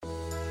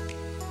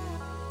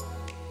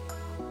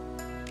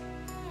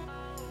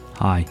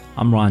Hi,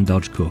 I'm Ryan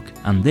Dodge Cook,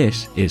 and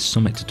this is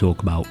Summit to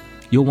Talk About,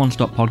 your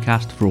one-stop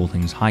podcast for all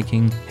things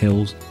hiking,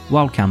 hills,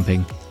 wild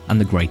camping,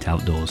 and the great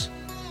outdoors.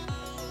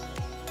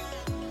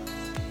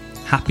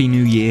 Happy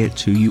New Year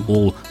to you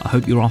all. I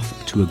hope you're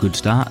off to a good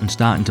start and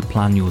starting to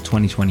plan your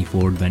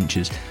 2024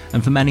 adventures.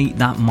 And for many,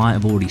 that might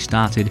have already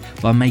started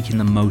by making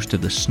the most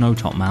of the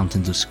snow-topped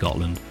mountains of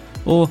Scotland.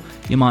 Or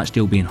you might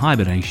still be in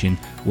hibernation,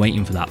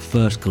 waiting for that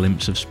first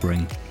glimpse of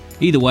spring.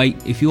 Either way,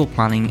 if you're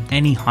planning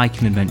any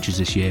hiking adventures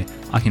this year,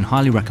 I can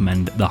highly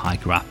recommend the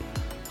Hiker app.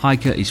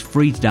 Hiker is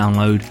free to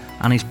download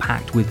and is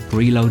packed with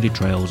preloaded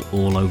trails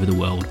all over the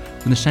world,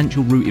 with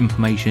essential route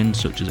information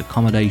such as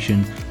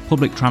accommodation,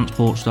 public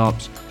transport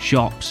stops,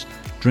 shops,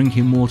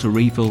 drinking water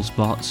refill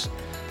spots.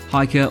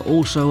 Hiker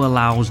also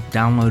allows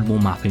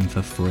downloadable mapping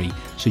for free,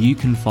 so you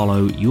can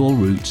follow your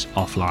routes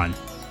offline.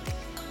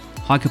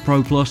 Hiker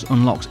Pro Plus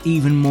unlocks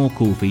even more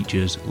cool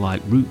features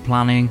like route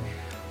planning,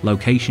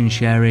 location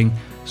sharing,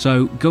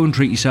 so go and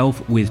treat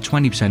yourself with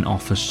 20%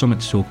 off for Summit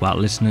to Talk About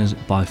listeners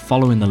by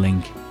following the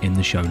link in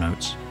the show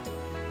notes.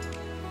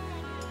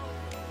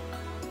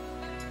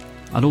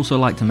 I'd also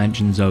like to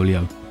mention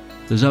Zoleo.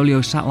 The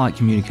Zoleo satellite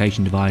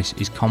communication device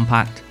is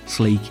compact,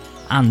 sleek,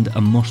 and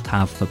a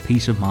must-have for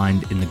peace of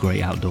mind in the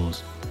great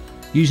outdoors.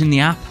 Using the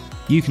app,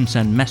 you can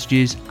send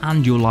messages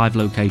and your live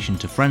location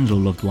to friends or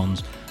loved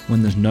ones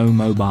when there's no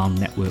mobile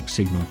network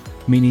signal,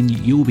 meaning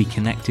you'll be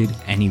connected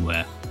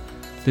anywhere.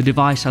 The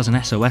device has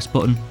an SOS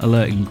button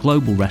alerting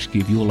global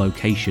rescue of your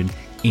location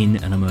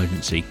in an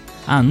emergency,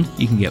 and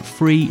you can get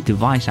free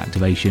device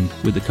activation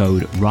with the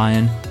code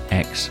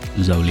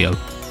RyanXZoleo.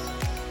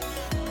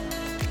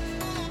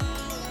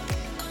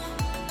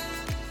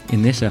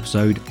 In this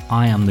episode,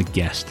 I am the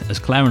guest as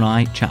Claire and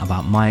I chat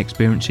about my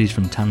experiences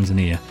from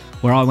Tanzania,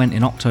 where I went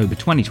in October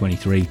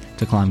 2023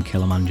 to climb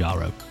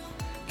Kilimanjaro.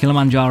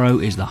 Kilimanjaro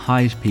is the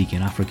highest peak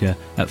in Africa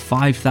at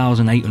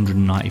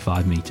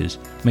 5,895 metres,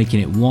 making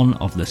it one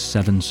of the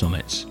 7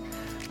 summits.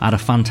 I had a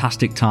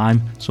fantastic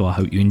time, so I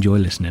hope you enjoy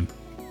listening.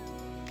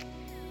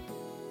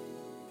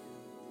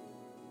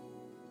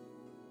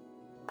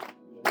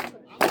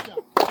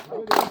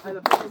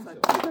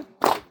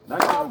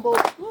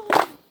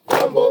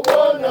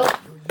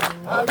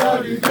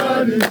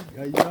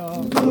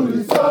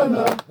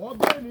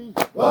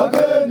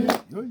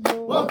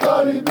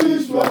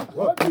 Wakaribishwa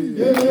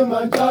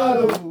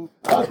Kilimanjaro,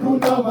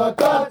 hakuna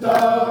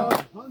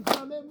matata,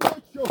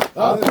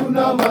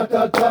 hakuna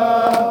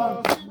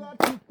matata,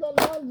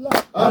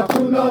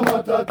 hakuna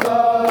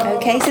matata.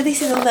 Okay, so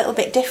this is a little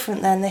bit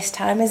different then this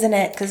time, isn't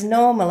it? Because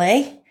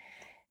normally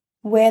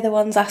we're the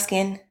ones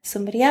asking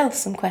somebody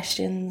else some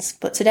questions,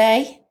 but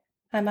today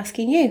I'm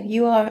asking you.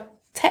 You are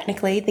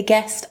technically the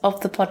guest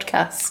of the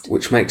podcast.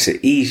 Which makes it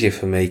easier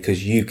for me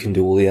because you can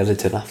do all the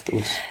editing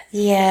afterwards.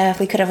 Yeah,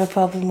 we could have a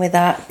problem with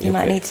that. You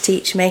might need to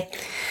teach me.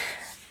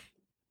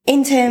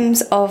 In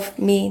terms of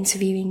me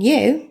interviewing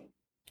you,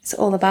 it's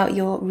all about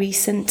your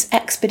recent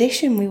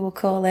expedition, we will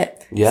call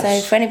it. Yes. So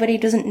for anybody who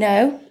doesn't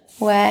know,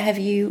 where have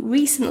you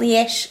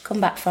recently-ish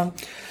come back from?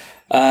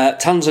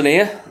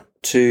 Tanzania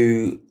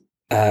to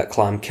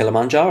climb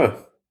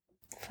Kilimanjaro.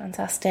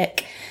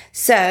 Fantastic.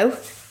 So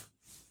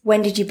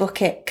when did you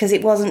book it? Because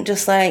it wasn't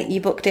just like you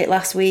booked it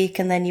last week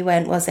and then you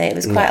went, was it? It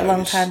was quite a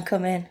long time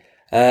coming.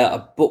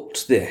 I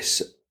booked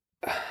this.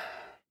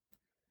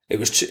 It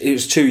was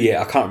 2 years.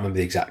 I can't remember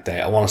the exact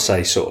date. I want to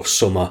say sort of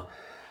summer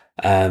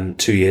 2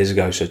 years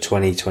ago, so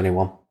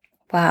 2021.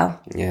 Wow.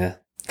 Yeah.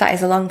 That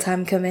is a long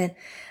time coming.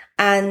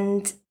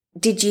 And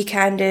did you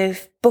kind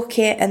of book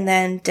it and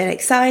then get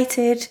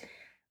excited?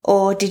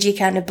 Or did you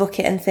kind of book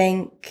it and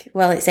think,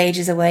 well, it's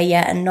ages away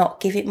yet and not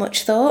give it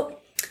much thought?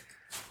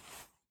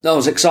 I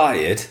was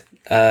excited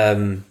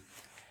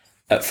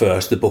at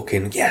first, the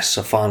booking. Yes,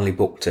 I finally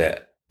booked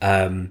it.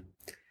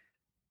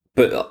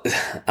 But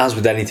as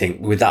with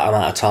anything, with that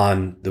amount of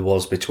time there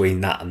was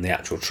between that and the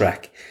actual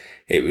trek,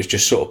 it was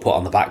just sort of put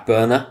on the back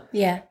burner.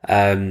 Yeah.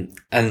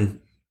 And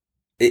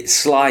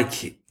it's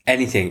like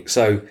anything.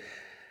 So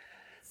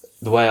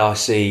the way I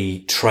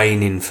see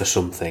training for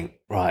something,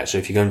 right? So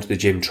if you're going to the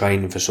gym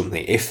training for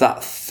something, if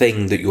that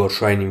thing that you're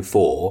training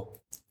for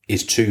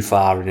is too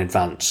far in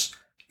advance,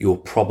 you'll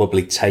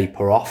probably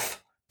taper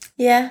off.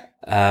 Yeah.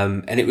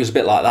 And it was a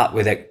bit like that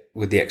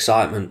with the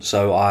excitement.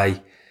 So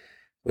I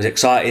was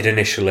excited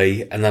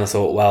initially, and then I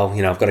thought, well,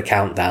 I've got a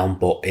countdown,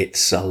 but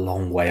it's a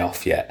long way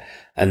off yet.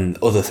 And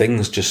other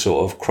things just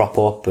sort of crop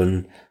up,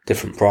 and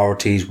different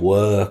priorities,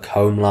 work,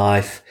 home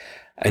life,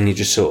 and you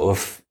just sort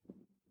of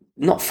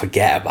not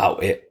forget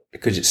about it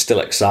because it's still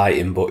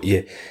exciting, but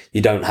you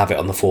don't have it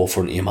on the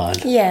forefront of your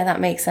mind. Yeah,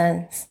 that makes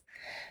sense.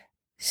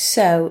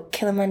 So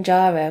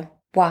Kilimanjaro,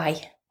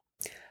 why?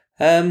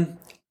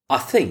 I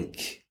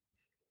think,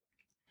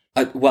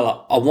 I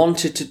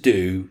wanted to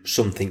do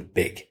something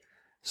big.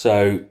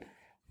 So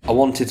I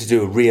wanted to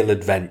do a real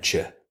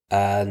adventure,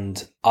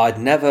 and I'd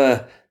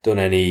never done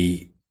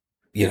any,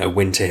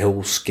 winter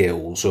hill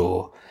skills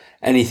or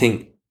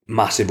anything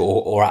massive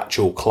or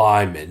actual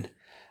climbing.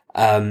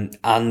 And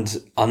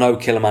I know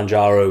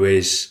Kilimanjaro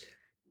is,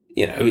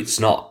 it's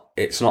not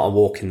a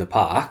walk in the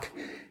park.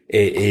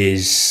 It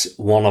is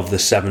one of the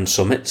 7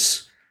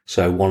 summits.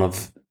 So one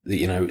of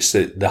the, it's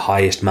the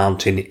highest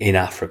mountain in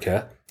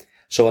Africa.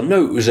 So I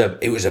know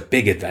it was a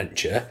big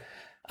adventure,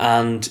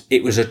 and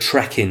it was a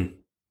trekking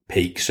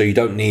peak. So you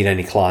don't need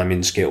any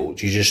climbing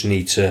skills. You just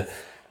need to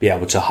be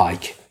able to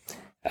hike,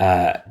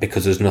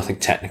 because there's nothing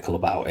technical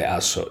about it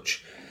as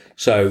such.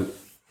 So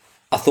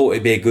I thought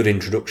it'd be a good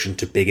introduction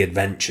to big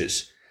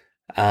adventures.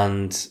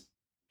 And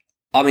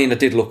I mean, I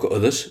did look at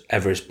others,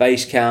 Everest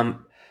Base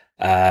Camp,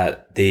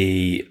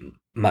 the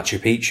Machu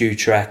Picchu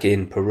trek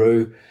in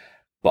Peru,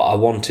 but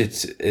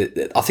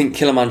I think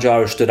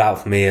Kilimanjaro stood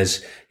out for me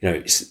as,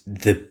 it's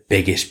the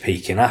biggest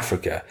peak in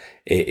Africa.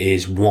 It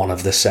is one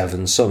of the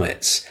 7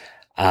 summits,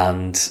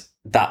 and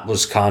that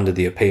was kind of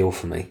the appeal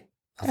for me,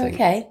 I think.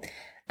 Okay.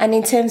 And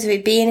in terms of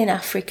it being in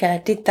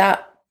Africa, did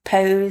that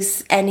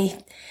pose any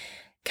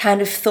kind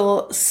of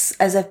thoughts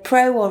as a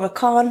pro or a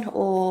con,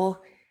 or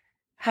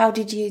how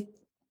did you?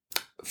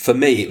 For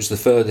me, it was the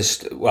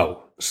furthest,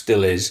 well,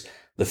 still is,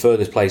 the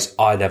furthest place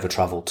I'd ever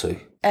travelled to.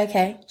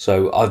 Okay.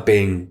 So I've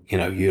been,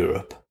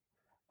 Europe,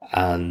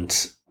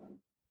 and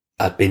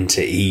I'd been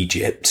to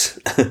Egypt,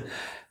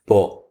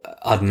 but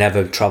I'd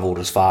never travelled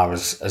as far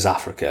as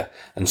Africa,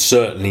 and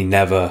certainly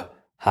never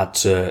had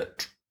to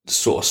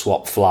sort of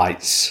swap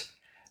flights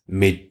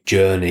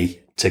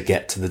mid-journey to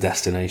get to the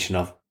destination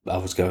I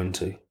was going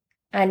to.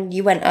 And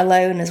you went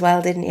alone as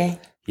well, didn't you?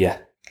 Yeah.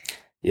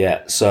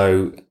 Yeah.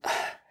 So,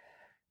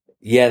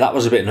 yeah, that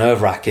was a bit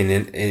nerve-wracking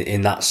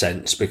in that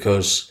sense,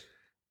 because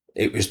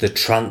it was the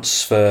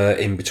transfer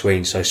in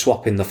between. So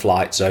swapping the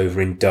flights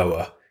over in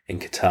Doha, in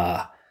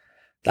Qatar,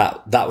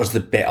 that was the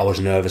bit I was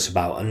nervous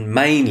about. And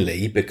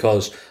mainly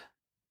because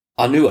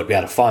I knew I'd be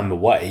able to find my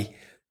way,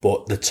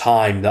 but the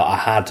time that I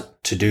had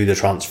to do the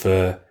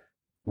transfer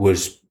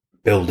was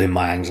building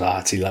my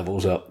anxiety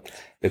levels up,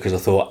 because I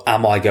thought,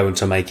 am I going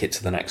to make it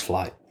to the next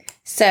flight?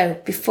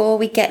 So before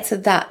we get to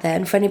that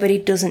then, for anybody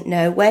who doesn't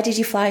know, where did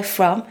you fly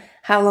from?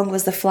 How long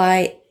was the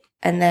flight?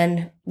 And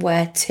then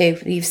where to?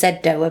 You've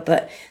said Doha,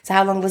 but so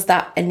how long was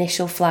that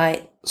initial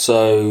flight?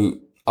 So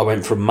I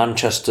went from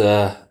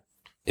Manchester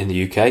in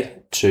the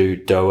UK to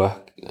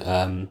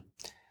Doha,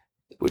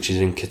 which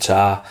is in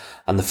Qatar.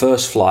 And the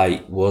first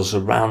flight was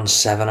around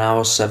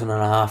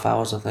 7.5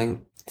 hours, I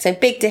think. So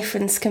big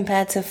difference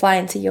compared to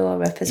flying to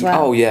Europe as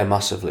well. Oh, yeah,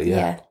 massively,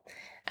 yeah.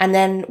 And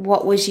then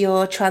what was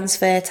your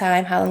transfer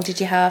time? How long did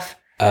you have?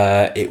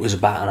 It was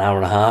about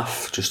 1.5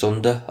 hours, just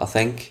under, I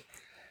think.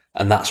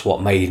 And that's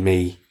what made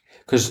me...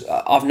 Because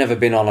I've never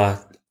been on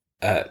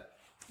a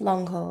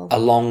long haul. A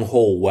long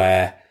haul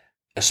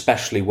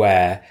especially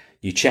where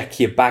you check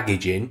your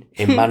baggage in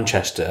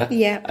Manchester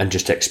and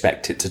just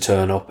expect it to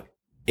turn up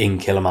in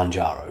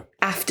Kilimanjaro.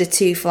 After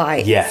 2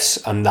 flights. Yes,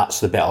 and that's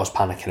the bit I was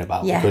panicking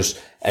about, because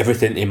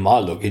everything in my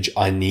luggage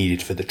I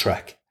needed for the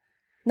trek.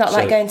 Not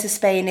like going to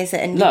Spain, is it?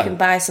 And you can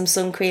buy some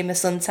sun cream, a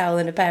sun towel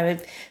and a pair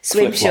of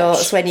swim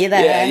shorts when you're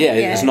there. Yeah,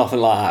 there's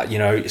nothing like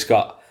that.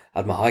 I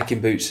had my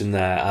hiking boots in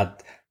there, I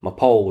had my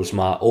poles,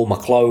 all my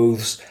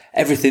clothes,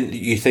 everything that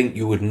you think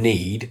you would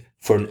need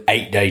for an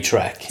 8-day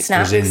trek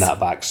was in that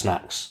bag.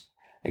 Snacks,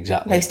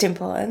 exactly. Most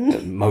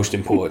important. Most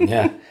important,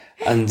 yeah.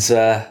 And,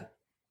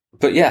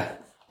 but yeah,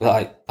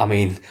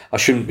 I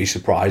shouldn't be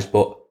surprised,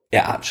 but it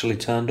actually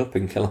turned up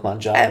in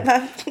Kilimanjaro.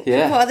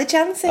 Yeah. What are the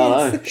chances?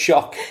 I know,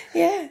 shock.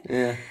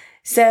 Yeah.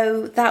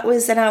 So that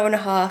was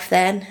 1.5 hours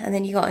then, and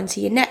then you got into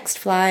your next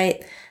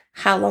flight.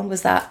 How long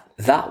was that?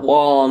 That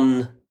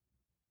one,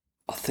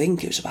 I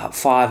think it was about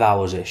 5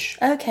 hours-ish.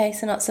 Okay,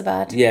 so not so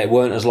bad. Yeah, it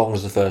weren't as long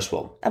as the first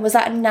one. And was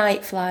that a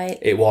night flight?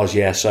 It was,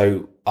 yeah.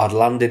 So I'd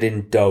landed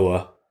in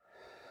Doha,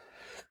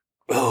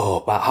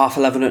 about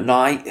 11:30 at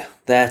night,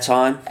 their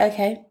time.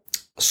 Okay.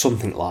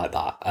 Something like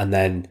that. And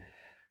then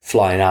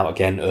flying out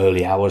again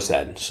early hours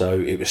then. So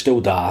it was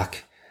still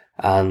dark,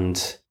 and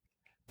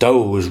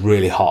Doha was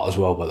really hot as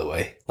well, by the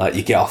way. Like,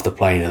 you get off the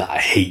plane and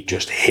that heat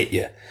just hit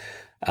you.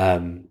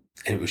 And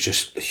it was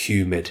just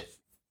humid.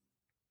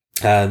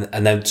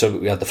 And then, so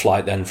we had the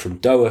flight then from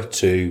Doha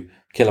to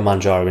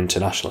Kilimanjaro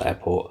International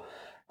Airport,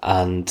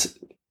 and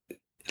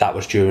that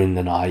was during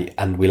the night,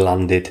 and we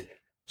landed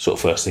sort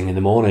of first thing in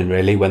the morning,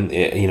 really, when,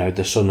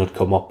 the sun had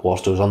come up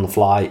whilst I was on the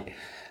flight,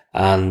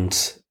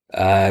 and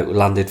we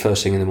landed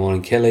first thing in the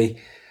morning, Kili.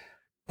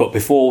 But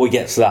before we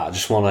get to that, I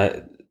just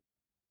want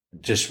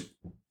to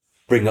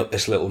bring up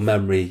this little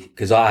memory,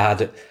 because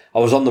I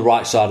was on the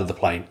right side of the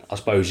plane, I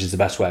suppose is the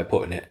best way of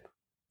putting it,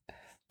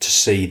 to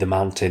see the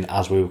mountain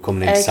as we were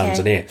coming into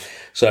Tanzania.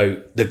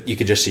 So you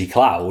could just see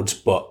clouds,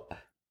 but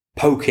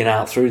poking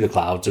out through the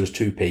clouds, there was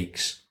 2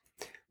 peaks.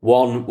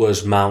 One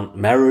was Mount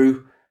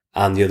Meru,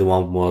 and the other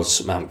one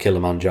was Mount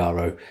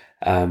Kilimanjaro.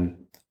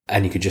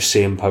 And you could just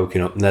see them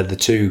poking up. And they're the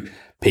 2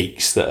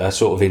 peaks that are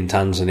sort of in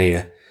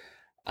Tanzania.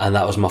 And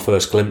that was my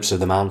first glimpse of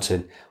the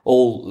mountain.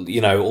 All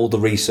the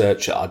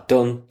research that I'd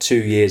done, 2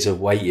 years of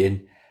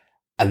waiting,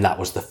 and that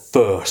was the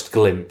first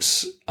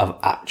glimpse of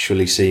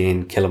actually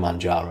seeing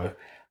Kilimanjaro.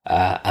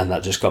 And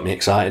that just got me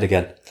excited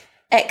again.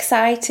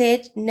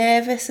 excited,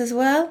 nervous as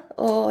well,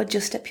 or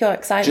just a pure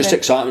excitement? Just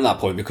excitement at that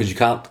point, because you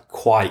can't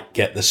quite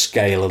get the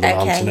scale of the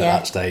mountain at yeah.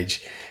 that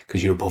stage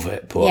because you're above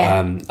it. But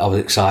Yeah. I was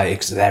excited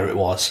because there it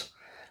was,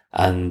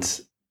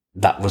 and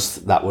that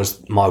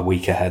was my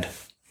week ahead.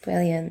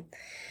 Brilliant.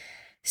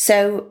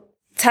 So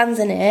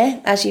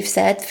Tanzania, as you've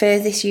said,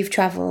 furthest you've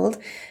travelled.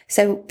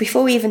 So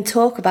before we even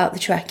talk about the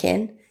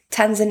trekking,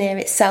 Tanzania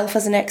itself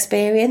as an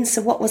experience.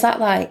 So what was that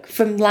like,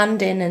 from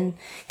landing and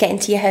getting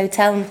to your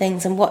hotel and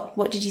things, and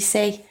what did you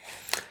see?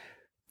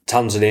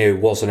 Tanzania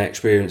was an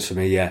experience for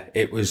me, yeah.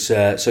 It was,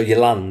 so you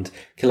land,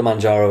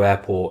 Kilimanjaro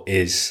airport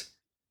is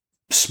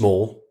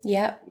small,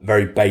 Yeah.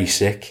 very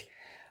basic.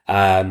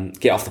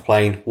 Get off the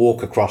plane,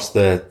 walk across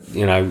the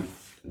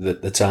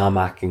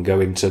tarmac and go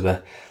into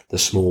the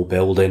small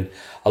building.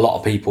 A lot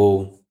of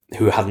people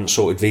who hadn't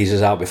sorted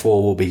visas out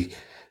before will be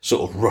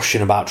sort of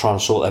rushing about trying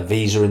to sort their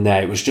visa in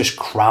there. It was just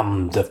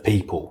crammed of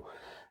people,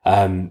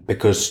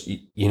 because,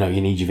 you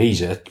need your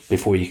visa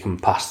before you can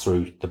pass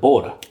through the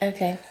border.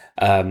 Okay.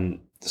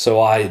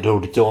 So I had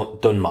already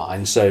done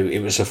mine, so it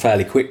was a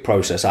fairly quick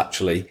process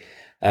actually,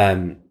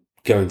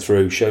 going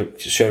through,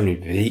 showing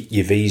you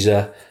your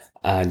visa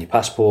and your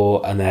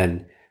passport, and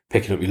then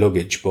picking up your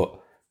luggage. But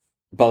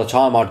by the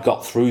time I'd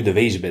got through the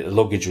visa bit, the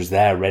luggage was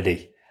there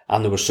ready,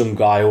 and there was some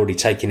guy already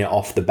taking it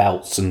off the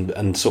belts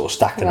and sort of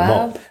stacking them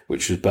up,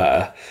 which was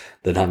better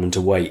than having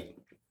to wait.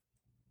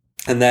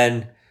 And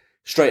then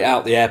straight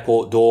out the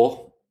airport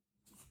door,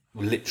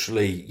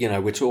 literally,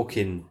 we're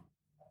talking,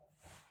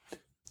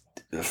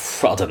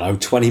 I don't know,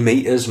 20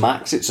 metres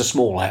max. It's a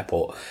small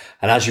airport.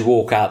 And as you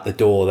walk out the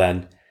door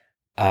then,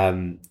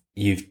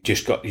 you've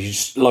just got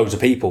loads of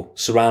people,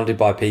 surrounded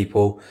by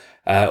people,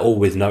 all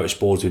with notice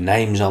boards with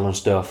names on and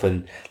stuff.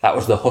 And that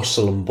was the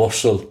hustle and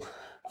bustle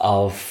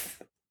of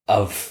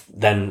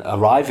then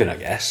arriving, I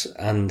guess.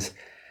 And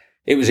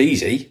it was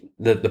easy.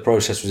 The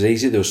process was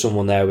easy. There was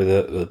someone there with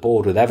a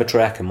board with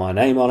Evertrek and my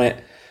name on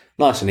it.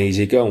 Nice and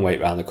easy. Go and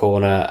wait round the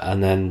corner,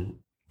 and then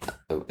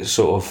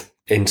sort of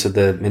into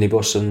the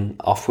minibus, and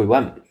off we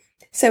went.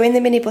 So in the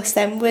minibus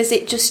then, was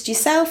it just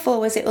yourself, or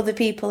was it other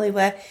people who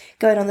were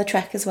going on the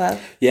trek as well?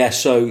 Yeah,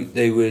 so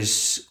there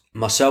was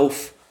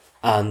myself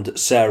and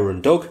Sarah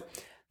and Doug.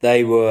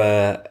 They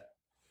were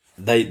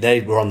on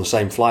the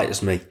same flight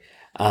as me,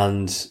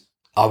 and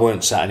I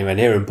weren't sat anywhere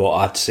near them, but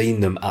I'd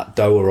seen them at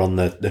Doha on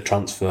the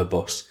transfer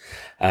bus,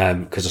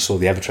 because I saw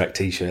the Evertrek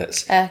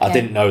t-shirts. Okay. I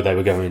didn't know they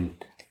were going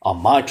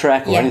on my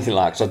trek or anything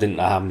like that, because I didn't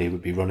know how many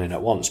would be running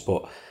at once,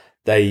 but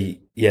they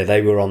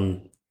were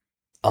on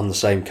the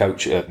same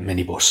coach,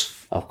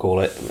 minibus, I'll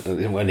call it.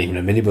 It wasn't even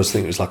a minibus, I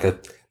think it was like a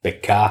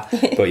big car.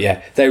 But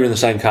yeah, they were in the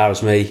same car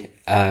as me,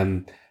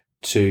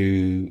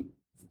 to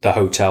the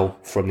hotel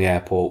from the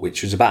airport,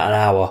 which was about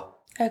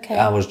an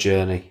hour's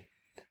journey,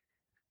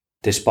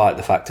 despite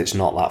the fact it's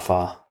not that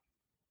far.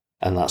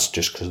 And that's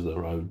just because of the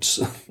roads.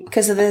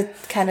 Because of the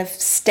kind of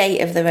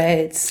state of the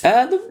roads.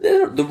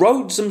 The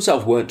roads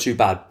themselves weren't too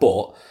bad,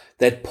 but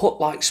they'd put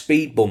like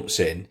speed bumps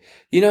in,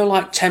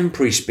 like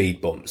temporary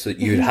speed bumps that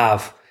you'd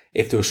have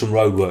if there was some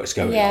roadworks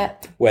going on,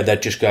 where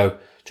they'd just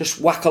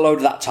whack a load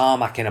of that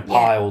tarmac in a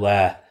pile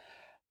there.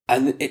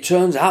 And it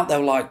turns out they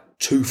were like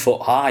 2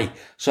 foot high.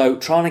 So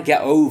trying to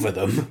get over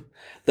them,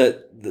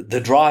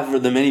 the driver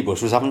of the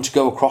minibus was having to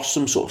go across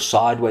them sort of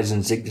sideways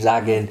and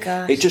zigzagging.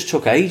 It just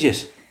took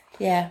ages.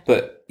 Yeah.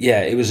 But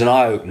yeah, it was an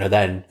eye-opener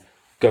then,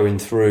 going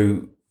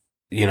through,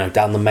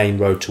 down the main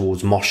road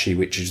towards Moshi,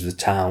 which is the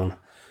town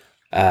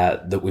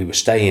that we were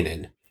staying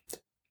in,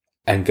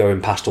 and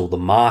going past all the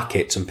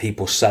markets and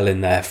people selling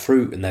their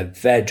fruit and their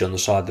veg on the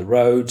side of the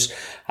roads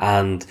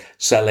and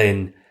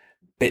selling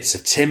bits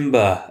of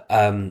timber.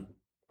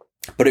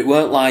 But it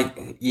weren't like,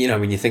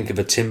 when you think of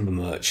a timber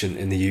merchant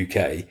in the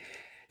UK,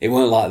 it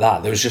weren't like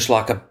that. There was just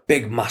like a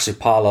big massive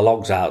pile of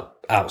logs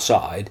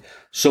outside,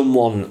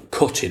 someone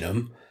cutting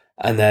them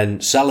and then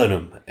selling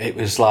them. It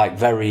was like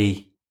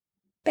very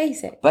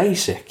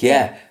basic,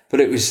 yeah. But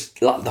it was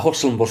like the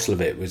hustle and bustle of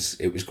it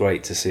was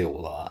great to see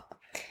all that.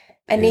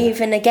 And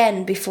even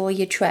again, before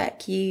your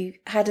trek, you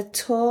had a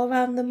tour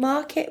around the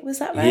market, was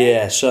that right?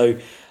 Yeah, so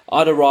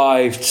I'd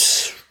arrived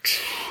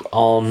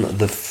on I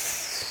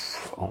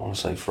want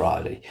to say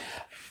Friday.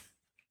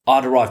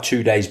 I'd arrived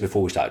 2 days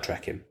before we started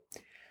trekking.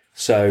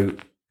 So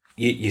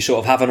you sort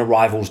of have an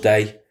arrivals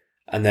day,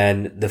 and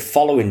then the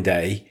following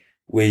day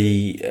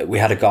we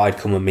had a guide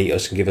come and meet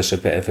us and give us a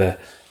bit of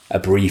a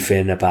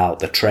briefing about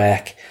the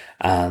trek,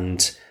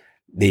 and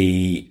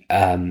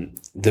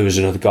there was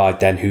another guide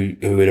then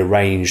who had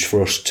arranged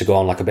for us to go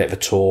on like a bit of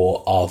a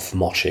tour of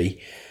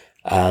Moshi.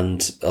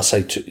 And I'll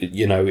say,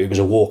 it was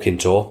a walking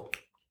tour.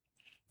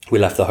 We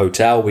left the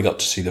hotel. We got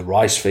to see the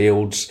rice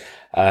fields,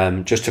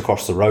 just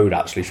across the road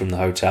actually from the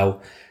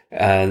hotel.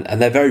 And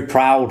they're very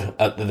proud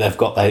that they've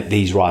got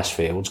these rice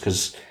fields,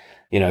 because,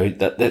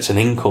 that's an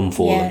income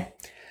for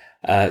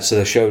them. So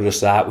they showed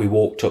us that. We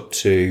walked up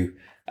to,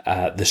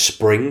 the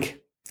spring,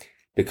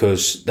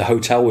 because the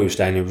hotel we were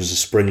staying in was a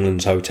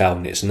Springlands hotel,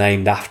 and it's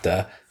named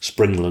after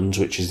Springlands,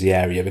 which is the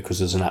area, because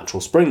there's an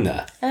actual spring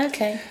there.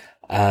 Okay.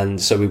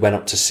 And so we went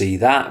up to see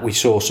that. We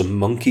saw some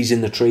monkeys in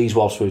the trees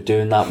whilst we were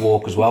doing that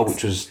walk as well,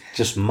 which was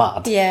just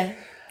mad. Yeah.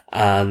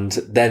 And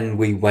then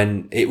we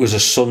went, it was a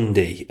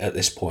Sunday at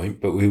this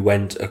point, but we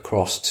went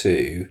across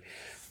to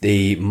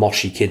the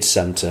Moshi Kids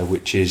Centre,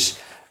 which is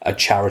a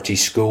charity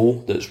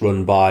school that's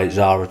run by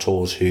Zara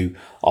Tours, who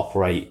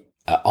operate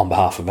on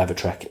behalf of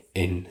Evertrek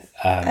in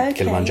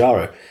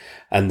Kilimanjaro.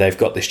 And they've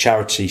got this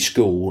charity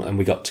school, and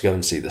we got to go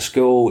and see the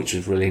school, which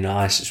was really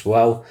nice as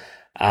well.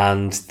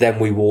 And then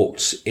we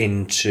walked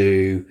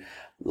into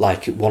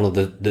like one of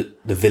the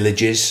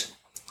villages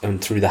and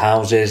through the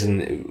houses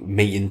and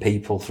meeting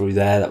people through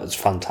there. That was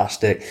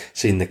fantastic.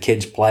 Seeing the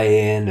kids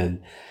playing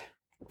and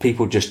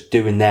people just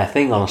doing their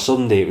thing on a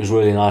Sunday. It was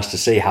really nice to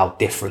see how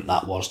different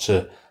that was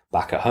to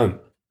back at home.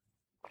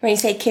 When you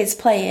say kids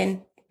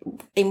playing,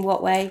 in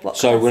what way? What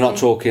So we're not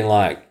capacity? talking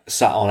like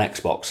sat on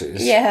Xboxes.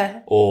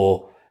 Yeah.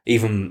 Or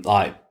even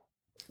like,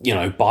 you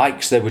know,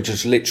 bikes. They were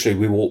just literally,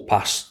 we walked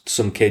past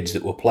some kids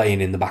that were playing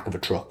in the back of a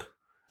truck.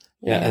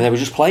 Yeah. And they were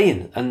just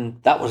playing,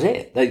 and that was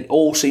it. They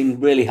all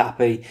seemed really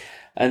happy,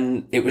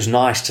 and it was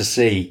nice to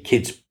see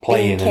kids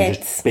playing Being and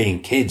kids. just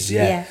being kids.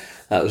 Yeah. Yeah.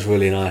 That was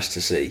really nice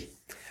to see.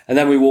 And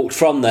then we walked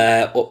from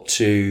there up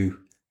to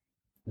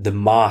the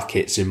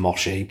markets in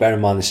Moshi. Bear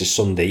in mind, this is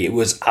Sunday. It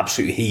was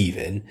absolutely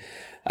heaving,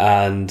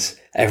 and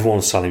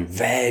everyone's selling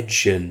veg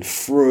and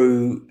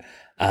fruit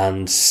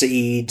and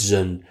seeds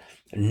and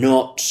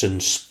nuts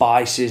and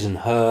spices and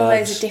herbs.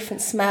 Loads of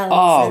different smells.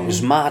 Oh, and it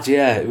was mad.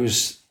 Yeah, it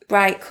was.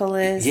 bright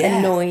colours Yeah.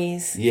 and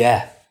noise.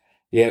 Yeah.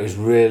 Yeah, it was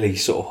really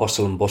sort of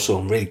hustle and bustle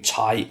and really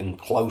tight and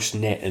close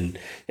knit, and you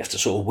have to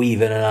sort of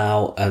weave in and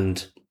out.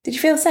 And Did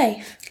you feel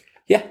safe?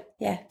 yeah,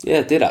 Yeah. yeah,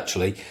 it did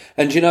actually.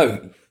 And you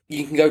know,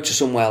 you can go to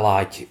somewhere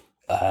like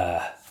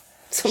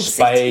Some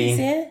Spain, cities,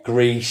 yeah.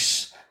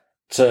 Greece,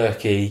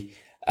 Turkey,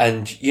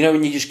 and you know,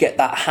 when you just get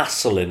that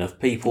hassling of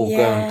people Yeah.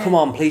 going, "Come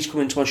on, please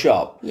come into my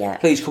shop. Yeah.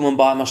 Please come and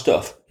buy my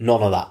stuff."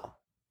 None of that.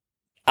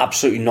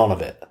 Absolutely none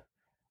of it.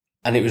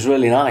 And it was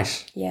really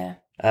nice. Yeah.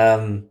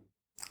 And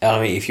I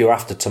mean, if you're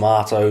after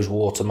tomatoes,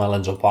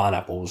 watermelons, or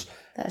pineapples,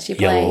 That's your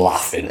you're place.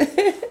 laughing.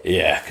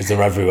 Yeah, because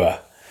they're everywhere.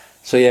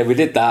 So yeah, we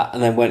did that,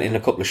 and then went in a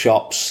couple of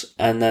shops,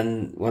 and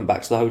then went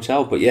back to the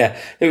hotel. But yeah,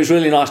 it was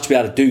really nice to be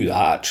able to do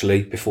that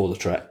actually before the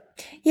trek.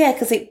 Yeah,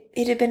 because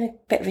it'd have been a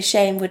bit of a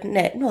shame, wouldn't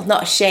it? Well,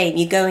 not a shame,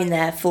 you're going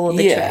there for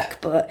the Yeah. trek,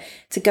 but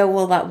to go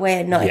all that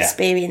way and not Yeah.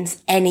 experience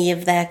any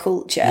of their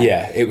culture.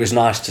 Yeah, it was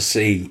nice to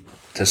see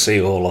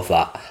all of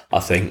that, I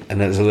think.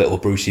 And there's a little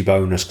Brucey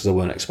bonus because I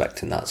weren't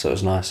expecting that, so it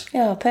was nice.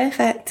 Oh,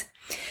 perfect.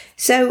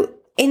 So,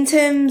 in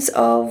terms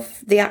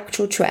of the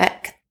actual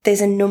trek,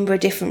 there's a number of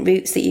different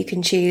routes that you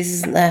can choose,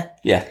 isn't there?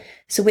 Yeah.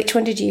 So, which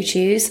one did you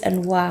choose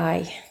and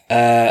why?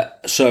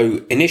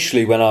 So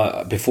initially,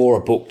 before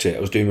I booked it,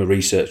 I was doing my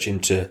research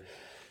into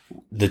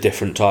the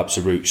different types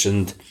of routes,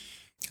 and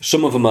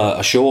some of them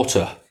are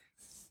shorter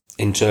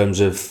in terms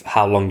of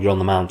how long you're on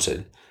the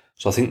mountain.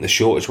 So I think the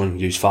shortest one you can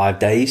do is 5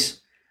 days.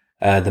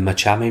 The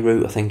Machami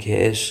route, I think it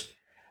is.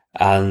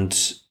 And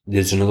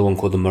there's another one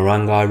called the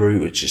Morangai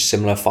route, which is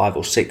similar, 5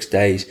 or 6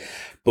 days.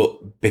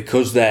 But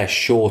because they're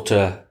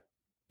shorter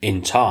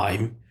in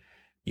time,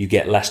 you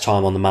get less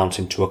time on the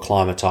mountain to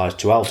acclimatise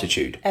to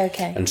altitude.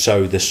 Okay. And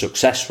so the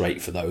success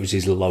rate for those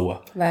is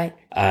lower. Right.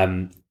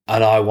 And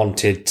I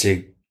wanted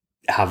to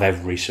have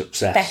every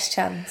success. Best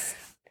chance.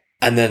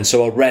 And then,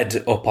 so I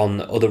read up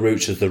on other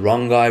routes as the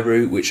Rongai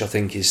route, which I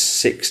think is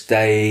 6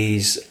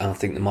 days. And I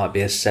think there might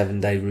be a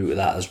 7-day route of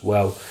that as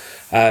well.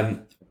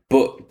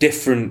 But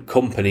different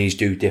companies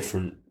do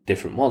different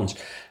ones.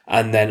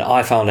 And then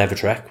I found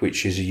Evertrek,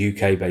 which is a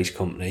UK-based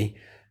company,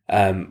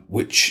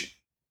 which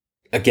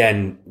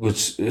again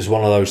was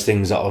one of those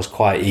things that I was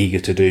quite eager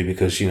to do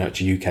because, you know,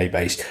 it's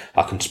UK-based.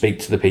 I can speak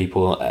to the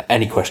people,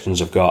 any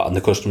questions I've got, and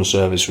the customer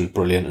service was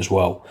brilliant as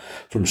well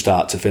from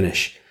start to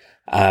finish.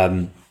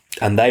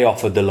 And they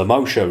offered the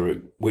Lamosha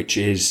route, which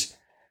is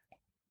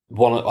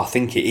I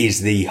think it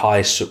is the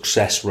highest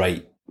success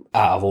rate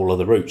out of all of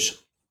the routes.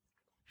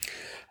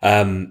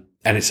 And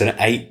it's an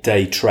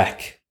 8-day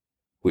trek,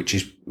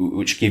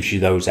 which gives you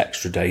those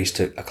extra days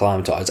to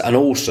acclimatise. And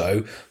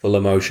also the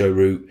Lamosha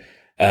route,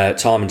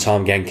 time and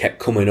time again kept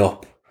coming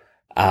up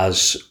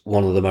as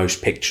one of the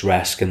most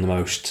picturesque and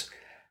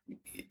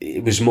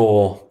it was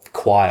more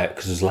quiet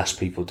because there's less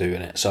people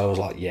doing it. So I was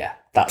like, yeah,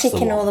 that's Ticking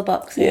the one. all the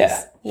boxes.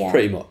 Yeah,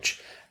 pretty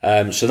much.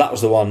 So that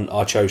was the one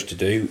I chose to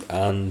do.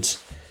 And,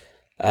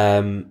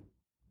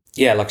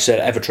 yeah, like I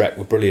said, Evertrek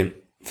were brilliant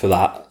for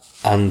that.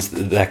 And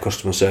their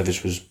customer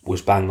service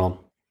was bang on.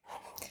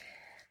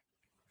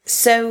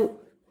 So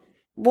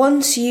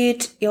once you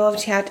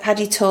obviously had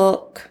your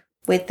talk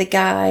with the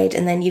guide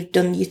and then you've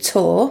done your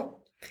tour,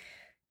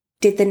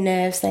 did the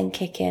nerves then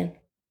kick in?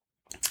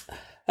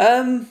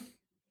 Not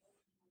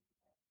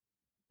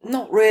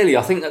really.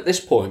 I think at this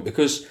point,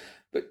 because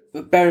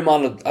but bear in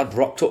mind I'd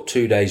rocked up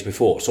 2 days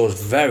before, so I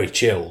was very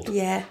chilled.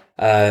 Yeah.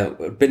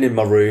 I'd been in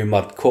my room,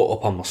 I'd caught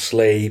up on my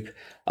sleep,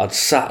 I'd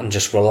sat and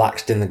just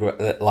relaxed in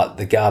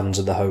the gardens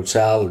of the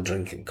hotel,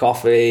 drinking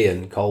coffee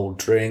and cold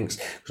drinks.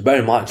 Because bear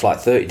in mind it's like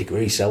 30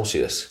 degrees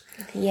Celsius.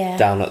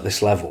 down at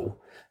this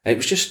level. And it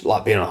was just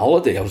like being on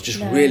holiday. I was just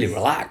really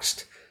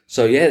relaxed.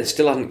 So yeah, it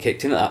still hadn't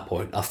kicked in at that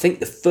point. I think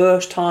the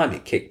first time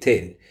it kicked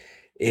in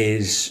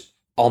is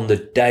on the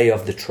day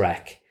of the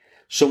trek.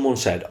 Someone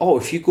said, "Oh,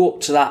 if you go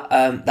up to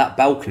that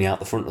balcony out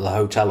the front of the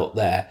hotel up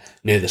there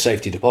near the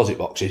safety deposit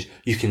boxes,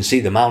 you can see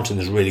the mountain.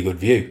 There's a really good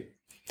view."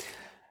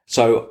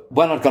 So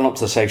when I'd gone up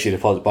to the safety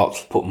deposit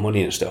box, put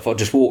money and stuff, I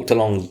just walked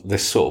along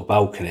this sort of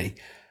balcony,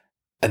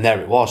 and there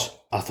it was.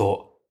 I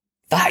thought,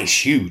 that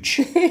is huge.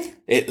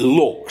 It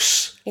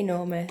looks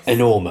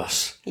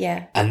enormous.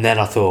 Yeah. And then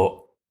I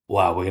thought,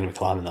 wow, we're going to be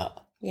climbing that.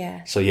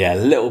 Yeah. So yeah,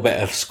 a little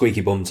bit of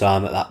squeaky bum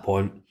time at that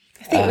point.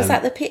 I think was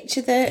that the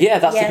picture that... Yeah,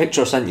 that's the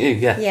picture I sent you,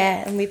 yeah.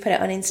 Yeah, and we put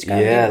it on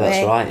Instagram. Yeah,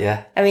 that's right,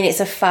 yeah. I mean,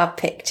 it's a fab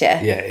picture.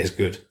 Yeah, it is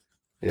good.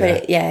 Yeah.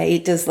 But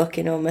it does look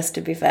enormous,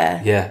 to be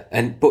fair. Yeah,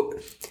 but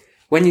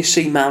when you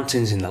see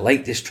mountains in the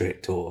Lake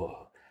District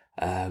or...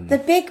 they're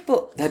big,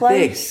 but they're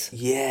close. big,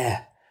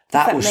 yeah.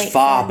 That was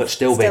far, but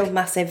still big. Still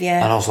massive,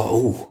 yeah. And I was like,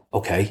 oh,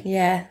 okay.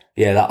 Yeah.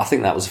 Yeah, I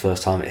think that was the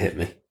first time it hit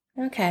me.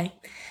 Okay.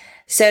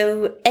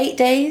 So 8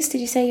 days,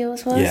 did you say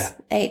yours was? Yeah.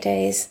 8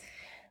 days.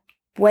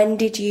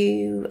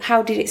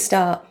 How did it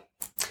start?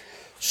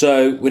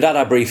 So we'd had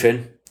our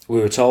briefing. We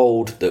were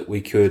told that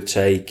we could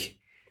take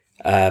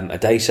a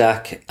day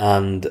sack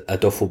and a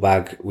duffel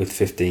bag with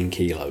 15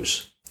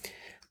 kilos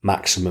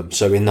maximum.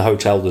 So in the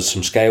hotel, there's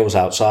some scales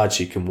outside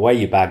so you can weigh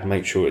your bag,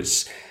 make sure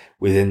it's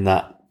within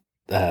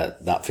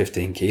that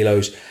 15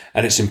 kilos.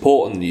 And it's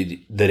important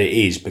that it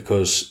is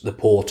because the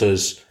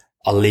porters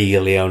are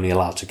legally only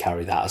allowed to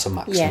carry that as a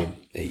maximum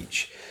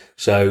each.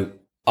 So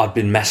I'd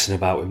been messing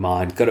about with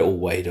mine, got it all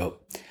weighed up.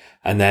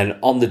 And then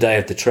on the day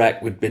of the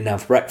trek, we'd been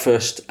have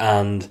breakfast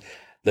and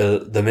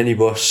the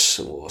minibus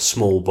or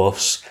small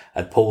bus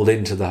had pulled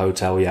into the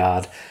hotel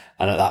yard.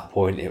 And at that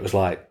point it was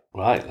like,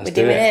 right, let's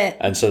do it.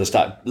 And so they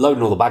started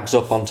loading all the bags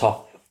up on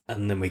top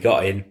and then we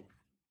got in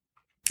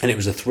and it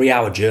was a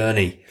 3-hour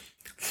journey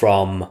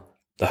from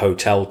the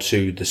hotel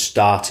to the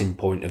starting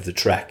point of the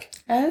trek.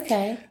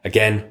 Okay.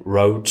 Again,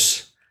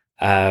 roads,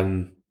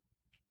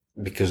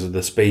 because of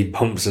the speed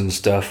bumps and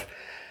stuff.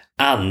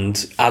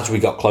 And as we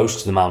got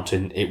close to the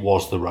mountain, it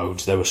was the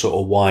roads. There were sort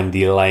of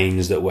windy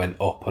lanes that went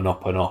up and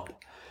up and up.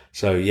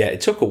 So yeah,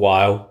 it took a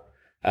while.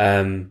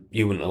 You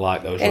wouldn't have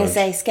liked those roads. I was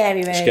going to say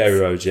scary roads. Scary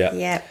roads,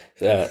 yeah.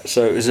 Yeah.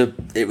 So it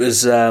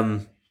was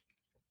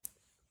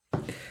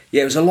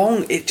a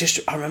long,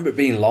 I remember it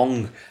being long.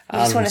 You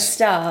just want to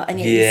start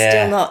and you're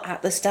still not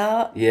at the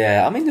start.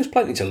 Yeah, I mean, there's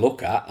plenty to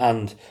look at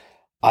and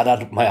I'd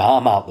had my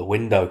arm out the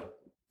window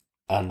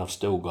and I've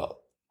still got,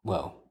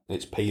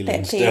 it's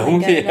peeling still.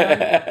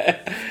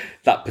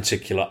 That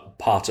particular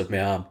part of my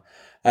arm.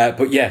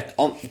 But yeah,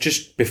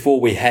 just before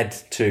we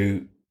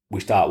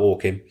start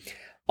walking,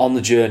 on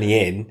the journey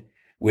in,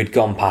 we'd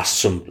gone past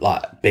some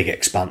like big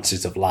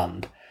expanses of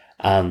land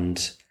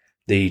and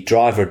the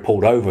driver had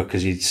pulled over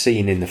because he'd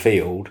seen in the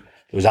field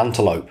there was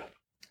antelope.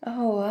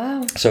 Oh,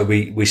 wow. So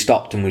we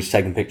stopped and we was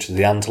taking pictures of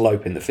the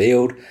antelope in the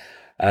field.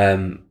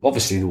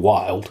 Obviously the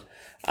wild.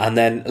 And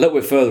then a little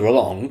bit further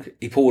along,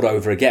 he pulled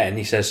over again.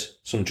 He says,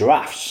 some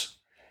giraffes.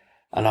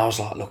 And I was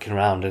like looking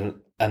around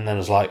and then I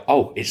was like,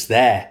 oh, it's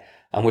there.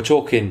 And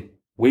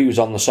we was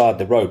on the side of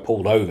the road,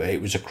 pulled over.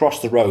 It was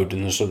across the road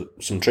and there's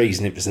some trees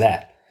and it was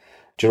there.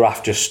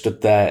 Giraffe just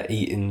stood there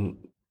eating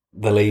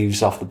the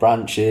leaves off the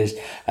branches.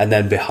 And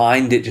then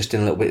behind it, just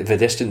in a little bit of a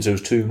distance, there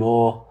was 2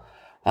 more.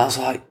 I was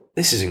like,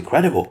 this is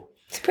incredible.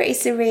 It's pretty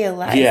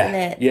surreal, isn't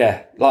it?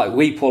 Yeah. Like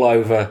we pull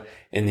over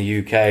in the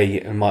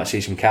UK and might see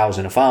some cows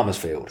in a farmer's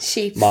field.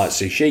 Sheep. Might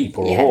see sheep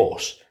or a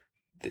horse.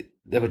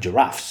 There were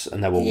giraffes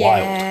and they were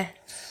wild.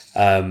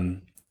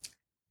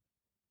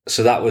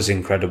 So that was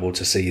incredible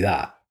to see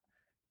that.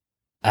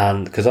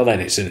 And because I'd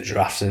only seen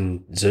giraffes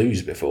in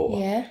zoos before.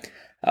 Yeah.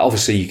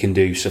 Obviously you can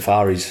do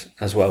safaris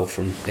as well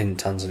in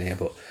Tanzania,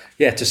 but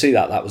yeah, to see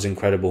that was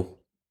incredible.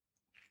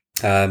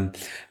 Then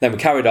we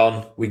carried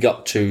on. We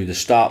got to the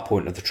start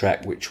point of the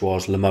trek, which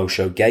was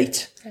Lemosho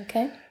Gate.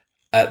 Okay.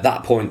 At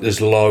that point, there's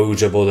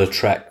loads of other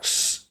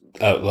treks,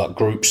 like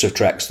groups of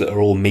treks that are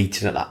all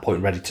meeting at that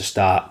point, ready to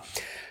start.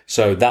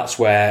 So that's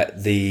where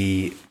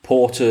the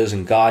porters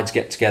and guides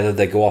get together.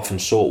 They go off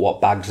and sort what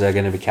bags they're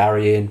going to be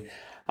carrying.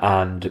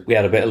 And we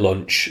had a bit of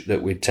lunch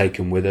that we'd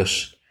taken with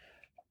us.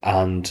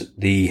 And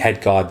the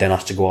head guide then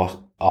has to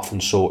go off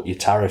and sort your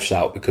tariffs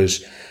out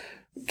because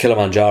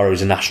Kilimanjaro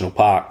is a national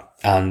park.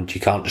 And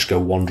you can't just go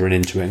wandering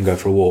into it and go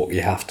for a walk.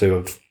 You have to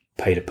have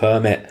paid a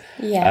permit,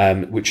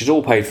 which is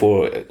all paid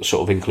for,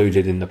 sort of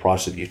included in the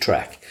price of your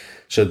trek.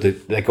 So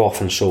they go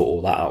off and sort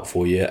all that out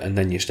for you, and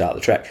then you start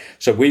the trek.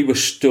 So we were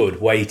stood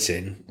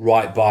waiting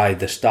right by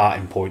the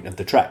starting point of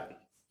the trek.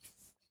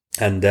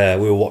 And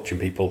we were watching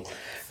people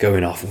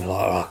going off, and we're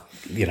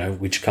like,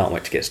 we just can't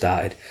wait to get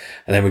started.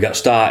 And then we got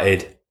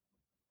started,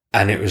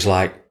 and it was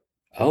like,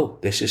 oh,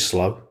 this is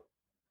slow.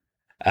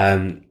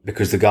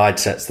 Because the guide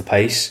sets the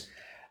pace.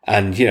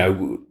 And,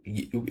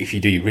 if you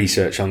do your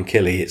research on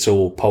Kili, it's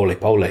all pole,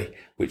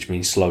 which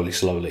means slowly,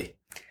 slowly.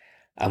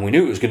 And we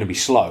knew it was going to be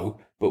slow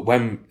But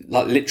when,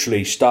 like,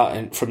 literally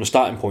starting from the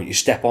starting point, you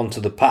step onto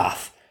the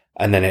path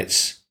and then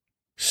it's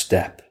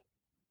step,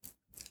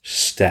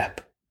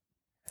 step,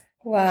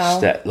 Wow.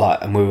 step, like,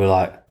 and we were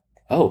like,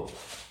 oh,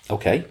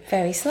 okay.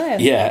 Very slow.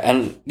 Yeah,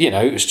 and,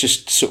 it's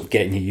just sort of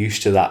getting you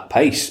used to that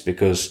pace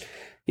because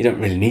you don't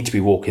really need to be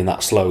walking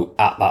that slow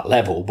at that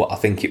level, but I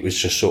think it was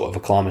just sort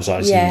of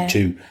acclimatising you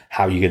to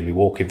how you're going to be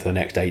walking for the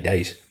next 8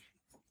 days.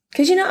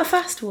 Because you're not a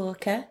fast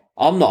walker.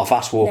 I'm not a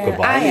fast walker,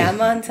 but I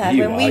am, aren't I?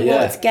 When we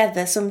yeah. walk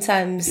together,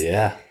 sometimes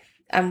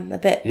I'm a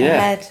bit Yeah,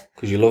 ahead.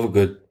 because you love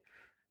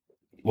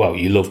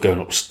you love going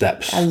up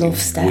steps. I love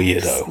steps.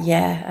 Weirdo.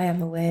 Yeah, I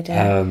am a weirdo.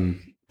 And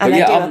I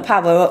do a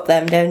power up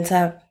them, don't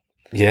I?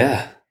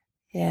 Yeah.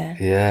 Yeah.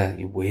 Yeah,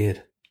 you're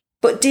weird.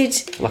 But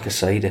like a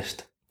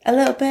sadist. A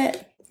little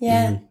bit,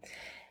 yeah.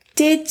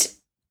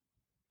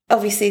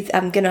 Obviously,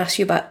 I'm going to ask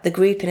you about the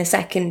group in a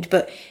second,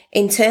 but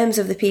in terms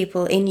of the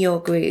people in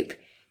your group,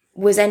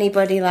 was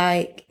anybody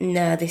like,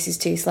 no, this is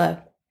too slow?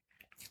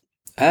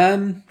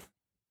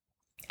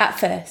 At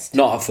first?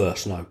 Not at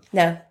first, no.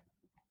 No.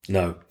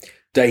 No.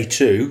 Day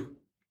 2,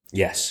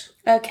 yes.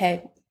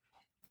 Okay.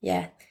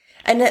 Yeah.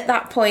 And at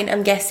that point,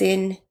 I'm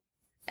guessing,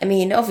 I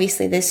mean,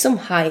 obviously there's some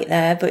height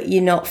there, but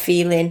you're not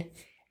feeling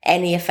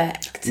any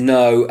effect.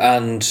 No,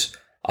 and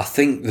I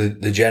think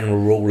the general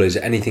rule is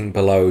anything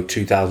below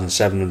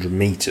 2,700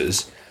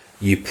 metres,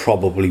 you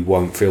probably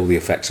won't feel the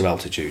effects of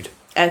altitude.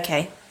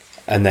 Okay.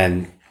 And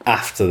then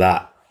after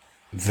that,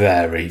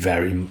 very,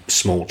 very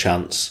small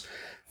chance.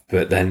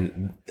 But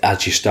then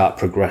as you start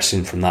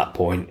progressing from that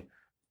point...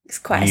 It's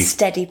quite a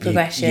steady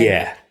progression.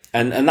 Yeah.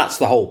 And that's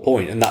the whole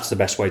point, and that's the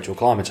best way to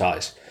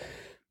acclimatise.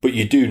 But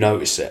you do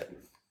notice it.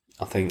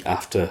 I think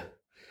after...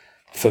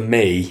 For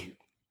me,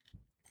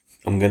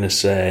 I'm going to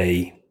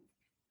say...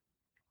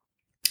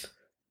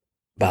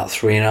 about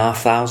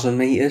 3,500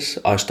 metres,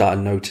 I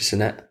started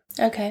noticing it.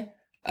 Okay.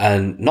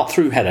 And not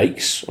through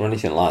headaches or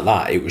anything like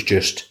that. It was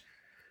just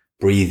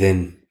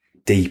breathing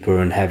deeper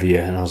and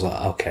heavier. And I was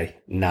like, okay,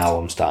 now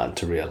I'm starting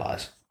to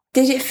realise.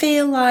 Did it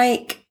feel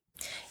like,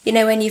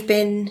 when you've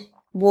been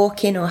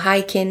walking or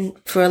hiking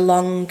for a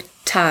long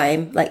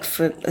time, like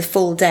for a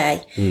full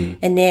day,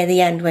 and near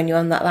the end when you're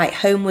on that like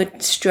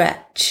homeward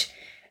stretch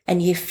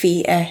and your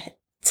feet are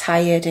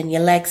tired and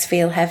your legs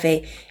feel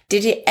heavy,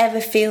 did it ever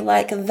feel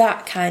like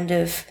that kind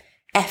of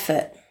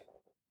effort?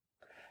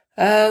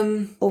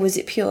 Or was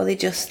it purely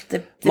just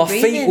the my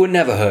breathing? feet were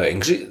never hurting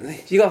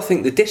because you got to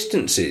think the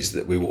distances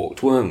that we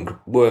walked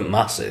weren't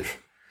massive.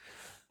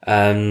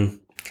 The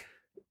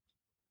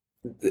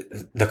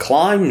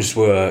climbs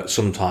were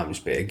sometimes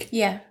big,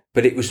 yeah,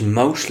 but it was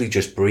mostly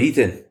just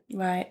breathing.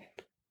 Right.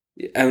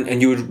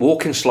 And you were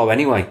walking slow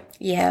anyway.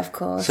 Yeah, of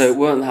course. So it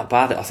weren't that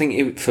bad. I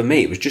think for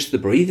me, it was just the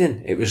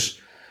breathing. It was,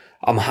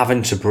 I'm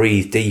having to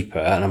breathe deeper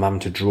and I'm having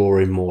to draw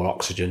in more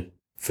oxygen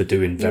for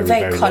doing very,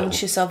 very very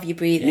conscious little. of your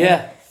breathing.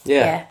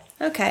 Yeah.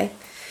 Okay.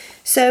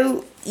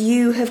 So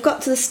you have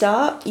got to the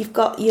start.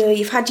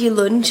 You've had your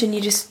lunch, and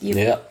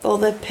all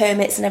the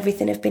permits and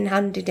everything have been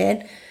handed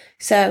in.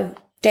 So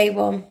day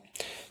 1,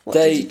 what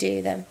did you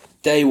do then?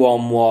 Day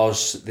 1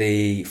 was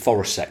the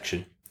forest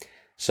section.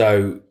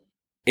 So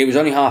it was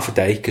only half a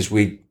day because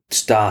we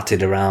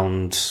started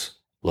around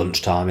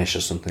lunchtime-ish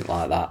or something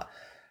like that.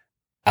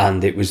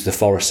 And it was the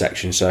forest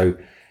section. So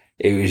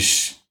it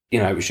was,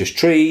 it was just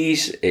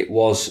trees. It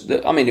was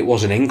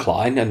an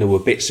incline, and there were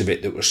bits of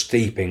it that were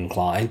steep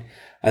incline.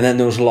 And then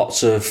there was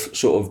lots of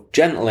sort of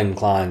gentle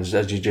inclines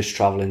as you're just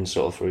travelling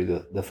sort of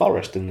through the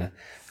forest and the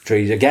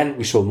trees. Again,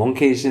 we saw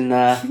monkeys in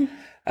there,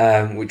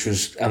 which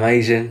was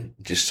amazing,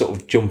 just sort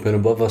of jumping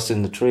above us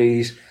in the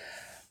trees.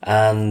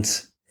 And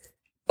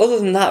other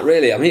than that,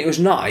 really, I mean, it was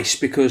nice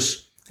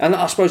because, and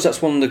I suppose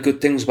that's one of the good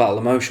things about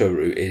the Lemosho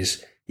route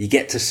is you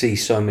get to see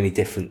so many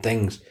different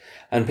things.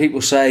 And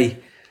people say,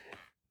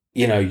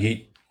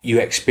 you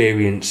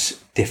experience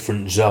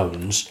different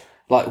zones.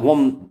 Like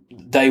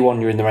day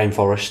one, you're in the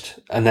rainforest,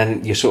 and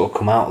then you sort of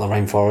come out of the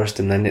rainforest,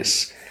 and then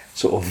it's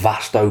sort of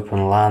vast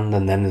open land,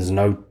 and then there's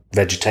no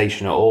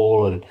vegetation at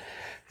all. And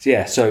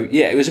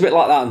it was a bit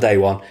like that on day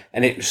 1,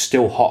 and it was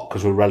still hot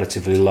because we're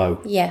relatively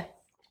low. Yeah.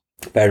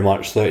 Bear in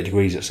mind, it's 30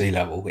 degrees at sea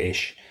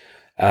level-ish.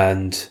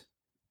 And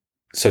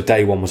so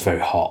day 1 was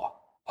very hot.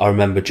 I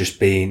remember just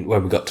being,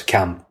 when we got to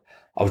camp,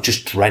 I was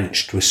just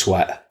drenched with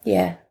sweat.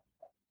 Yeah.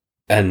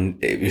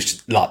 And it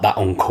was like that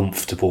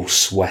uncomfortable,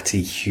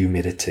 sweaty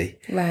humidity.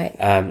 Right.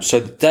 So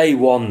day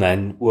 1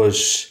 then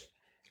was,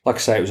 like I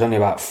say, it was only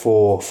about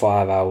 4 or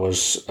 5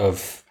 hours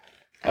of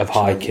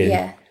hiking.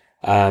 Yeah.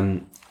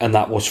 And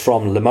that was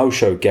from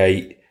Lemosho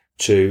Gate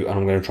to, and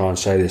I'm going to try and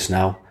say this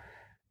now,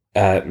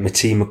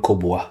 Mitima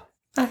Kubwa.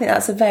 I think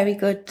that's a very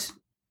good...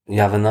 You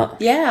having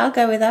that? Yeah, I'll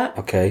go with that.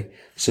 Okay.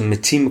 So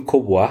Mitima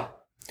Kubwa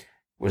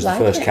was the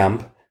first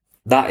camp.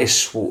 That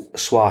is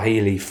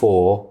Swahili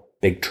for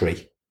big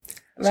tree.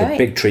 Right. So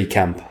big tree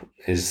camp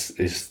is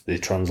the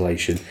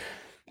translation.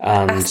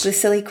 And ask the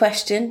silly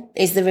question,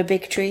 is there a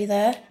big tree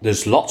there?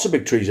 There's lots of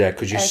big trees there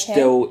because you're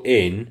still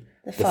in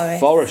the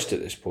forest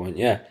at this point,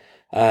 yeah.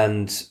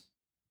 And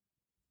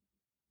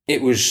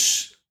it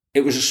was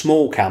it was a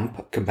small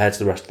camp compared to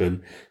the rest of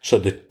them, so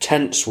the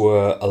tents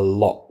were a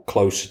lot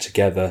closer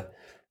together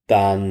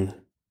than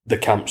the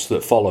camps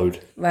that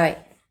followed. Right.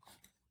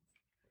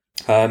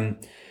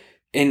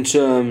 In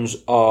terms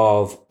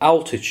of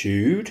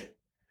altitude,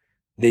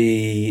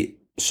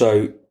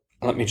 so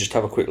let me just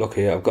have a quick look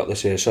here. I've got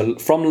this here. So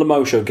from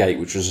Lemosho Gate,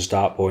 which was the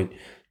start point,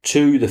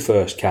 to the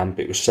first camp,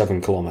 it was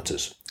 7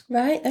 kilometres.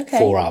 Right, okay.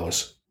 4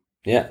 hours.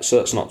 Yeah, so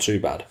that's not too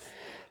bad.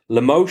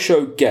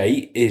 Lemosho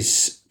Gate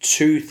is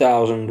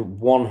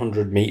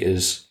 2,100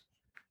 metres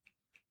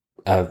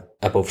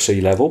above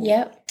sea level.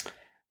 Yep.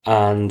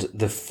 And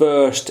the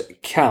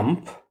first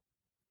camp,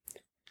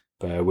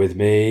 bear with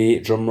me,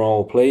 drum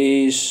roll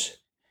please,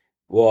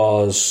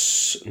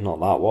 was not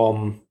that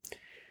one.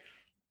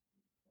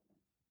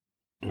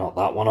 Not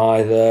that one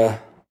either.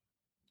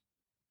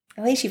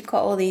 At least you've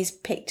got all these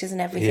pictures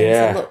and everything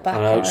Yeah, to look back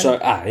I know. on. So,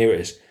 here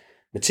it is.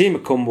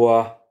 Matima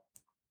Kumbwa,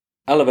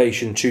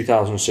 elevation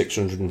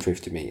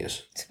 2,650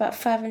 metres. It's about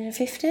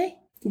 550?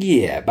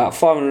 Yeah, about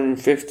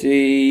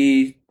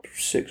 550,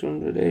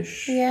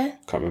 600-ish. Yeah.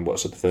 Can't remember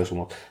what the first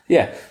one was.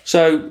 Yeah,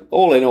 so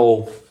all in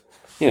all,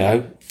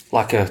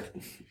 like a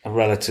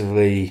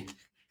relatively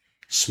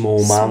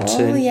small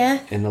mountain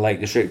yeah. in the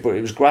Lake District, but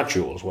it was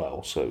gradual as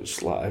well, so it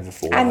was like over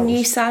 4 hours. And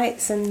new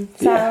sights and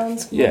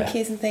sounds,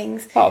 monkeys and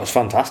things. Oh, it was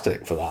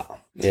fantastic for that.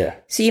 Yeah.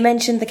 So you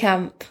mentioned the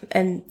camp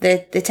and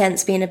the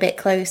tents being a bit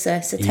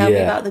closer. So tell me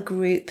about the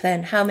group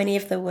then. How many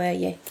of them were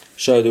you?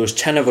 So there was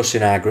 10 of us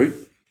in our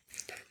group,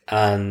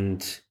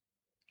 and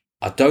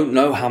I don't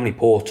know how many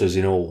porters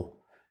in all,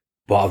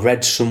 but I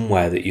read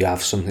somewhere that you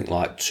have something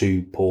like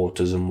 2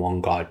 porters and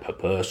 1 guide per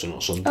person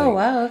or something. Oh,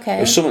 wow, okay.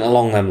 It was something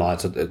along them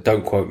lines.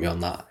 Don't quote me on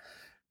that.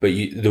 But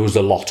there was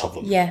a lot of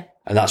them. Yeah.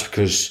 And that's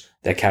because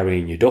they're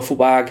carrying your duffel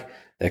bag,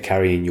 they're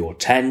carrying your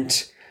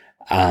tent,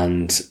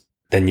 and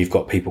then you've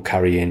got people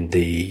carrying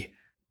the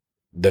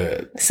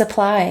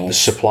supplies. The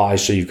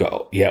supplies. So you've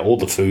got, all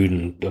the food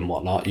and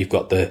whatnot. You've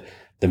got the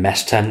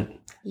mess tent.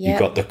 You've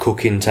got the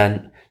cooking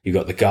tent. You've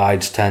got the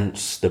guides'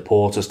 tents, the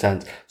porters'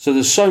 tent. So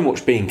there's so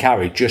much being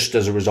carried just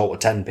as a result of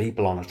 10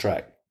 people on a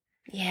trek.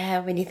 Yeah,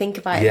 when you think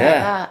about it like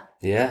that.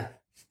 Yeah.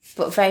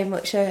 But very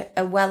much a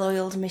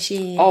well-oiled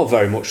machine. Oh,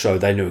 very much so.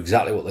 They knew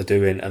exactly what they're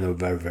doing, and they were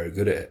very, very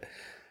good at it.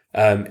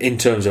 In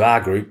terms of our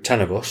group,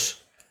 10 of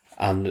us,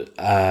 and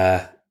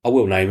I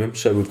will name them.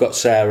 So we've got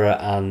Sarah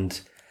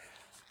and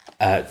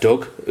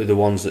Doug, who are the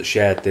ones that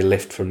shared the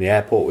lift from the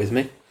airport with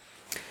me.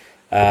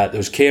 There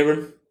was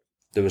Kieran,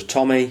 there was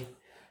Tommy,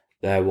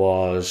 there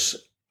was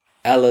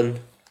Ellen,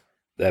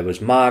 there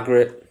was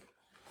Margaret,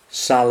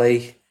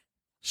 Sally,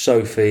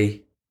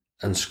 Sophie,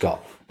 and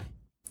Scott.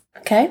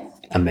 Okay.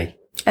 And me.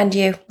 And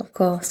you, of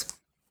course.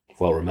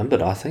 Well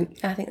remembered, I think.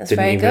 I think that's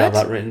Didn't very even good. have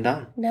that written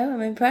down. No,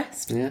 I'm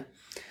impressed. Yeah.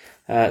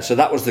 So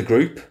that was the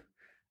group.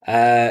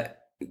 Age-wise?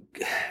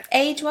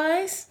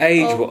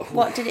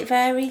 What did it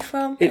vary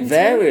from? It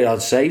varied,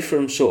 I'd say,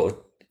 from sort of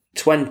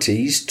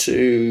 20s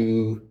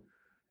to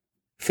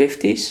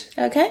 50s.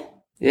 Okay.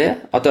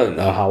 Yeah. I don't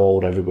know how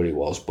old everybody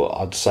was, but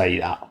I'd say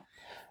that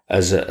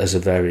as a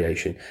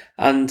variation.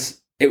 And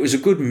it was a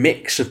good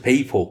mix of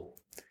people.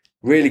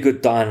 Really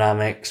good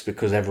dynamics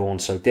because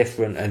everyone's so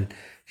different, and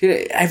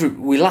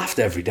we laughed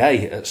every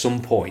day at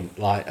some point,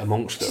 like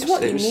amongst us. It's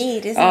what you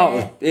need, isn't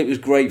it? It was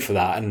great for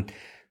that, and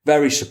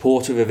very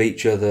supportive of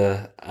each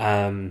other.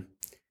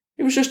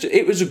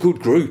 It was a good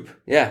group.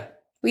 Yeah.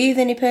 Were you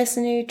the only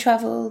person who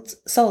travelled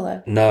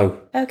solo?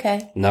 No.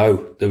 Okay.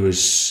 No, there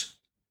was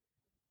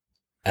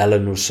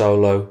Ellen was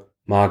solo,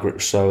 Margaret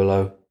was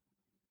solo,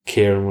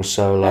 Kieran was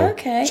solo,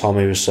 Okay.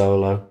 Tommy was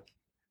solo,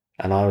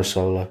 and I was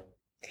solo.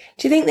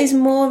 Do you think there's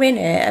more in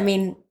it? I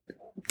mean,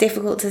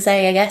 difficult to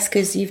say, I guess,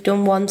 because you've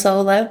done one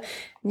solo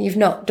and you've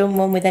not done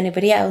one with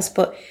anybody else.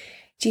 But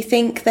do you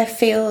think there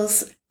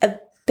feels a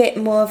bit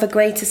more of a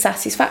greater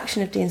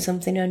satisfaction of doing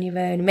something on your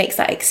own? It makes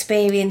that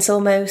experience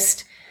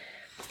almost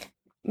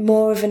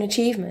more of an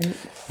achievement.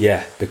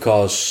 Yeah,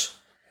 because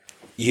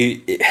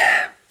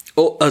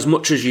as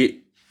much as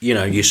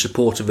you're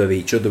supportive of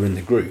each other in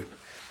the group,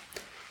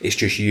 it's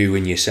just you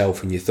and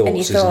yourself and your thoughts, And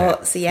your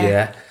thoughts, isn't it?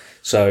 Yeah.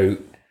 So,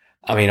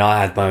 I mean,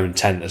 I had my own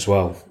tent as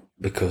well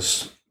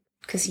because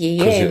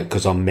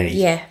I'm me.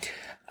 Yeah.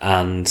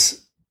 And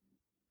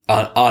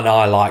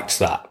I liked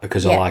that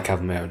because I like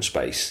having my own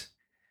space.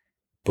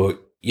 But,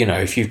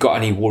 if you've got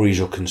any worries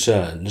or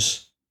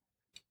concerns,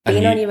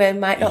 being on your own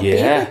might not be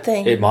a good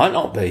thing. It might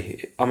not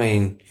be. I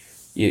mean,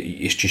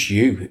 it's just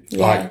you.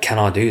 Yeah. Like, can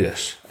I do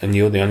this? And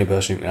you're the only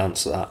person who can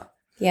answer that.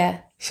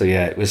 Yeah. So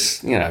yeah, it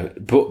was,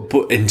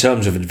 but in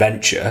terms of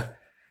adventure,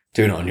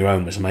 doing it on your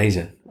own was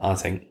amazing, I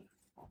think.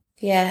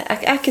 Yeah,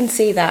 I can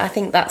see that. I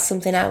think that's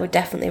something I would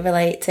definitely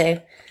relate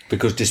to.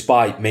 Because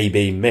despite me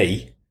being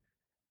me,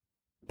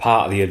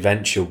 part of the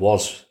adventure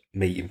was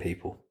meeting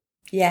people.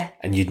 Yeah.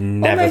 And you'd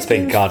never almost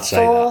think I'd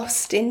say that.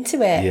 Forced into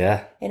it.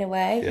 Yeah. In a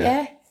way. Yeah.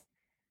 Yeah.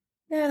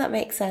 No, that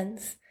makes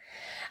sense.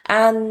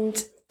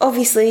 And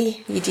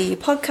obviously you do your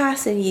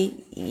podcast and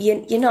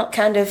you're not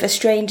kind of a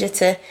stranger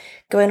to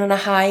going on a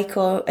hike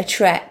or a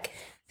trek.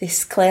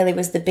 this clearly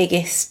was the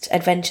biggest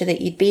adventure that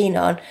you'd been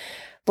on.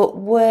 But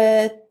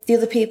were the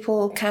other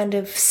people kind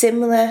of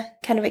similar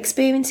kind of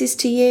experiences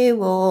to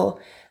you, or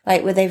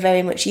like were they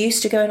very much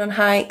used to going on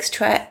hikes,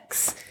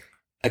 treks?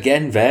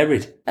 Again,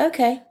 varied.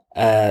 Okay.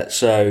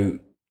 So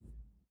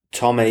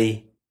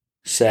Tommy,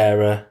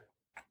 Sarah,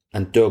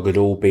 and Doug had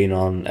all been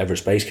on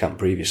Everest Base Camp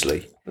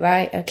previously.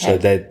 Right, okay. So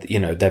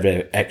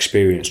they've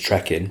experienced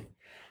trekking.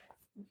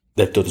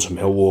 They've done some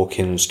hill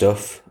walking and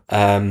stuff.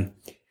 I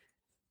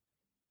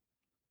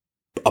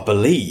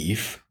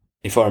believe,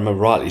 if I remember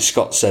rightly,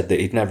 Scott said that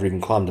he'd never even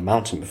climbed a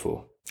mountain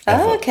before.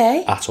 Oh,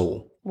 okay. At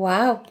all.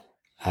 Wow.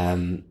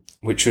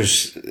 Which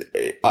was,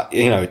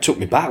 it took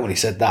me back when he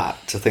said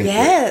that, to think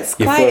that's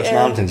your quite first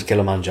mountain's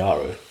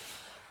Kilimanjaro.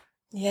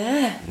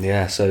 Yeah.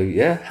 Yeah, so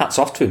hats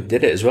off to him.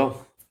 Did it as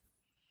well.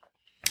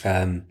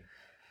 But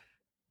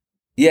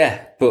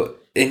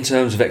in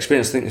terms of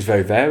experience, I think it's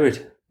very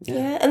varied.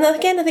 Yeah, and then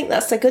again, I think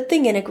that's a good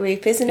thing in a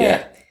group, isn't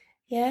it?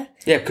 Yeah.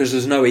 Yeah, because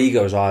there's no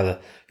egos either.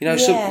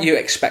 So you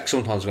expect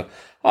sometimes to go,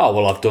 oh,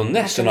 well, I've done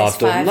this and I've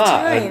done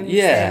that. And you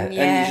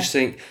just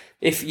think,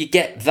 if you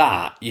get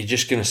that, you're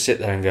just going to sit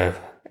there and go,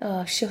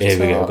 oh, shut here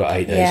we up. go, I've got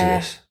 8 days of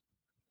this.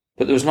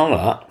 But there was none of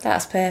that.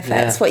 That's perfect.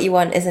 That's what you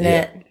want, isn't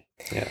it?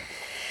 Yeah.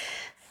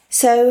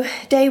 So,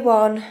 day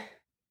one,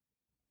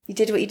 you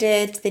did what you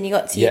did, then you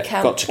got to your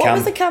camp. What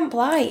was the camp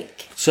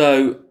like?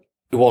 So,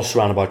 it was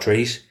surrounded by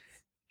trees.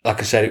 Like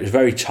I said, it was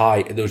very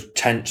tight. There was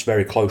tents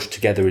very close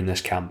together in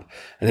this camp.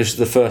 And this was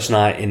the first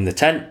night in the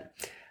tent.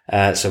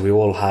 So we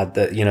all had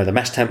the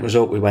mess tent was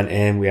up. We went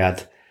in, we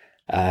had,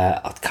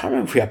 I can't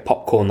remember if we had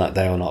popcorn that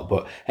day or not,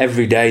 but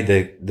every day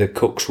the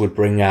cooks would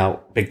bring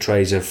out big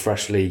trays of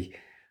freshly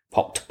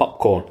popped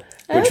popcorn,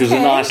 which was a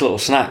nice little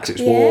snack 'cause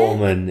it's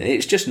warm and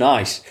it's just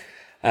nice.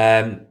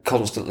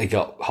 Constantly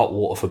got hot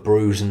water for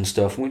brews and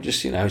stuff. And we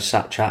just,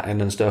 sat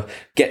chatting and stuff.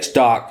 Gets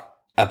dark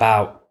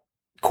about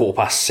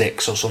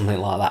 6:15 or something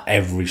like that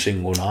every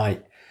single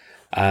night.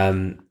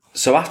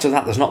 So after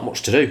that, there's not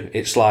much to do.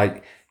 It's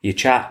like you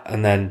chat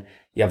and then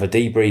you have a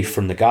debrief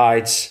from the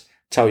guides,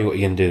 tell you what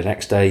you're going to do the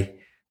next day.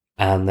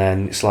 And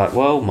then it's like,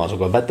 well, might as well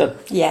go to bed then.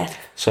 Yeah.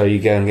 So you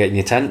go and get in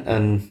your tent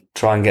and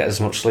try and get as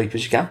much sleep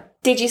as you can.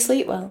 Did you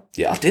sleep well?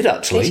 Yeah, I did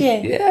actually.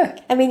 Did you? Yeah.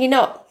 I mean, you're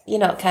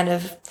not kind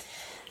of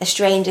a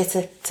stranger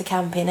to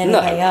camping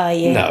anyway, are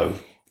you? No.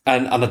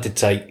 And I did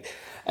take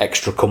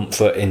extra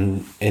comfort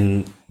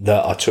in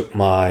that I took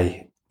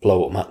my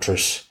blow-up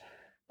mattress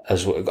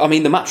as well. I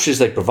mean, the mattresses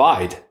they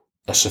provide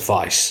are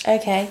suffice.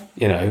 Okay.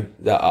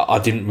 That I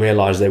didn't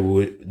realise they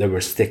were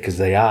as thick as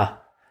they are.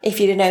 If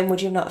you'd have known,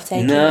 would you not have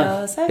taken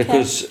those? Okay.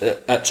 Because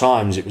at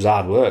times it was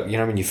hard work.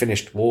 When you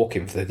finished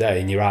walking for the day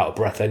and you're out of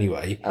breath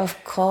anyway.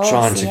 Of course,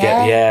 trying to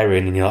get the air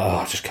in and you're like, oh,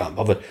 I just can't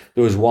bother.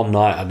 There was one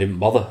night I didn't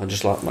bother. I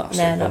just like, not bothered.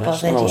 And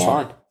I was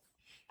fine.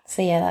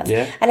 So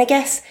and I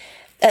guess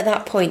at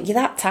that point you're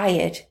that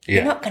tired. Yeah.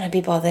 You're not going to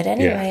be bothered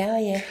anyway, are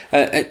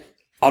you?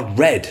 I'd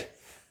read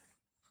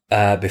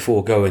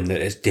before going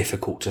that it's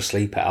difficult to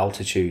sleep at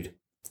altitude.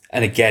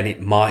 And again,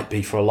 it might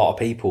be for a lot of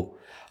people.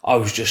 I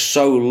was just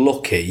so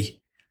lucky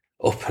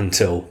up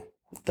until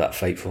that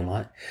fateful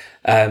night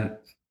that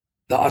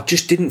I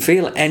just didn't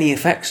feel any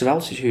effects of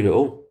altitude at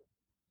all.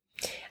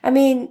 I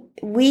mean,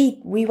 we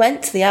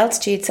went to the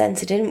altitude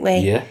centre, didn't we?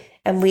 Yeah.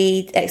 And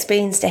we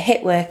experienced a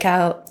HIIT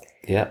workout.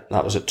 Yeah,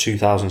 that was at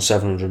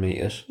 2,700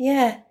 metres.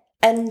 Yeah.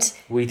 And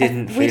we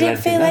didn't feel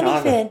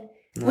anything.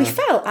 No. We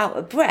felt out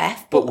of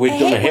breath, but we'd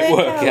done a HIIT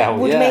workout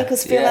would make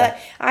us feel like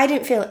I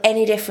didn't feel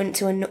any different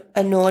to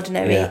an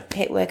ordinary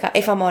HIIT workout,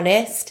 if I'm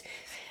honest.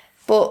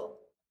 But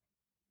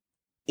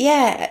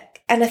yeah,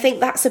 and I think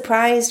that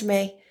surprised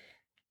me.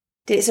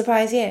 Did it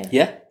surprise you?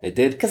 Yeah, it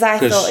did. Because I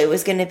thought it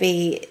was going to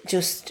be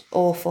just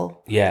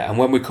awful. Yeah, and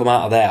when we come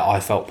out of there, I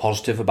felt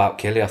positive about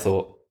Killy. I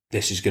thought,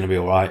 this is going to be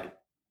all right.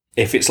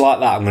 If it's like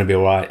that, I'm going to be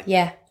all right.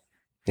 Yeah.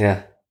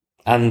 Yeah.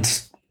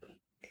 And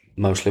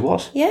mostly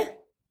was. Yeah.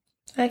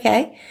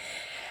 Okay.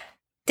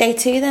 Day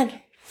 2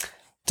 then?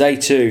 Day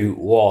 2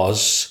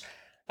 was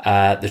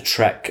the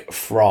trek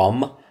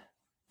from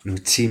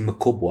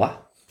Mtimkubwa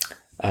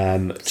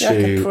to... You're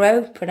like a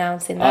pro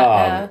pronouncing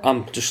that now.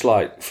 I'm just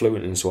like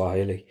fluent in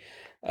Swahili.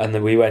 And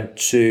then we went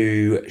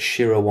to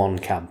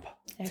Shirawan camp.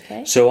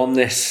 Okay. So on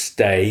this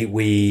day,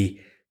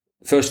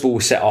 first of all,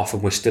 we set off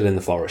and we're still in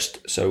the forest.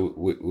 So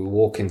we're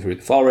walking through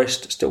the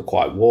forest, still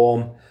quite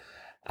warm.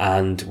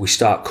 And we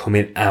start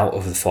coming out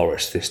of the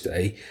forest this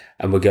day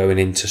and we're going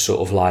into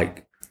sort of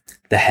like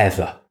the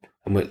heather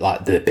and we're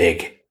like the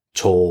big,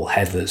 tall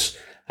heathers.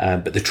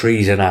 But the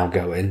trees are now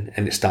going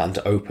and it's starting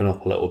to open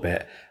up a little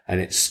bit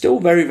and it's still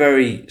very,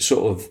 very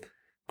sort of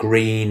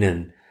green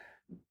and,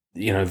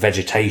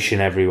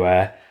 vegetation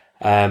everywhere.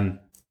 I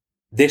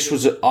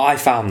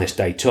found this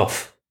day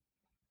tough.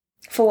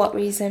 For what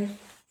reason?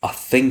 I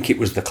think it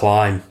was the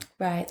climb.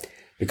 Right.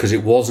 Because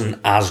it wasn't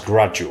as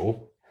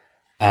gradual.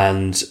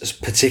 And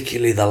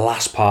particularly the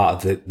last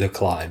part of the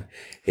climb,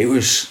 it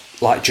was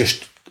like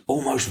just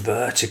almost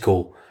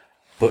vertical,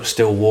 but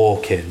still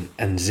walking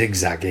and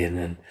zigzagging.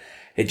 And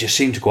it just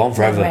seemed to go on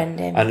forever.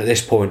 And at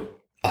this point,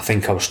 I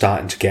think I was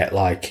starting to get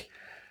like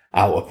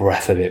out of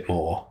breath a bit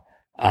more.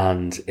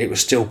 And it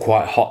was still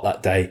quite hot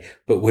that day,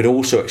 but we'd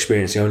also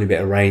experienced the only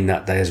bit of rain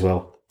that day as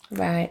well.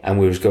 Right. And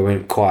we was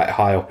going quite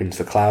high up into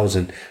the clouds,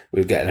 and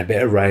we were getting a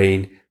bit of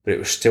rain, but it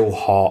was still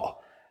hot.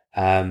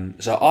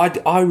 So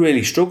I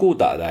really struggled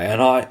that day, and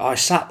I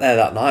sat there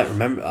that night.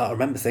 I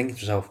remember thinking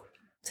to myself,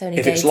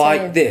 if it's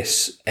like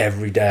this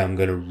every day, I'm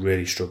going to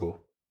really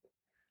struggle.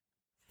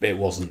 But it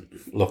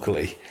wasn't,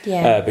 luckily.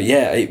 Yeah. But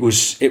yeah, it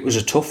was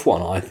a tough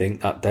one, I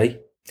think, that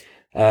day,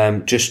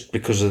 just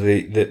because of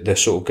the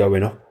sort of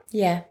going up.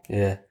 Yeah.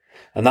 Yeah,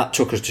 and that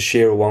took us to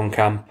Shearer 1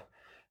 camp,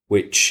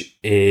 which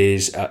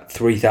is at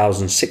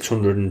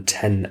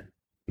 3,610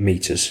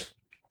 metres.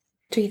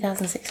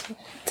 3,610.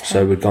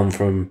 So we'd gone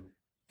from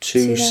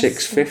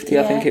 2,650,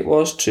 I think it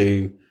was,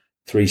 to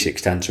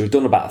 3,610. So we've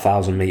done about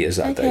 1,000 metres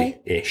that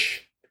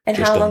day-ish. And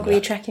just how long under. were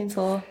you trekking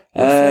for?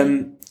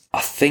 I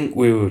think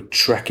we were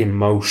trekking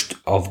most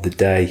of the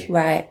day.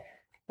 Right.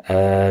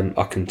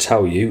 I can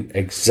tell you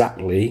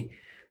exactly,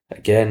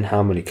 again,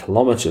 how many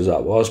kilometres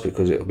that was,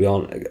 because it'll be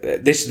on.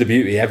 This is the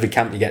beauty. Every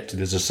camp you get to,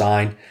 there's a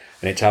sign,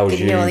 and it tells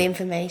Giving you all the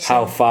information.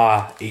 how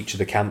far each of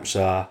the camps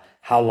are,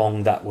 how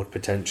long that would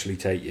potentially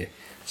take you.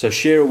 So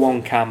Shearer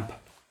 1 camp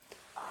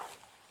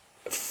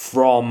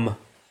from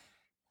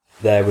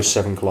there was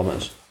 7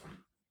 kilometres.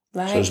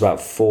 Right. So it's about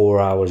 4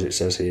 hours, it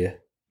says here,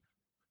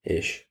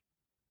 ish.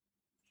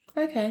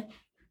 Okay.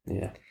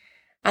 Yeah.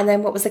 And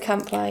then what was the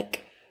camp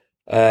like?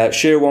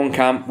 Shearer 1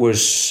 camp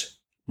was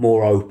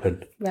more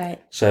open.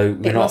 Right. So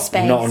Bit we're more not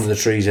space. under the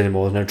trees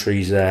anymore. There's no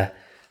trees there.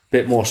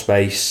 Bit more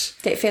space.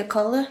 Did it feel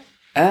colder?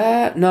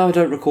 No, I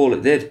don't recall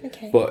it did.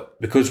 Okay. But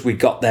because we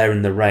got there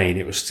in the rain,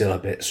 it was still a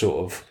bit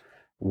sort of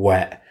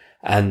wet.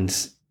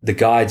 And the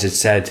guides had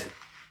said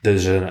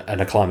there's an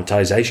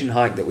acclimatisation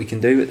hike that we can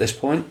do at this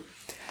point.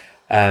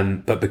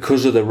 But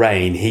because of the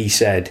rain, he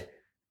said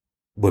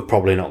we're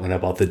probably not going to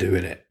bother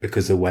doing it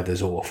because the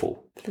weather's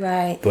awful.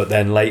 Right. But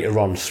then later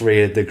on,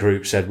 3 of the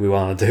group said we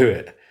want to do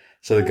it.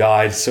 So the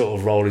guide sort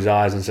of rolled his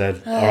eyes and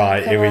said, all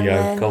right, here we go,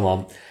 then. come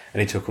on.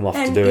 And he took them off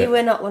And to do you it.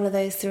 were not one of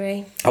those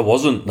 3? I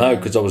wasn't, no,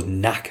 because I was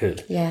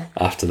knackered Yeah.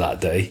 after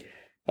that day.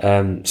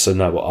 So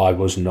no, I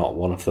was not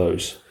one of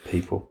those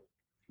people.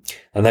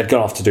 And they'd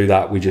gone off to do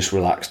that. We just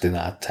relaxed in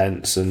our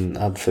tents and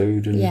had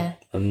food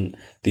and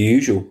the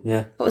usual,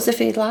 yeah. What was the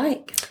food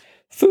like?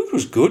 Food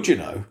was good, you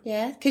know.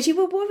 Yeah, because you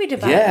were worried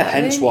about Yeah, that,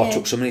 hence weren't why I you?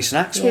 took so many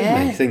snacks Yeah.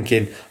 with me,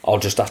 thinking I'll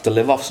just have to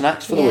live off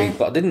snacks for the Yeah. week.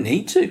 But I didn't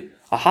need to.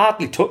 I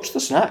hardly touched the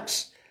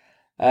snacks.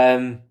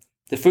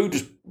 The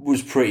food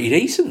was pretty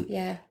decent.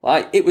 Yeah.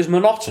 Like, it was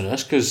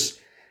monotonous because,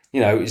 you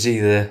know, it was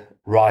either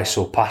rice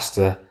or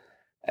pasta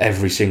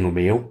every single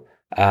meal.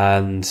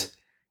 And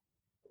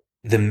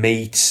the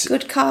meat...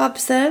 Good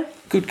carbs, though.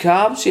 Good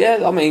carbs,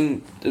 yeah. I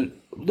mean,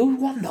 there was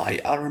one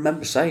night I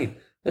remember saying,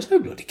 there's no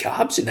bloody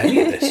carbs in any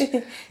of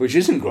this, which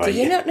isn't great. Do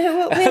you not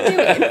know what we're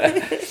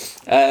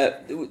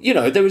doing? You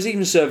know, there was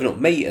even serving up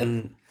meat,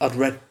 and I'd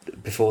read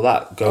before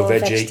that, go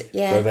veggie,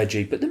 yeah. go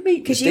veggie, but the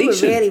meat was Because you were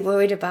decent. really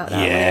worried about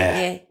that,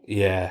 weren't you?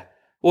 Yeah.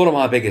 One of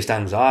my biggest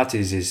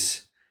anxieties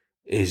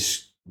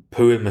is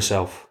pooing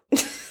myself.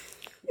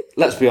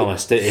 Let's be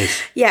honest, it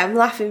is. Yeah, I'm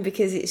laughing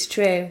because it's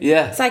true.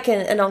 Yeah. It's like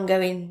an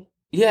ongoing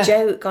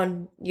joke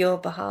on your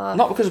behalf.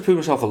 Not because I poo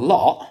myself a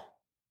lot.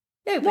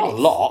 No, but Not a it's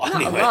lot, not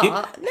anyway. A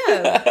lot.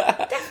 No,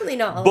 definitely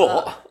not a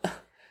lot. But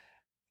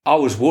I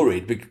was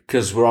worried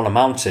because we're on a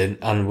mountain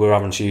and we're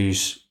having to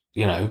use,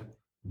 you know,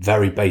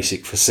 very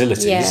basic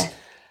facilities. Yeah.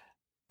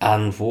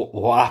 And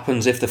what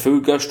happens if the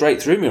food goes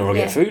straight through me or I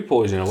get food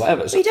poisoning or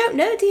whatever? We don't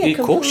know, do you?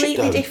 Of course you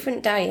Completely don't.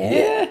 different diet.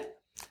 Yeah.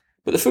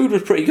 But the food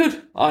was pretty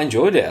good. I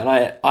enjoyed it and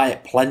I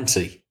ate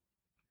plenty.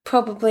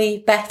 Probably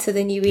better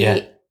than you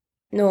eat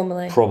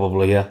normally.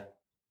 Probably, yeah.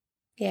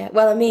 Yeah.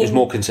 Well, I mean, It's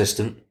more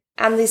consistent.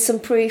 and there's some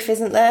proof,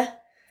 isn't there?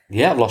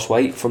 Yeah, I've lost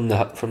weight from the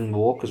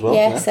walk as well.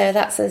 Yeah. So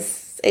that's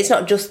it's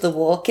not just the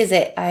walk, is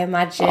it? I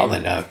imagine. Oh,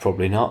 no,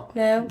 probably not.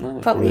 No,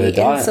 probably probably the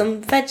eating diet.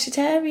 some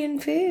vegetarian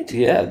food.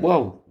 Yeah,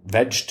 well,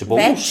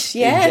 vegetables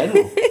yeah. in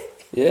general.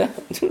 Yeah.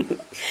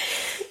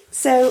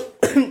 So,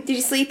 did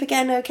you sleep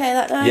again okay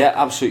that night? Yeah,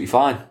 absolutely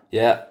fine.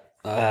 Yeah.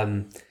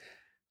 Again,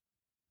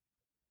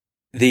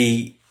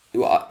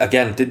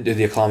 didn't do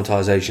the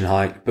acclimatisation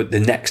hike, but the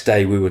next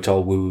day we were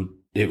told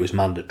it was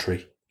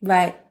mandatory.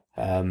 Right.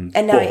 A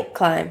night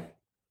climb.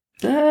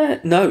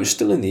 No, it was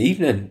still in the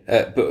evening,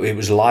 but it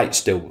was light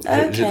still.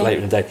 It was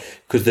later in the day.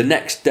 Because the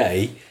next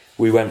day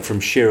we went from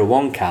Shearer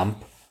 1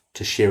 camp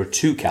to Shearer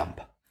 2 camp.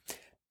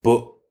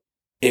 But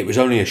it was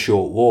only a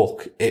short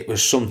walk. It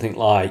was something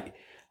like,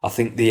 I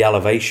think the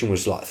elevation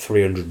was like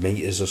 300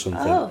 metres or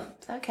something. Oh,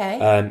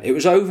 okay. It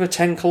was over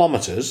 10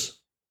 kilometres,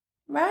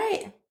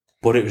 Right.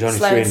 but it was only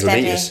Slow and 300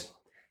 steady. metres.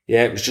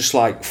 Yeah, it was just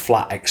like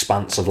flat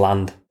expanse of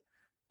land.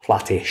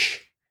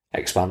 Flattish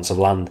expanse of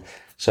land.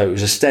 So it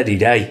was a steady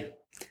day.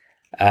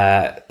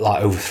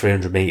 Like over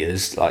 300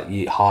 metres, like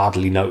you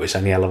hardly notice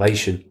any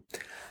elevation.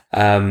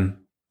 And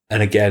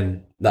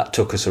again, that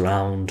took us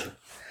around,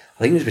 I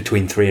think it was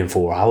between 3 and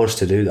 4 hours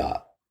to do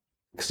that,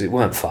 because it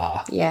weren't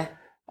far. Yeah.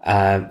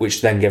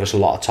 Which then gave us a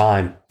lot of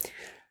time.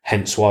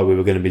 hence why we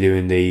were going to be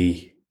doing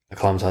the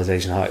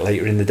acclimatisation hike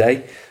later in the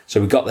day. So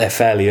we got there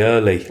fairly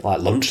early,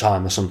 like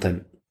lunchtime or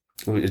something.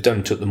 It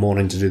only took the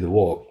morning to do the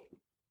walk.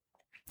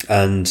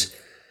 And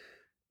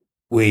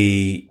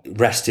we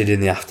rested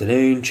in the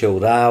afternoon,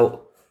 chilled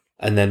out,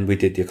 and then we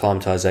did the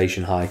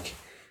acclimatisation hike.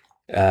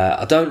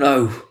 I don't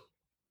know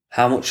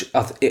how much...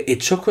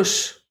 It took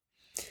us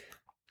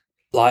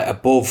like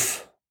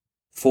above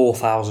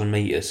 4,000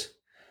 metres.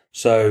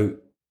 So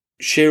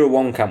Shearer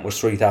 1 camp was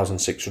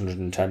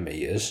 3,610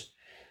 metres.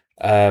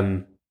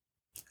 And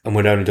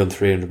we'd only done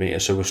 300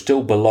 metres, so we're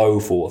still below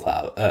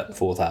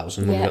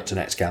 4,000 when we got to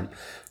next camp.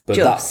 But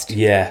Just.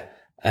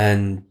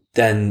 And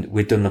then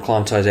we'd done the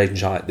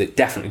acclimatisation hike that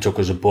definitely took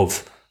us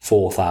above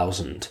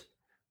 4,000.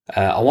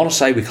 I want to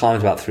say we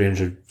climbed about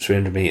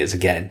 300 metres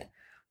again,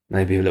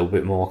 maybe a little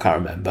bit more, I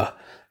can't remember.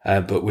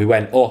 But we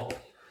went up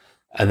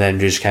and then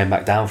just came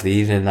back down for the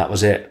evening, and that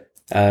was it.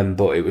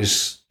 But it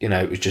was,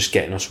 it was just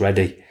getting us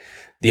ready.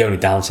 The only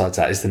downside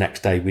to that is the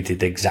next day we did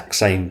the exact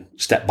same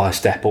step by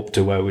step up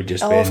to where we'd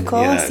just been. Of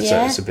course,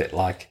 So it's a bit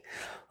like,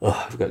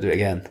 I've got to do it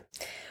again.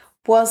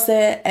 Was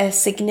there a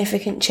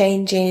significant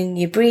change in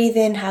your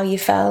breathing, how you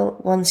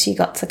felt once you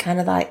got to kind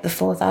of like the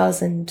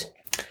 4,000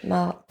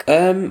 mark?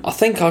 I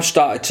think I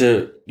started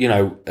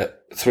to,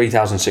 at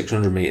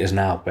 3,600 metres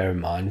now, bear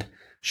in mind,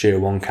 Shearer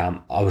 1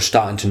 camp, I was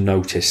starting to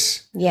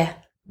notice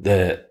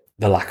the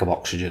lack of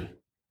oxygen.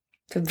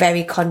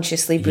 Very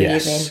consciously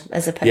breathing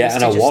as opposed to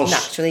and I just was,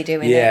 naturally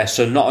doing it. Yeah,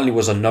 so not only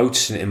was I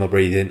noticing it in my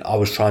breathing, I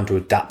was trying to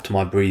adapt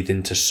my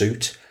breathing to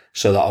suit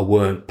so that I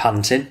weren't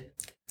panting.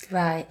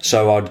 Right.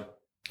 So I'd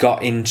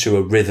got into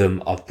a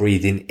rhythm of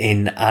breathing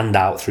in and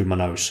out through my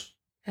nose.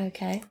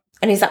 Okay.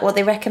 And is that what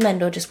they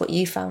recommend or just what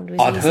you found was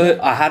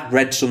I had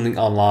read something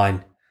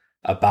online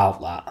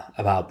about that,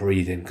 about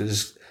breathing,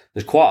 because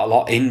there's quite a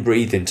lot in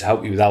breathing to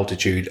help you with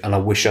altitude, and I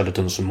wish I'd have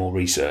done some more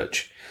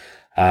research.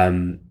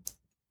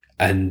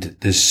 And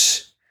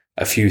there's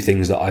a few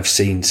things that I've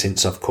seen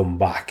since I've come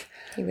back.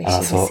 You wish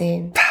you'd have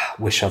seen.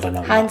 Wish I'd have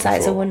known.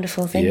 Hindsight's a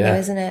wonderful thing, though,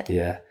 isn't it?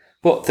 Yeah.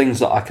 But things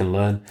that I can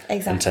learn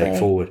and take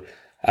forward.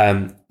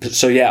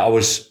 So I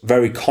was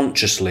very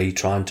consciously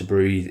trying to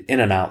breathe in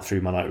and out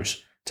through my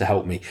nose to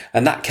help me.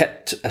 And that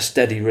kept a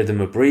steady rhythm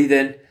of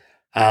breathing.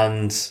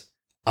 And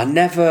I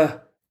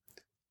never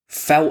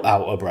felt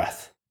out of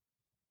breath.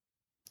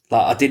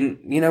 Like I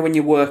didn't, when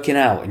you're working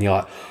out and you're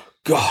like,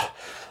 God,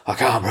 I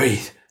can't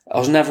breathe. I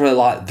was never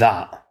like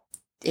that.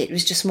 It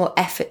was just more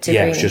effort to breathe.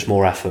 Yeah, it was just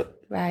more effort.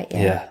 Right,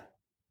 yeah.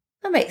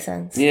 That makes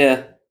sense.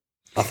 Yeah.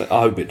 I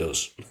hope it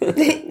does.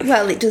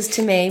 Well, it does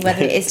to me.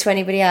 Whether it is to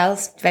anybody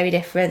else, very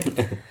different.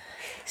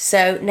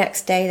 So,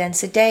 next day then.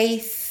 So, day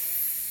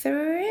 3?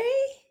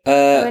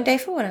 We're on day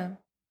 4 now.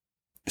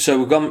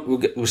 So,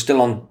 we're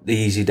still on the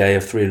easy day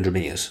of 300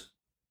 metres.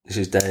 This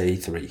is day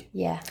 3.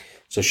 Yeah.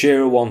 So,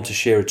 Shearer 1 to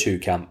Shearer 2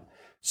 camp.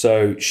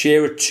 So,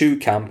 Shearer 2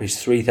 camp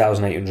is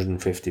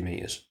 3,850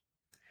 metres.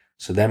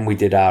 So, then we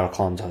did our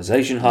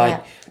acclimatisation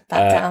hike.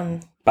 Yeah,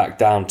 back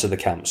down to the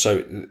camp. So,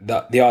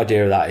 the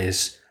idea of that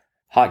is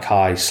hike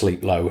high,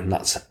 sleep low, and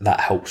that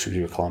helps with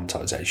your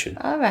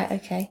acclimatisation. All right,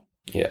 okay.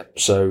 Yeah.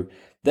 So,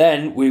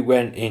 then we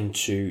went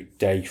into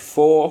day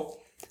 4.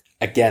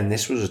 Again,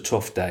 this was a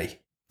tough day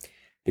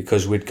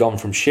because we'd gone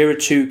from Shearer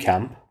 2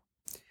 camp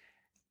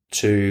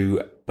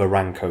to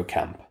Barranco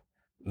camp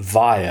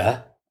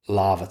via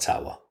Lava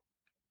Tower.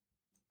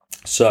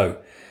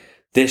 So,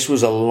 this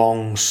was a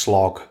long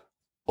slog,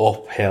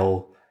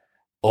 uphill,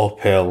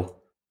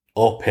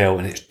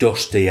 and it's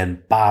dusty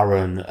and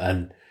barren,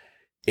 and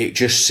it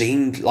just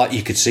seemed like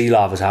you could see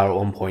Lava Tower at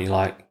one point. You're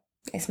like,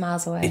 it's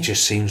miles away. It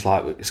just seems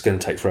like it's going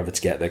to take forever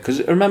to get there.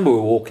 Because remember,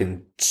 we're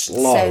walking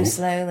slow. So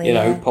slowly,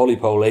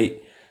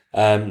 poly,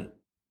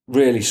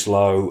 really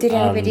slow. Did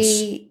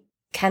anybody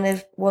kind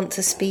of want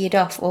to speed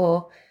off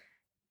or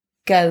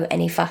go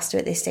any faster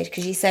at this stage?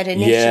 Because you said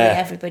initially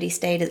everybody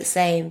stayed at the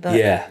same. But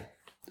yeah.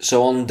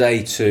 So on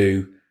day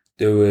 2,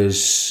 there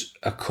was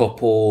a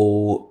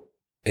couple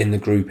in the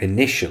group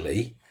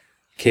initially,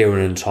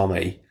 Kieran and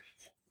Tommy,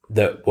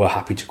 that were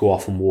happy to go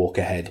off and walk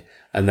ahead.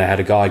 And they had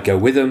a guide go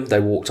with them. They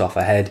walked off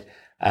ahead.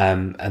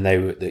 And they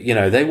were,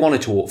 they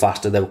wanted to walk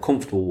faster. They were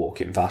comfortable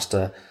walking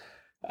faster.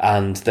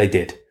 And they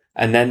did.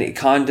 And then it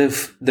kind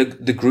of,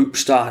 the group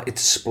started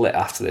to split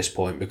after this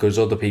point because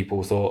other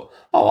people thought,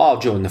 I'll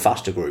join the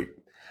faster group.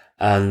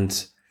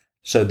 And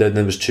so then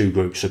there was 2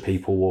 groups of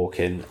people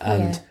walking.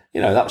 And,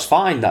 that was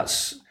fine.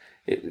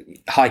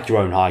 Hike your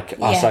own hike.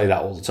 I say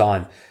that all the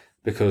time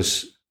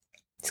because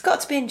it's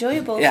got to be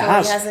enjoyable for you,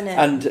 hasn't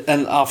it?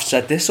 And I've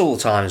said this all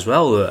the time as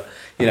well, that,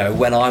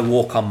 when I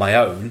walk on my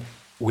own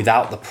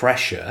without the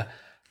pressure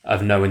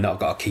of knowing that I've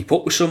got to keep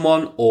up with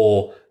someone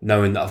or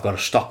knowing that I've got to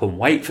stop and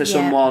wait for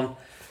someone,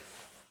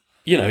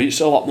 it's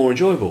a lot more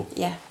enjoyable.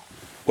 Yeah.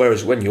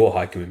 Whereas when you're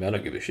hiking with me, I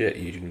don't give a shit.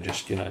 You can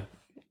just,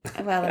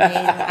 Well,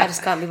 I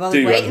just can't be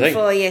bothered waiting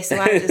for you, so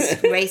I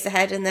just race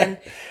ahead and then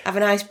have a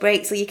nice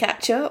break till you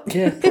catch up.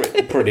 Yeah,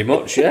 pretty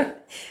much, yeah.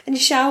 And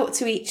shout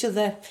to each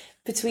other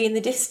between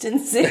the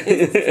distances.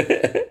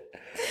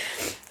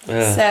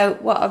 Yeah. So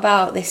what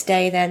about this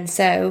day then?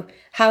 So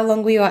how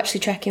long were you actually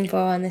trekking for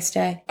on this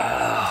day?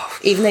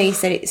 Even though you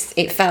said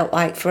it felt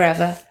like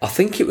forever. I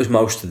think it was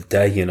most of the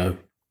day, you know.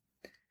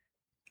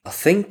 I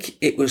think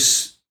it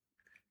was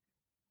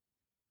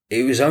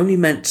only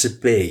meant to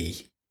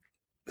be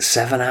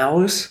 7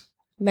 hours.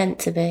 Meant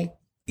to be.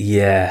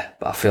 Yeah,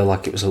 but I feel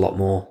like it was a lot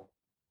more.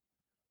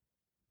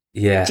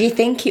 Yeah. Do you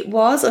think it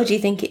was, or do you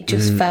think it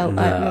just felt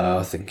like more? No,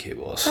 I think it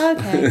was.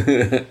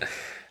 Okay.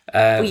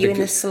 Were you in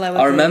the slower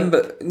I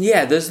remember, group?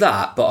 yeah, there's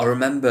that, but I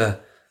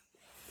remember,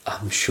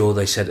 I'm sure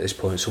they said at this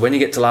point, so when you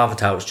get to Lava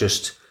Tower, it's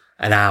just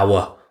an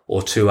hour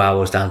or 2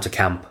 hours down to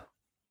camp.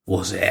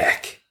 Was it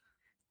heck?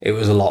 It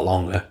was a lot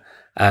longer.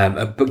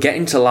 But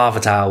getting to Lava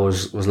Tower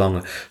was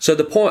longer. So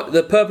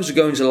the purpose of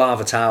going to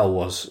Lava Tower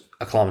was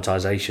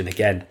acclimatisation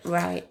again.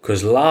 Right.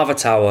 Because Lava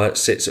Tower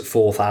sits at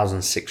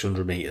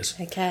 4,600 metres.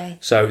 Okay.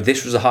 So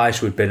this was the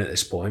highest we'd been at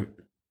this point.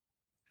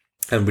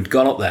 And we'd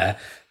gone up there.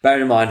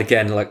 Bear in mind,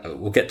 again, like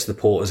we'll get to the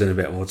porters in a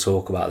bit and we'll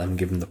talk about them and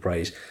give them the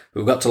praise.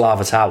 But we got to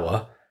Lava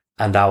Tower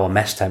and our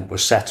mess tent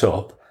was set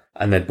up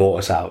and they'd bought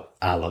us out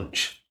our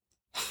lunch.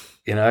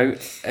 You know?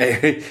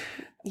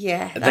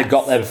 Yeah. They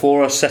got there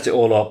before us, set it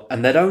all up,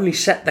 and they'd only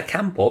set the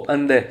camp up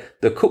and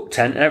the cook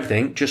tent and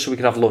everything just so we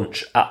could have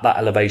lunch at that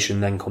elevation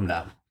and then come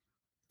down.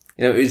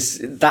 You know,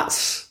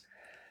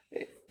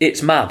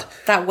 it's mad.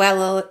 That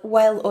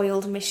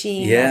well-oiled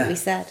machine, like we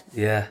said.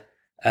 Yeah.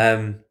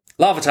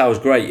 Lava Tower was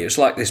great. It was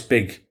like this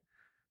big,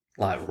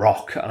 like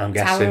rock, and I'm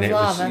guessing Tower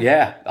of lava.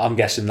 Yeah, I'm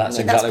guessing that's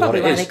exactly what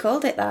it That's probably why is. they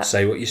called it that.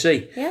 Say what you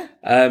see. Yeah.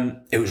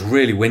 It was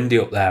really windy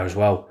up there as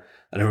well.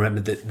 And I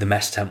remember that the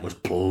mess tent was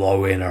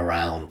blowing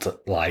around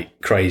like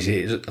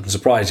crazy. I'm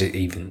surprised it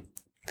even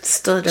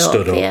stood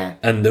up. Yeah.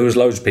 And there was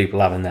loads of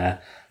people having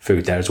their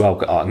food there as well.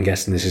 I'm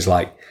guessing this is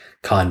like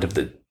kind of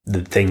the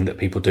thing that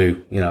people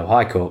do, you know,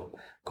 hike up,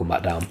 come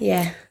back down.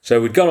 Yeah. So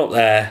we'd gone up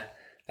there.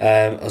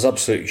 I was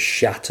absolutely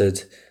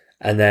shattered.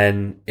 And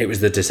then it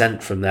was the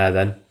descent from there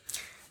then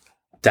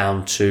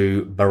down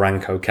to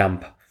Barranco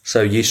Camp.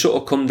 So you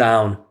sort of come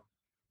down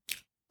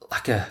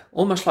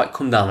almost like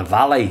come down a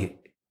valley,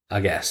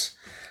 I guess.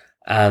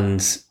 And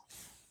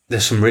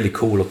there's some really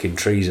cool looking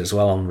trees as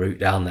well on the route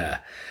down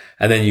there.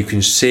 And then you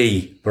can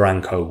see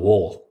Barranco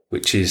Wall,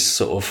 which is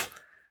sort of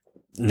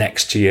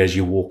next to you as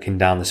you're walking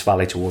down this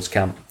valley towards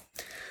camp.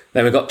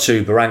 Then we got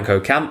to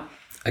Barranco Camp.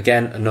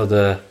 Again,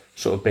 another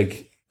sort of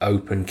big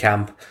open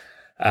camp.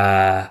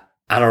 And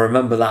I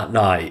remember that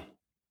night,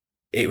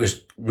 it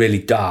was really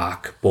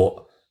dark,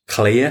 but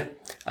clear.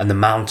 And the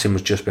mountain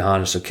was just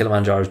behind us. So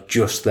Kilimanjaro was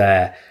just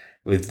there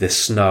with the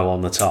snow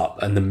on the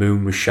top and the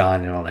moon was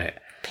shining on it.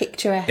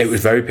 Picturesque. It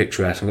was very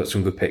picturesque. I got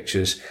some good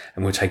pictures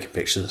and we're taking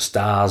pictures of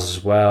stars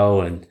as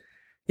well. And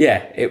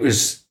yeah, that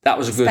was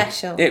a good,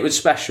 special. It was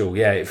special.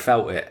 Yeah, it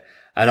felt it.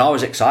 And I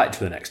was excited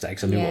for the next day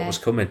because I knew what was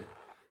coming.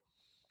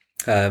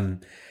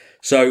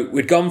 So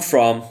we'd gone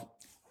from,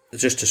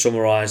 just to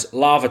summarise,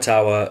 Lava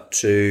Tower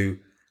to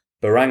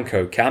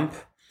Barranco Camp.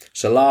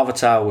 So Lava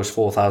Tower was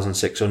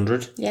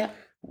 4,600. Yeah.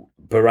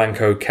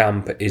 Barranco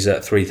Camp is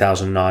at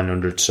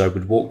 3,900. So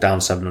we'd walk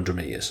down 700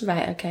 metres.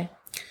 Right, okay.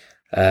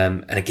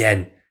 And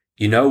again,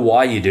 you know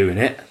why you're doing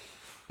it,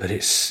 but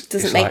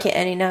doesn't make it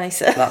any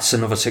nicer. That's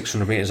another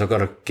 600 metres I've got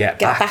to get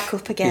back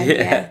up again.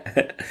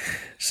 Yeah.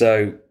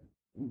 So,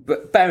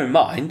 but bear in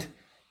mind,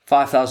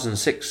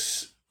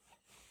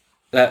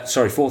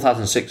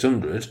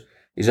 4,600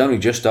 is only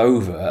just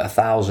over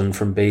 1,000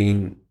 from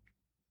being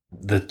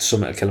the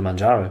summit of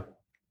Kilimanjaro.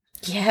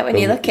 Yeah, when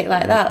you look at it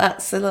like that,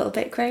 that's a little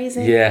bit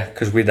crazy. Yeah,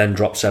 because we then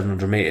dropped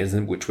 700 metres,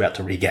 which we had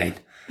to regain.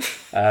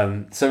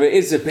 So it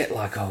is a bit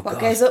like, oh, what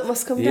God. goes up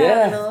must come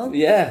down and all.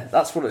 Yeah,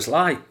 that's what it's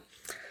like.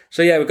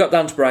 So yeah, we got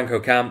down to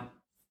Barranco Camp,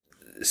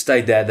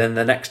 stayed there. Then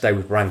the next day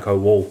was Barranco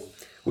Wall,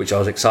 which I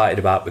was excited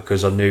about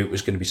because I knew it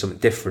was going to be something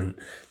different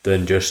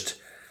than just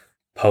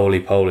poly,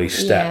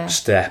 step,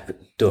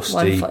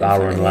 dusty,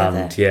 barren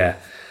land. Yeah.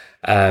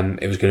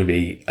 It was going to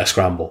be a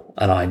scramble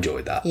and I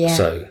enjoyed that. Yeah.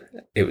 So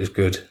it was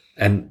good.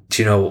 And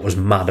do you know what was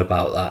mad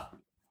about that?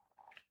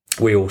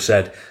 We all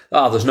said,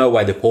 there's no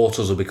way the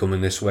porters will be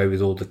coming this way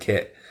with all the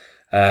kit.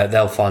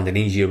 They'll find an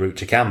easier route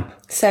to camp.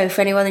 So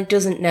for anyone who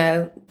doesn't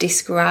know,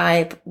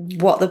 describe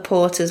what the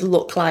porters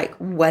look like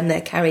when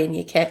they're carrying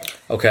your kit.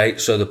 Okay,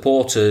 so the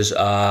porters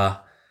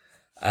are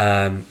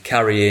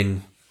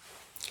carrying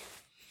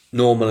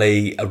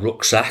normally a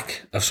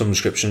rucksack of some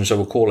description. So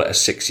we'll call it a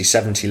 60,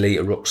 70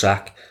 litre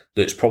rucksack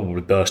that's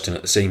probably bursting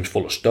at the seams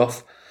full of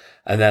stuff.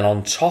 And then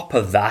on top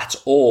of that,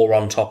 or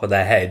on top of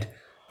their head,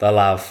 they'll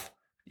have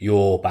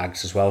your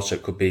bags as well. So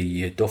it could be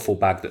your duffel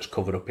bag that's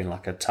covered up in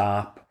like a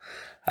tarp.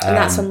 And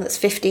that's one that's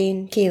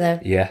 15 kilo?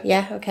 Yeah.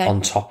 Yeah, okay.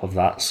 On top of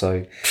that.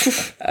 So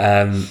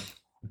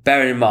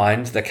bearing in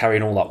mind, they're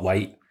carrying all that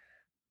weight.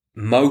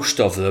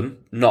 Most of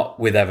them, not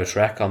with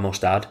Evertrek, I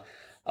must add,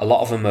 a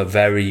lot of them are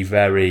very,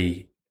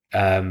 very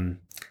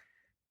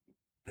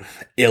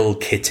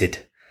ill-kitted.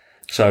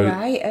 So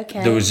right,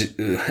 okay. There was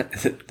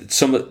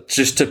some,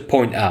 just to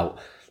point out,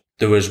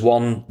 there was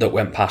one that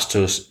went past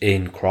us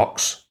in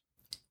Crocs.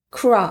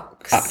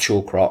 Crocs?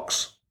 Actual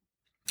Crocs.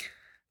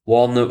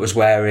 one that was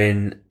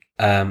wearing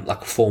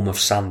like a form of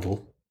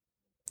sandal,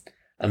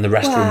 and the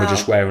rest of them were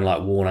just wearing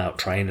like worn out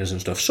trainers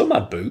and stuff. Some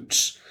had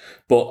boots,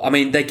 but I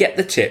mean, they get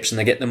the tips and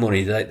they get the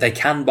money. They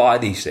can buy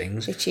these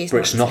things, but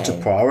it's not a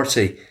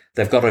priority.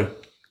 They've got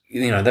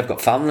they've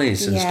got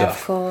families and stuff. Yeah,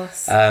 of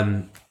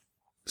course.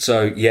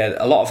 So yeah,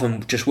 a lot of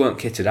them just weren't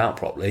kitted out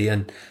properly,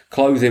 and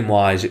clothing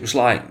wise, it was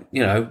like,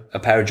 a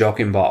pair of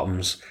jogging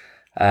bottoms,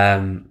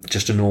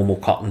 just a normal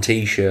cotton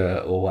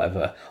t-shirt or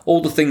whatever.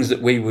 All the things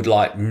that we would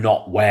like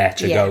not wear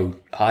to go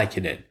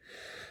hiking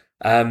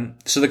in.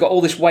 So they got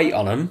all this weight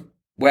on them,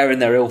 wearing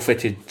their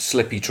ill-fitted,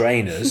 slippy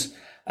trainers,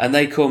 and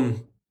they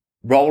come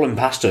rolling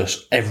past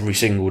us every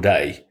single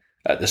day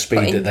at the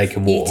speed that they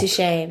can walk. Putting you to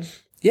shame.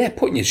 Yeah,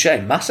 putting you to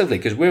shame massively,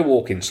 because we're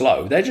walking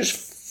slow. They're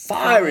just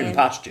firing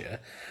past you,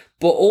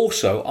 but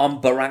also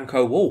on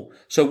Barranco wall.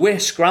 So we're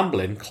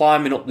scrambling,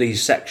 climbing up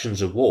these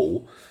sections of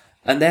wall,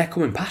 and they're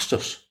coming past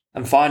us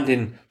and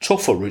finding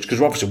tougher routes,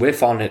 because obviously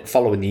we're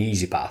following the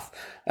easy path,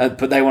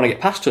 but they want to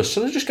get past us.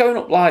 So they're just going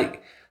up,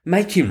 like,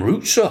 making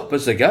routes up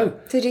as they go.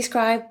 To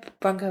describe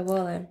Barranco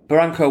Wall then?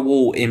 Barranco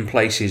Wall in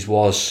places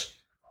was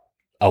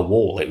a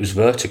wall. It was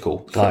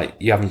vertical, like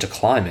you're having to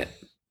climb it.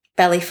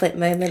 Belly flip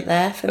moment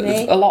there for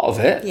me. A lot of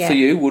it for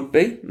you would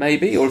be,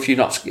 maybe, or if you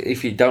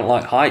don't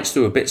like heights,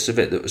 there were bits of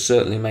it that would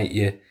certainly make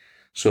you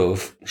sort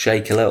of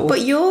shake a little.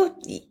 But you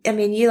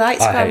like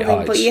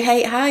scrambling, but you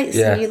hate heights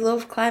and you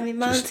love climbing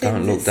mountains. Just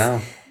don't look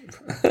down.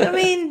 I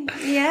mean,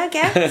 yeah, I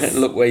guess.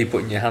 Look where you're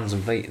putting your hands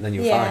and feet, and then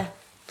you're fine.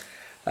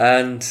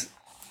 And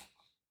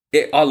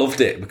I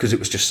loved it because it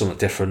was just something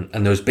different,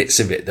 and there was bits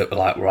of it that were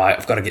like, right,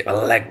 I've got to get my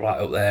leg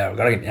right up there, I've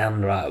got to get my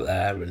hand right up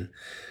there, and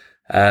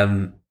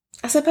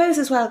I suppose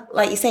as well,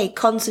 like you say,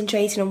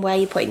 concentrating on where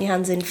you're putting your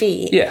hands and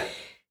feet. Yeah.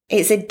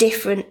 It's a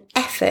different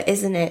effort,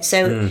 isn't it?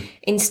 So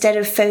instead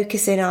of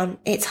focusing on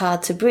it's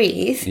hard to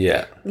breathe,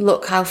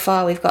 look how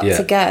far we've got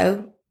to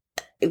go.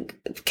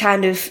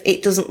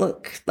 It doesn't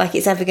look like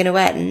it's ever going to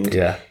end.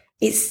 Yeah.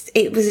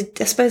 It was,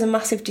 I suppose, a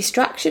massive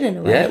distraction in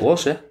a way. Yeah, it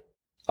was, yeah.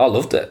 I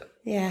loved it.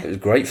 Yeah. It was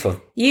great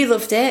fun. You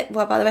loved it.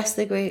 What about the rest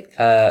of the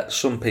group?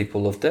 Some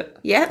people loved it.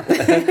 Yeah.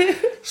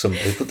 Some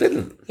people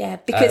didn't. Yeah,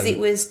 because it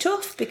was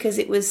tough, because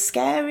it was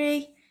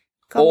scary.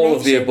 All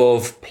of the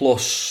above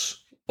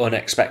plus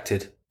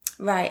unexpected.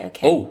 Right,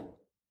 okay. Oh,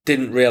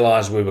 didn't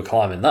realise we were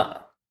climbing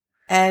that.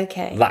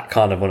 Okay. That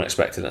kind of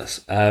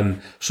unexpectedness.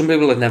 Some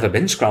people had never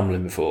been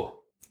scrambling before.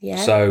 Yeah.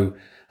 So,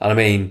 and I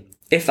mean,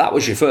 if that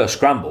was your first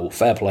scramble,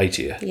 fair play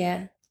to you.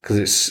 Yeah.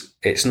 Because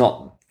it's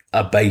not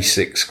a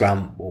basic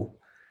scramble.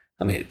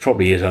 I mean, it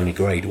probably is only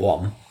grade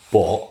 1,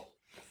 but,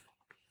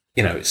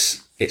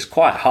 it's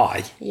quite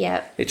high.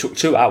 Yeah. It took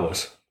 2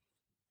 hours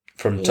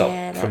from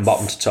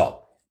bottom to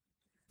top.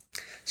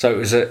 So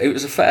it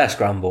was a fair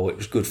scramble. It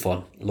was good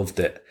fun. Loved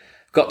it.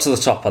 Got to the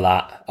top of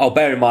that. Oh,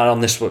 bear in mind on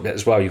this bit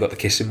as well, you've got the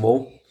kissing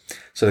wall.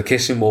 So the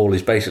kissing wall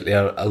is basically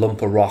a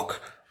lump of rock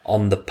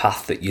on the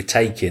path that you're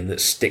taking that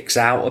sticks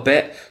out a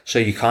bit. So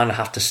you kind of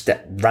have to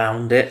step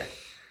round it.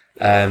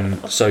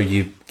 So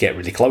you get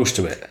really close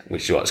to it,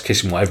 which is what's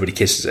kissing wall. Everybody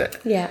kisses it.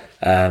 Yeah.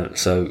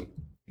 So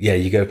yeah,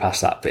 you go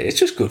past that bit. It's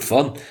just good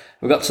fun.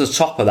 We got to the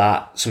top of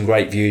that. Some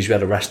great views. We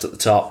had a rest at the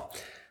top,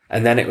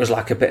 and then it was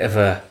like a bit of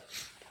a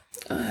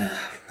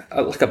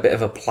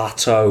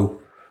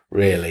plateau,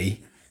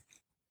 really,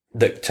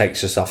 that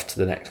takes us off to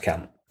the next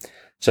camp.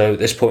 So at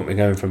this point, we're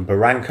going from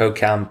Barranco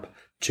Camp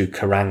to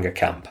Caranga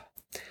Camp,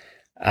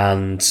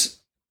 and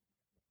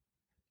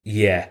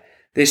yeah,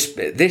 this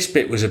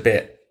bit was a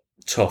bit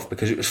tough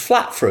because it was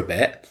flat for a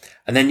bit,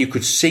 and then you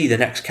could see the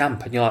next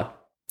camp, and you're like,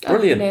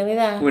 brilliant,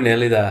 we're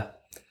nearly there.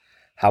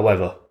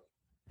 However,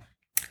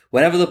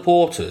 whenever the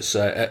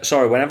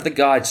whenever the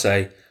guides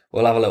say,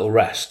 we'll have a little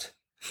rest,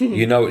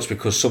 you know it's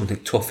because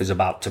something tough is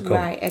about to come.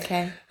 Right,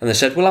 okay. And they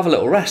said, we'll have a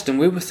little rest, and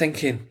we were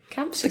thinking,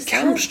 the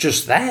camp's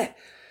just there.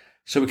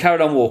 So we carried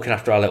on walking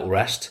after our little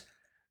rest,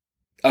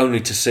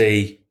 only to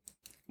see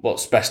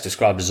what's best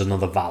described as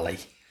another valley,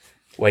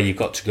 where you've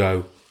got to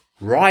go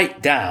right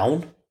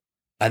down,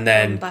 and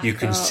then you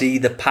can see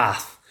the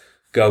path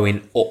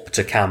going up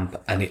to camp,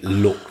 and it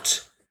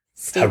looked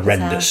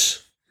horrendous.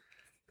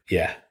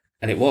 Yeah,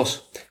 and it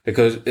was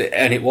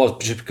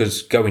just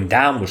because going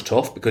down was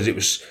tough, because it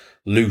was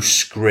loose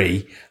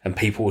scree and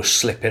people were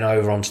slipping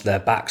over onto their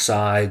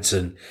backsides,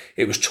 and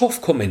it was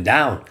tough coming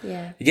down.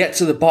 Yeah, you get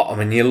to the bottom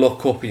and you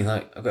look up and you're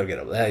like, I've got to get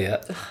up there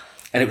yet.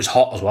 And it was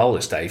hot as well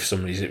this day for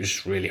some reason. It was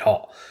just really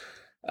hot.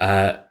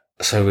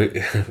 So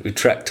we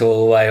trekked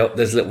all the way up.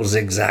 There's little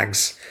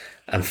zigzags,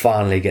 and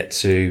finally get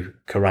to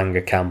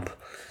Caranga Camp,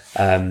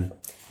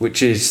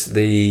 which is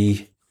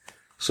the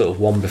sort of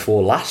one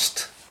before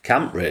last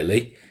camp,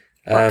 really.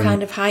 What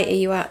kind of height are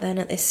you at then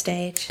at this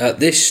stage? At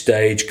this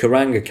stage,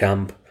 Caranga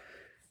Camp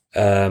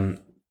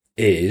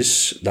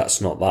that's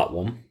not that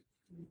one.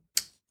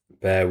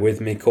 Bear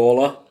with me,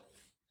 caller.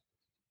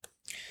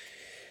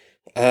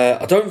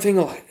 I don't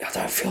feel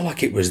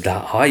like it was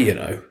that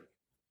high,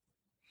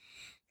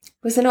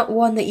 Was there not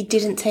one that you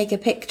didn't take a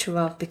picture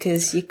of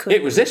because you couldn't?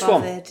 It was this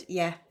one.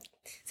 Yeah.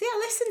 See, I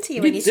listen to you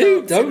You when you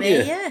do, talk don't to me.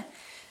 you? Yeah.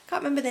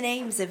 can't remember the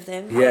names of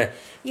them. Yeah.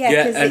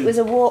 Yeah, because it was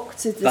a walk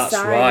to the That's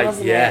side, right,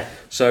 wasn't yeah. it?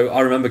 So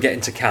I remember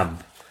getting to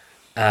camp.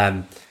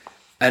 And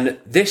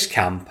this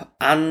camp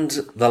and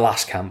the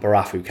last camp,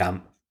 Barafu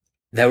camp,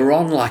 they were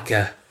on like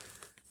a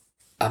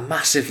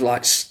massive,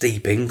 like,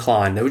 steep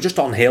incline. They were just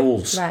on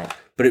hills. Right.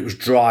 But it was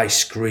dry,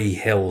 scree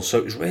hills. So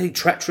it was really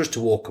treacherous to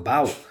walk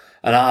about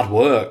and hard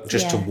work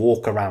just to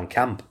walk around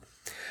camp.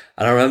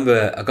 And I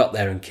remember I got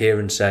there and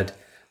Kieran said,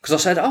 because I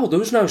said, oh, there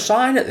was no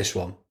sign at this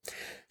one.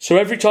 So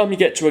every time you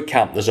get to a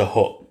camp, there's a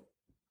hut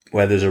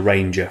where there's a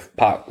ranger,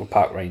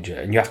 park ranger,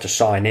 and you have to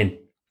sign in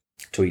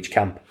to each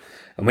camp.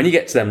 And when you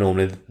get to them,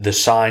 normally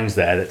there's signs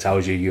there that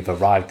tells you you've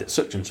arrived at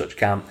such and such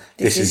camp.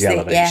 This is the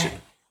elevation,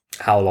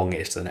 how long it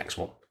is to the next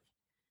one.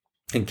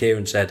 And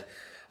Kieran said,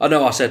 oh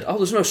no, I said, oh,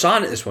 there's no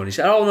sign at this one. He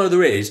said, oh no,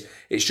 there is.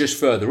 It's just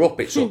further up.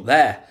 It's up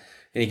there.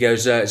 And he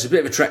goes, it's a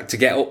bit of a trek to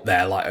get up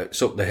there, like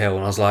it's up the hill.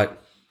 And I was like,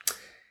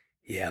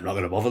 yeah, I'm not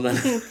going to bother then.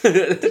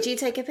 Did you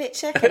take a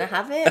picture? Can I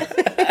have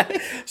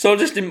it? So I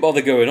just didn't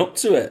bother going up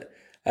to it.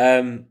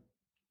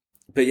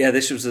 But yeah,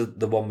 this was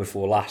the one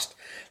before last.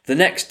 The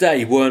next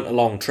day weren't a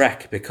long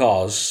trek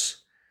because...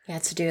 You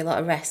had to do a lot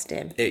of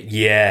resting.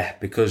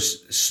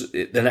 Because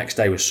the next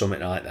day was summit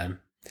night then.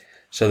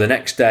 So the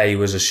next day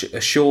was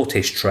a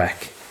shortish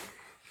trek.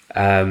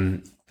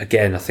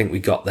 Again, I think we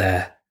got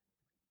there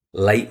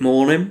late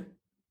morning.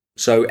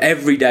 So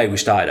every day we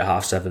started at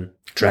 7:30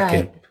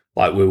 trekking. Right.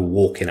 Like we were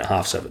walking at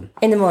 7:30.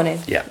 In the morning?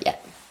 Yeah.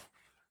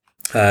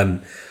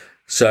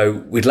 So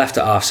we'd left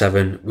at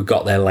 7:30. We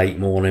got there late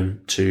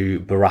morning to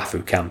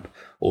Barafu camp,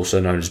 also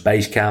known as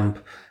base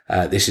camp.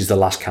 This is the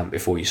last camp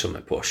before your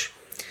summit push.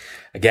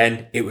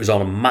 Again, it was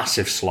on a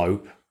massive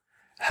slope,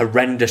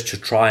 horrendous to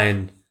try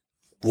and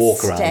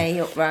walk around. Stay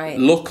upright.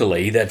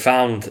 Luckily, they'd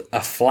found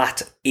a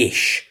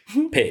flat-ish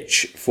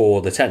pitch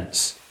for the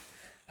tents.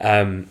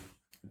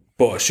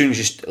 But as soon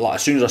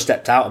as I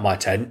stepped out of my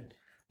tent,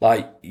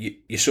 like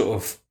you're sort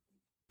of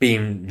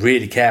being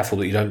really careful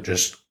that you don't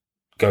just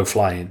go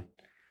flying.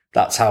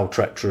 That's how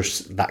treacherous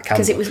that camp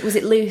was. Because was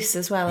it loose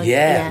as well?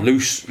 Yeah,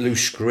 loose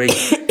scree.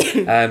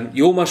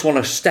 You almost want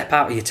to step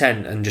out of your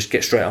tent and just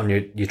get straight on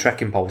your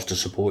trekking poles to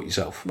support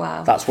yourself.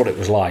 Wow. That's what it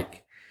was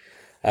like.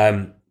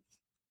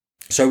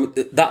 So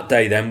that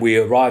day then, we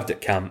arrived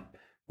at camp.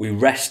 We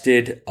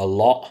rested a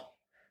lot.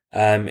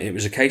 It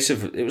was a case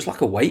of, it was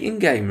like a waiting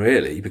game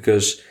really,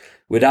 because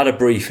we'd had a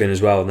briefing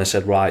as well and they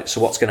said, right,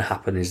 so what's going to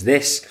happen is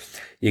this.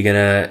 You're going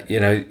to,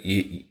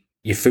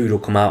 your food will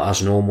come out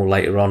as normal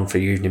later on for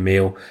your evening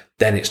meal.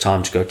 Then it's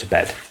time to go to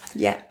bed.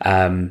 Yeah.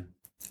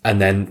 And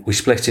then we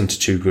split into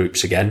two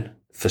groups again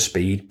for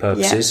speed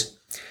purposes.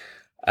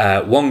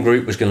 Yeah. One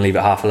group was going to leave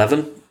at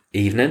 11:30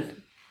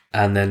 evening,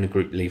 and then the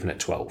group leaving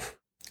at 12.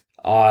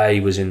 I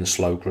was in the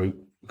slow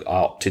group. I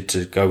opted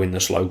to go in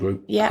the slow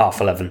group. Yeah.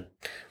 11:30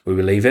 we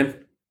were leaving.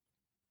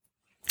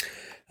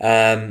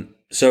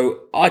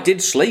 So I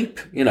did sleep.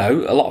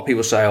 A lot of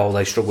people say, oh,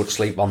 they struggled to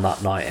sleep on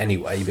that night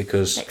anyway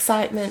because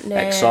excitement,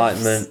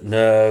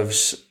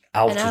 nerves,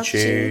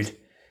 altitude,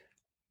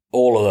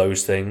 all of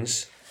those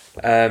things.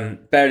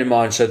 Bearing in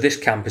mind, so this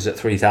camp is at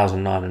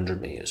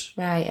 3,900 metres.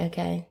 Right,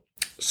 okay.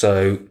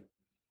 So,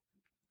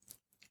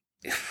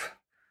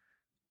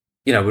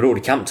 we'd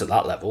already camped at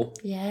that level.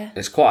 Yeah.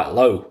 It's quite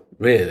low,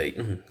 really.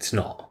 It's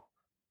not,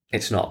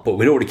 but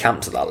we'd already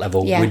camped at that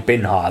level. Yeah. We'd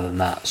been higher than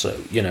that, so,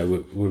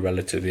 we're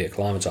relatively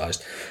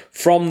acclimatised.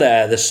 From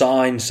there, the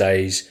sign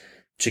says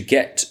to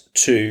get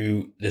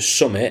to the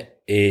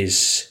summit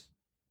is,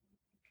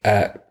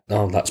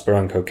 that's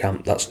Barranco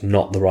camp. That's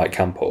not the right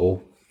camp at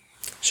all.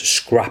 So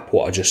scrap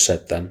what I just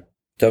said then.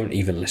 Don't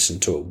even listen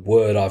to a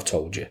word I've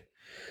told you.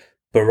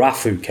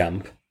 Barafu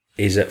camp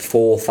is at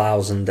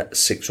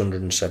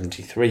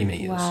 4,673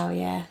 metres. Wow,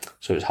 yeah.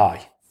 So it's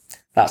high.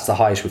 That's the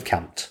highest we've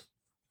camped.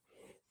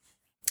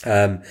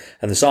 And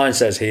the sign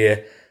says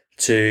here,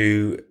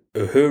 to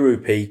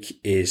Uhuru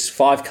Peak is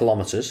 5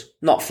 kilometres.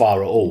 Not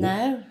far at all.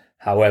 No.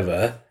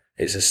 However,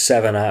 it says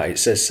 7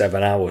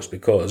 hours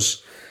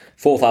because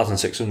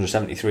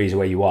 4,673 is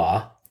where you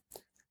are.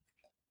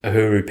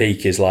 Uhuru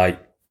Peak is like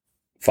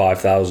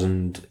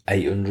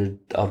 5,800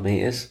 odd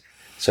metres.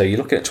 So you're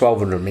looking at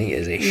 1,200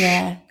 metres-ish,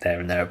 there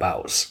and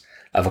thereabouts,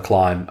 of a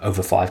climb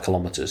over 5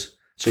 kilometres.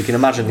 So you can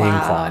imagine the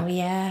incline.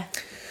 Yeah.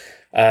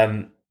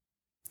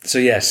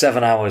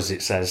 7 hours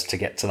it says to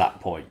get to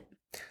that point.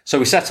 So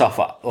we set off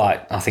at,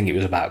 I think it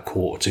was about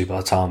 1:45 by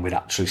the time we'd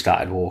actually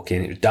started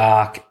walking. It was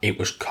dark, it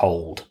was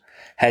cold.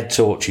 Head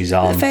torches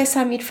on. The first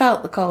time you'd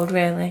felt the cold,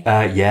 really?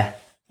 Yeah.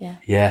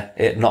 Yeah,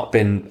 it had not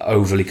been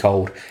overly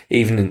cold.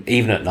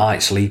 Even at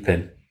night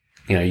sleeping,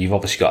 you've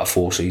obviously got a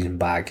 4-season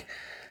bag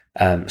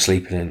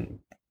sleeping in.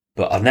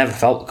 But I've never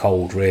felt the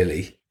cold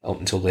really up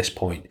until this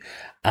point.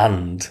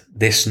 And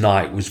this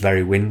night was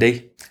very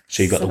windy,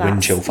 so you've got the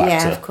wind chill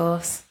factor. Yeah, of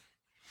course.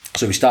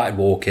 So we started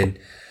walking.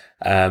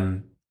 At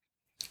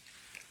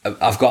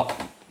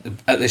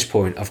this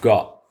point, I've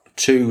got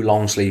 2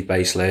 long sleeve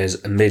base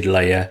layers, a mid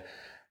layer,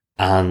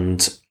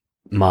 and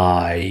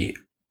my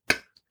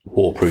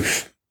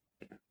waterproof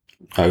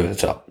over the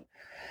top.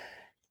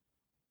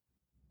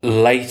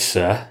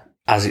 Later,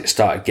 as it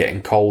started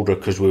getting colder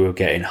because we were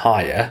getting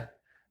higher,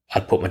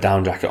 I'd put my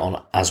down jacket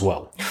on as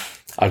well.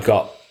 I've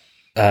got...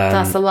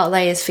 That's a lot of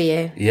layers for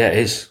you. Yeah, it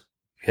is.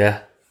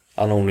 Yeah.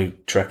 I normally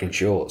trek in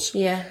shorts.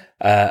 Yeah.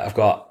 I've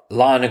got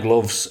liner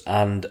gloves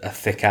and a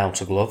thick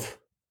outer glove.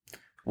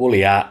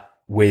 Woolly hat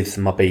with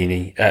my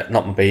beanie,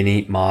 not my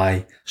beanie,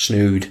 my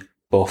snood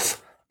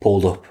buff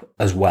pulled up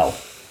as well.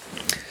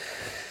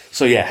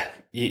 So yeah,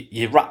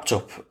 you're wrapped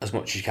up as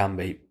much as you can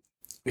be.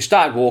 We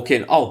started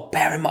walking. Oh,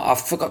 bear in mind, I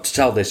forgot to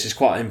tell this. It's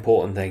quite an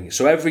important thing.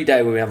 So every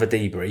day when we have a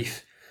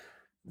debrief,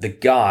 the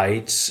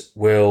guides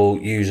will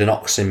use an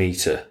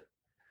oximeter,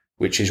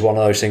 which is one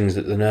of those things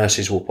that the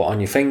nurses will put on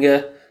your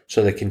finger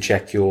so they can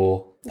check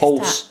your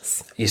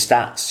pulse, your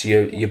stats,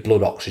 your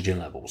blood oxygen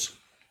levels.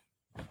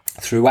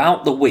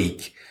 Throughout the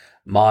week,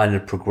 mine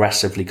had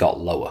progressively got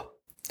lower.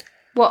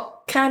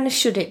 What kind of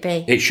should it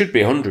be? It should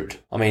be 100.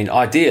 I mean,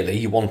 ideally,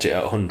 you want it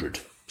at 100.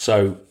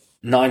 So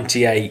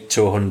 98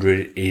 to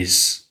 100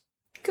 is...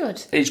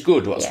 Good. It's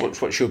good. That's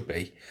what it should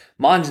be.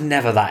 Mine's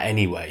never that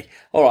anyway.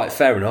 All right,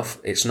 fair enough.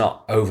 It's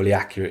not overly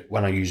accurate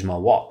when I use my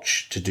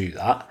watch to do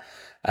that.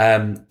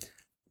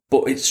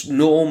 But it's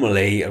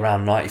normally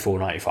around 94,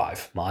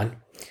 95, mine.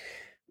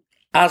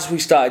 As we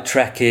started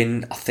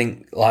trekking, I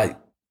think like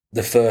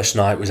the first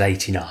night was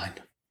 89.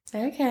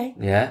 Okay.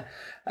 Yeah.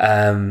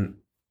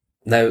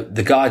 Now,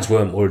 the guides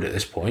weren't worried at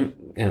this point.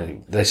 You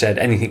know, they said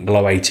anything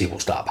below 80 we'll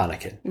start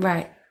panicking.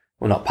 Right.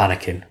 We're not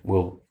panicking.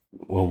 We'll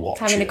watch.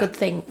 Having a good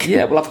think.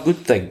 Yeah, we'll have a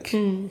good think.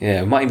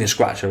 Yeah, we might even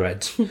scratch our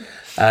heads.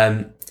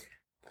 I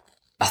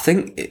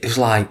think it was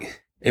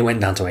like, it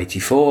went down to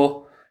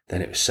 84,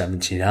 then it was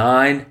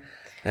 79,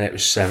 then it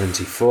was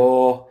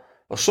 74,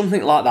 or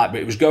something like that,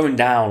 but it was going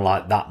down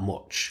like that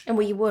much. And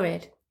were you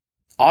worried?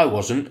 I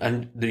wasn't,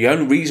 and the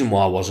only reason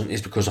why I wasn't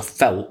is because I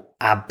felt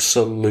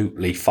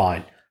absolutely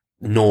fine,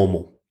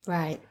 normal.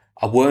 Right.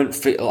 I weren't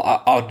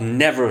I'd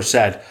never have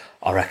said,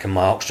 I reckon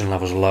my oxygen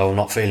levels are low, I'm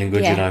not feeling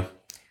good, you know.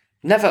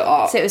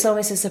 Never. So it was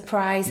almost a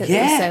surprise that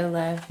they were so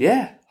low.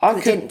 Yeah.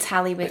 It didn't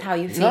tally with how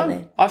you were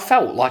feeling. No, I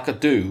felt like I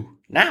do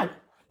now,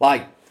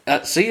 like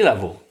at sea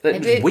level. It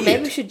was weird.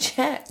 Maybe we should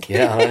check.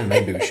 Yeah, I know,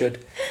 maybe we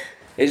should.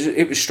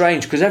 It was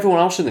strange because everyone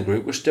else in the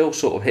group was still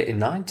sort of hitting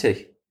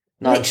 90.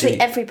 Literally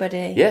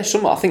everybody. Yeah,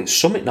 I think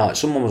summit night,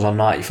 someone was on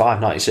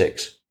 95,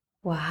 96.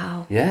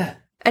 Wow. Yeah.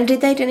 And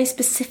did they do any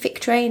specific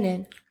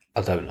training?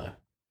 I don't know.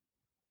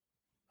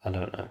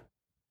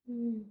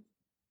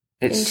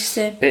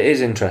 Interesting. It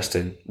is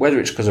interesting. Whether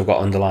it's because I've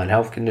got underlying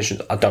health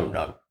conditions, I don't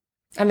know.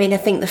 I mean, I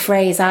think the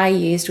phrase I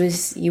used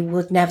was, you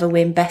would never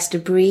win best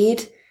of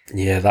breed.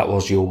 Yeah, that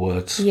was your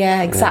words.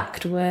 Yeah,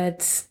 exact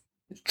words.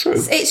 It's true.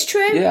 It's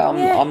true. Yeah,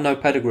 I'm no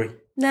pedigree.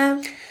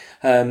 No.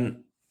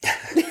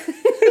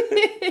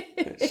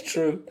 It's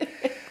true.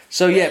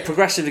 So yeah,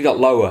 progressively got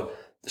lower.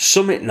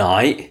 Summit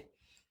night,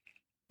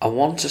 I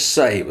want to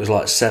say it was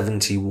like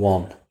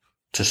 71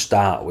 to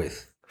start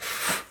with.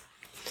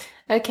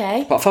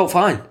 Okay. But I felt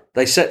fine.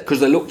 They said, because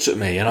they looked at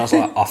me and I was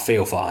like, I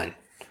feel fine.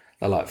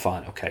 They're like,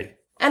 fine, okay.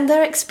 And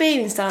they're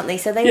experienced, aren't they?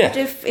 So they would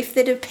have, if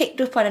they'd have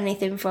picked up on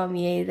anything from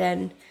you,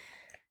 then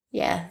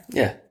yeah.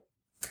 Yeah.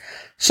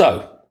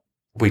 So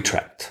we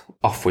trekked.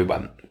 Off we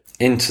went.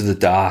 Into the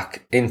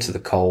dark, into the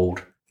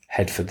cold,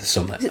 head for the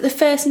summit. Was it the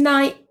first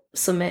night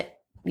summit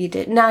you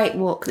did? Night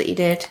walk that you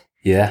did?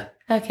 Yeah.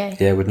 Okay.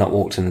 Yeah, we'd not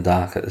walked in the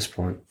dark at this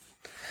point.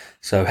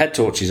 So head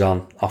torches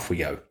on, off we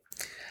go.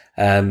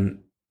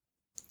 I'm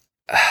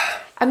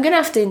going to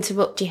have to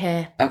interrupt you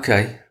here.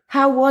 Okay.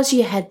 How was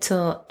your head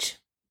torch?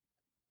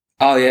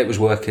 Oh, yeah, it was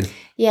working.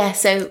 Yeah,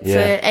 so for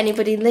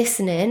anybody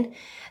listening,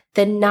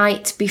 the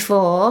night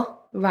before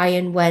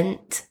Ryan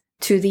went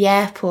to the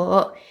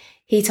airport,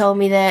 he told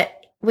me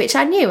that, which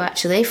I knew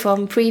actually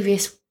from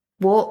previous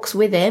walks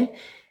with him,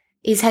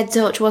 his head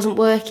torch wasn't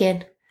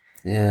working.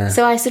 Yeah.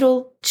 So I said,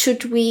 well,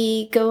 should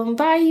we go and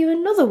buy you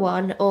another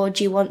one, or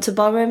do you want to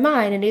borrow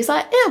mine? And he was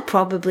like, it'll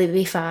probably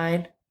be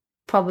fine.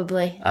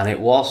 Probably. And it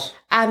was.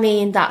 I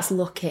mean, that's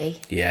lucky.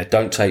 Yeah,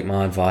 don't take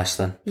my advice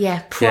then.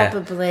 Yeah,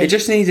 probably. Yeah. It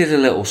just needed a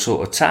little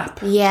sort of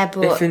tap. Yeah,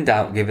 but... If in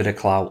doubt, give it a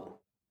clout.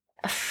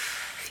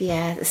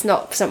 Yeah, it's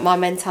not my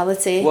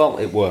mentality. Well,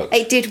 it worked.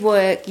 It did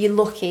work. You're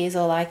lucky is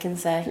all I can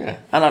say. Yeah.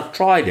 And I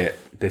tried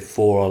it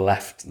before I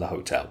left the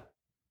hotel.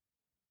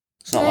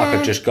 It's not like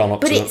I've just gone up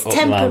but to it's up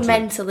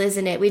temperamental,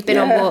 isn't it? We've been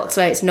on walks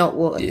where it's not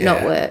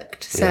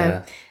worked.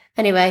 So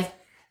anyway,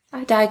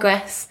 I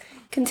digress.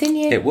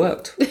 Continue. It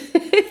worked.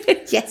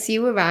 Yes,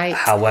 you were right.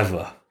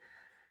 However,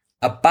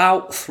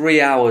 about 3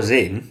 hours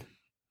in,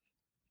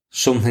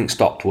 something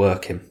stopped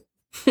working.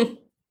 And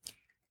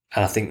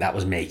I think that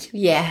was me.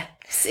 Yeah.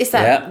 It's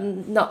that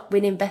not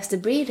winning best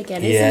of breed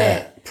again, isn't it?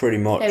 Yeah, pretty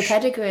much. No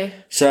pedigree.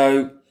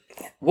 So,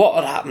 what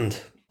had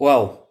happened?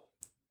 Well,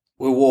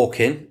 we're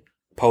walking,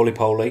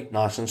 poly,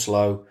 nice and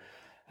slow.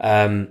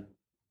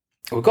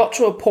 We got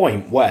to a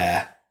point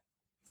where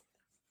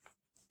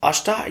I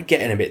started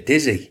getting a bit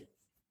dizzy.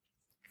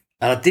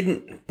 And I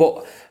didn't,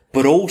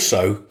 but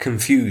also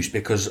confused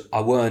because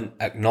I weren't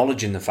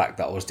acknowledging the fact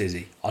that I was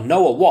dizzy. I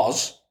know I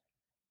was,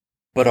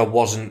 but I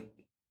wasn't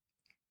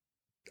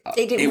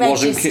It didn't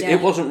wasn't. register.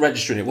 It wasn't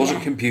registering. It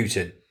wasn't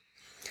computing.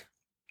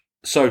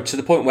 So to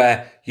the point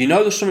where you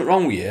know there's something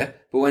wrong with you,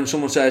 but when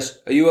someone says,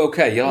 "Are you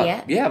okay?" You're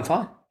like, "Yeah, I'm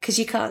fine." Because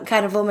you can't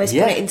kind of almost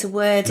put it into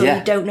words, or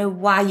you don't know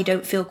why you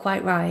don't feel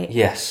quite right.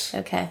 Yes.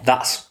 Okay.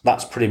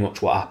 That's pretty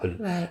much what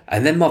happened. Right.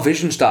 And then my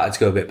vision started to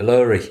go a bit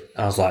blurry. And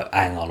I was like,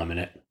 hang on a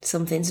minute.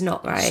 Something's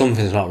not right.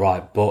 Something's not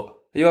right. But are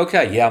you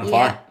okay? Yeah, I'm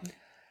fine.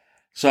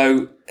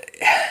 So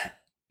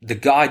the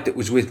guide that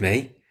was with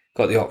me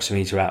got the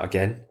oximeter out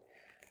again,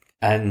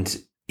 and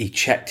he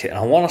checked it. And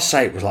I want to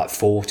say it was like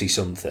 40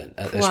 something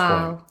at this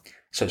point.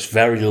 So it's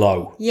very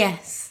low.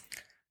 Yes.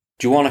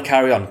 Do you want to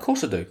carry on? Of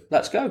course I do.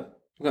 Let's go.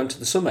 I'm going to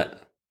the summit.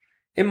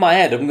 In my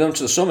head, I'm going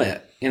to the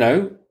summit. You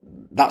know,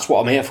 that's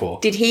what I'm here for.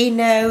 Did he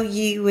know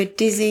you were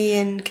dizzy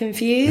and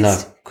confused?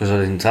 No, because I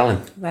didn't tell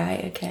him.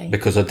 Right, okay.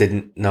 Because I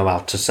didn't know how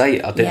to say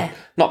it. I didn't. Yeah.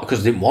 Not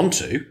because I didn't want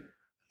to.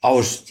 I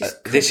was.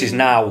 This is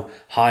now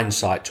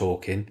hindsight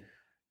talking.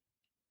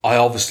 I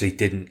obviously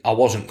didn't. I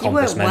wasn't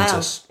compass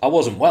mentis. I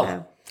wasn't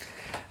well.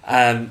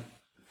 No.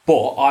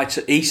 But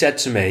he said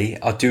to me,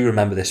 I do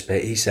remember this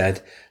bit. He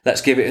said,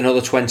 "Let's give it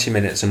another 20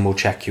 minutes and we'll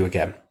check you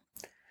again."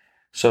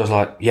 So I was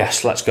like,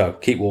 "Yes, let's go.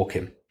 Keep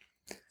walking."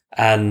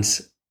 And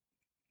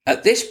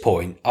at this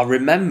point, I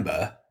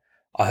remember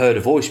I heard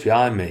a voice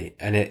behind me,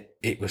 and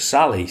it was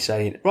Sally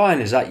saying,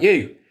 "Ryan, is that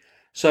you?"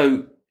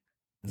 So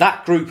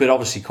that group had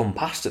obviously come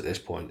past at this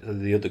point,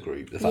 the other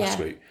group, the fast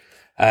group.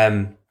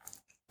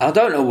 I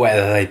don't know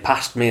whether they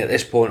passed me at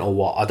this point or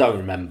what. I don't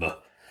remember.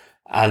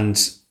 And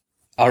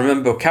I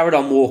remember I carried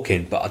on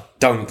walking, but I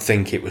don't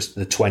think it was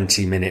the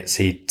 20 minutes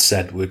he'd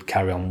said we'd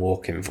carry on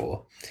walking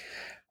for.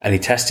 And he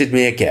tested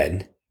me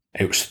again.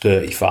 It was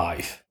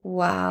 35.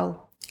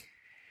 Wow.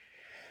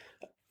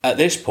 At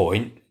this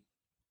point,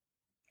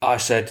 I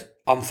said,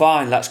 "I'm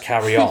fine, let's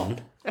carry on."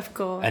 Of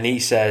course. And he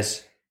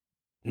says,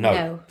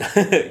 No.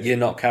 You're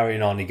not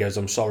carrying on. He goes,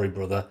 "I'm sorry,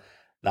 brother.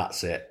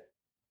 That's it."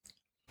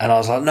 And I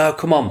was like, "No,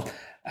 come on."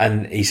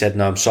 And he said,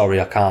 "No, I'm sorry.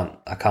 I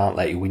can't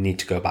let you. We need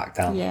to go back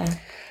down." Yeah.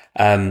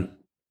 And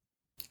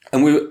I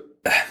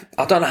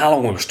don't know how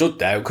long we were stood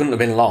there. It couldn't have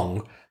been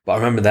long, but I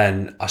remember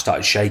then I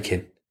started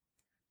shaking.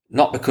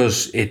 Not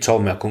because he'd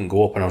told me I couldn't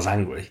go up and I was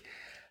angry.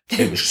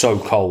 It was so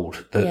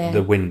cold,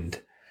 the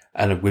wind,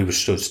 and we were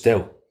stood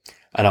still.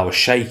 And I was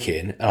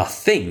shaking, and I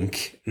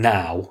think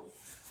now,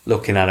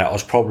 looking at it, I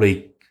was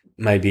probably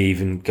maybe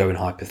even going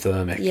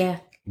hypothermic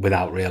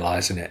without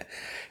realising it.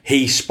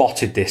 He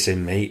spotted this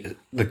in me.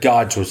 The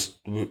guides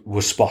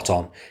was spot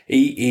on.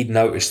 He'd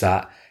noticed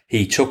that.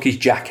 He took his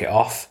jacket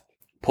off,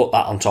 put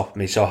that on top of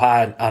me. So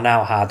I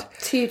now had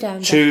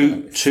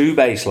two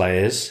base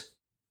layers,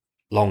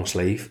 long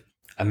sleeve,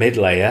 a mid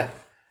layer,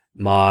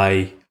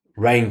 my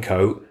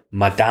raincoat,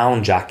 my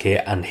down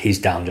jacket, and his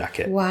down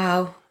jacket.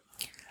 Wow.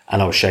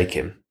 And I was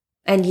shaking.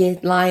 And your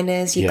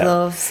liners, your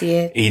gloves,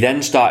 He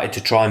then started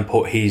to try and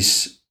put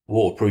his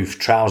waterproof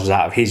trousers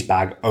out of his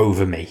bag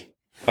over me,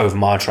 over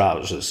my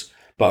trousers,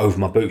 but over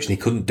my boots, and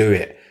he couldn't do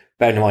it.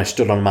 Bearing in mind, I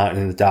stood on a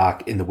mountain in the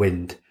dark, in the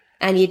wind.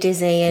 And you're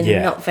dizzy and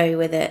not very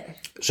with it.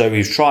 So he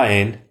was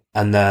trying,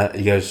 and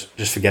he goes,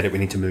 "Just forget it, we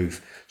need to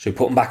move." So he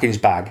put them back in his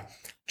bag,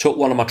 took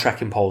one of my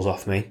trekking poles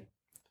off me,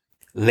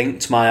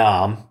 linked my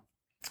arm.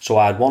 So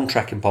I had one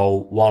trekking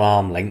pole, one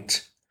arm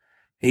linked.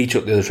 He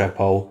took the other trekking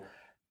pole,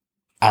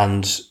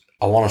 and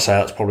I want to say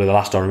that's probably the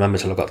last I remember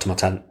till I got to my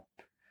tent.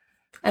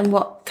 And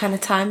what kind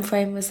of time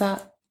frame was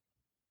that?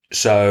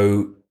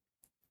 So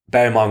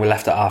bear in mind we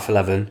left at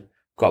 11:30,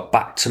 got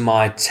back to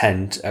my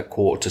tent at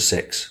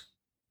 5:45.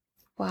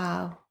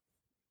 Wow.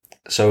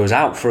 So I was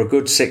out for a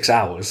good 6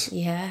 hours.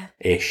 Yeah.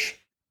 Ish.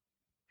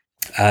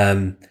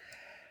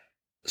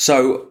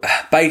 So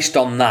based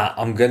on that,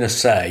 I'm going to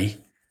say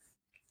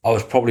I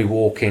was probably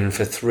walking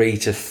for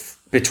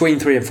between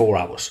 3 and 4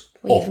 hours.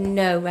 We have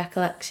no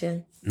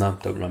recollection. No,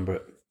 don't remember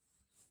it.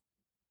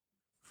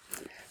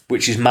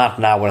 Which is mad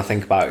now when I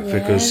think about it,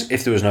 because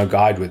if there was no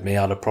guide with me,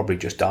 I'd have probably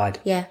just died.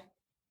 Yeah.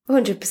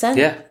 100%.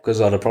 Yeah,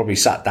 because I'd have probably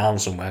sat down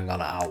somewhere and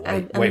gone, "I'll wait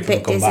I'm a for them bit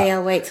to come dizzy, back."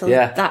 I'll wait till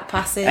that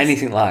passes.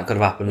 Anything like that could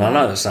have happened. Yeah. I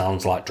know it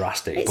sounds like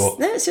drastic, but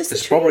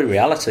it's probably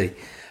reality.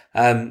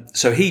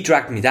 So he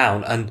dragged me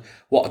down, and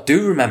what I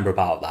do remember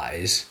about that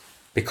is,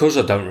 because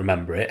I don't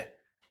remember it,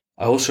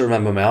 I also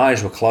remember my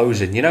eyes were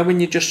closing. You know when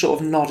you're just sort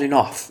of nodding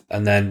off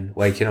and then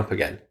waking up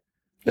again?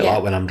 A bit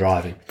like when I'm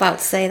driving. About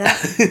to say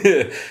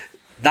that.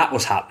 That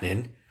was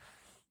happening,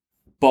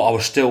 but I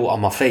was still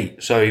on my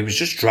feet, so he was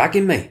just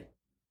dragging me.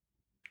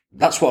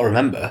 That's what I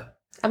remember.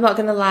 I'm not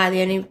going to lie,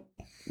 the only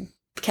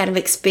kind of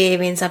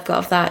experience I've got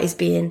of that is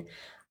being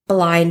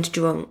blind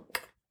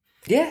drunk.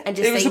 Yeah, and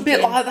just it was a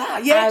bit like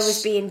that, yes. I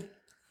was being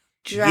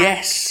dragged.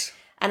 Yes.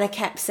 And I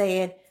kept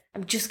saying,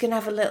 "I'm just going to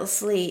have a little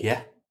sleep."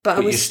 Yeah. But I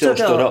was you still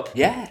stood up.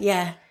 Yeah.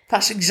 Yeah.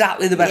 That's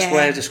exactly the best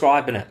way of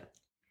describing it.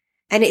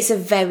 And it's a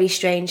very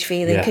strange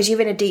feeling because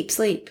you're in a deep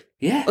sleep.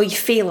 Yeah. Or you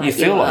feel like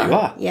you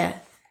are. Yeah.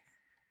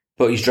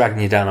 But he's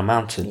dragging you down a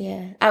mountain.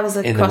 Yeah. I was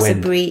across a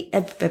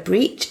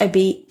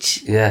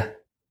beach. Yeah.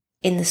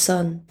 In the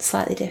sun.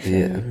 Slightly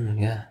different.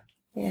 Yeah.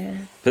 Yeah.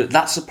 But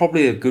that's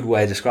probably a good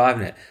way of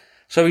describing it.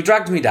 So he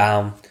dragged me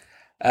down.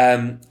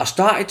 I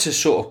started to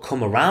sort of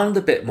come around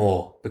a bit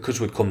more because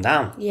we'd come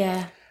down.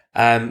 Yeah.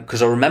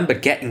 Because I remember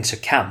getting to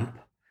camp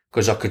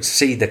because I could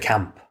see the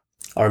camp.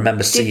 I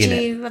remember seeing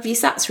it. Have your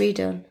sats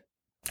redone?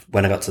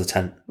 When I got to the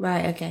tent.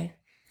 Right, okay.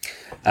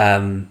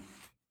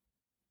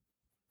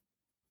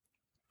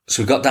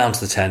 So we got down to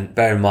the tent.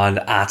 Bear in mind,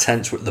 our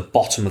tents were at the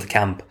bottom of the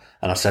camp,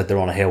 and I said they're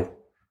on a hill.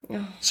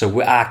 Oh.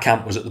 So our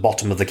camp was at the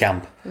bottom of the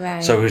camp.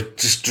 Right. So we were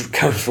just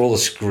going through all the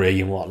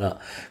scree and whatnot.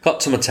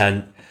 Got to my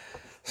tent,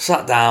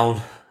 sat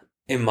down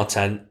in my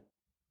tent.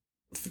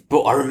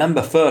 But I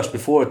remember first,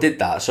 before I did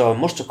that, so I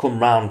must have come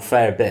round a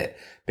fair bit,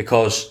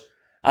 because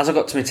as I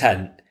got to my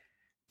tent,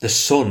 the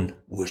sun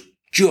was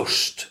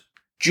just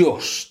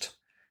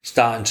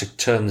starting to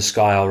turn the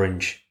sky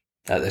orange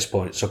at this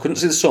point. So I couldn't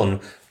see the sun,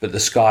 but the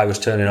sky was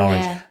turning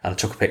orange, and I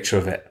took a picture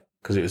of it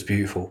because it was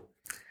beautiful.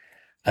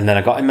 And then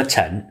I got in my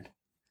tent,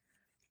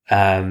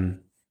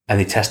 and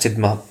he tested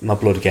my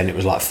blood again. It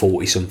was like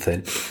 40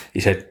 something. He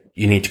said,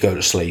 you need to go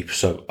to sleep.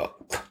 So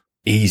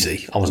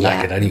easy. I was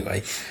knackered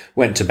anyway.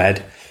 Went to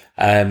bed,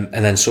 and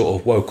then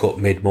sort of woke up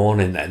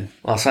mid-morning then.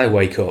 I say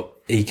wake up,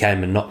 he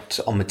came and knocked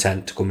on my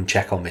tent to come and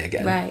check on me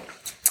again. Right.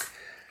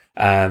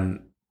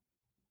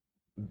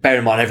 Bear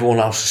in mind, everyone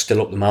else is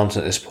still up the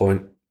mountain at this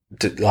point,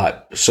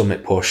 like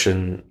summit push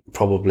and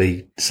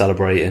probably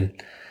celebrating.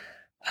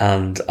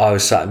 And I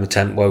was sat in my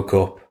tent, woke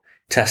up,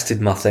 tested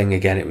my thing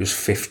again. It was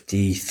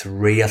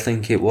 53, I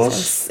think it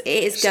was. So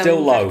it is going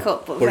still low, back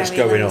up, but it's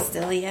very going low up.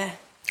 still, yeah.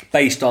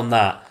 Based on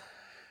that,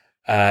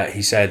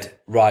 he said,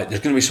 right, there's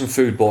going to be some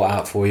food brought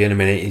out for you in a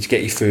minute. You need to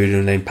get your food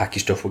and then pack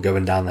your stuff. We're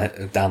going down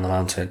the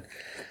mountain.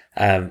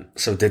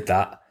 So I did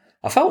that.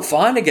 I felt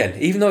fine again,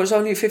 even though it was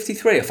only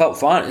 53. I felt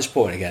fine at this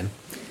point again.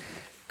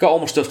 Got all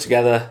my stuff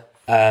together,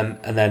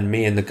 and then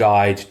me and the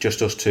guide,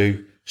 just us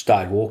two,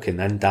 started walking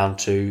then down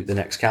to the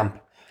next camp.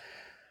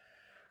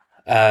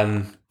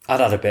 I'd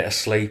had a bit of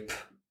sleep.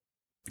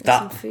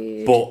 Some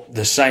food. But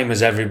the same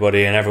as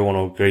everybody, and everyone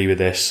will agree with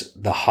this,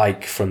 the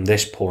hike from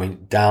this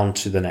point down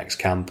to the next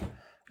camp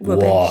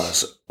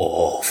was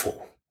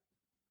awful.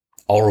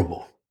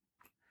 Horrible.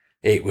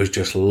 It was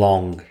just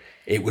long.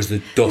 It was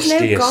the dustiest.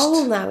 There's no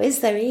goal now, is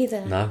there,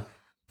 either? No,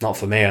 not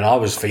for me. And I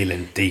was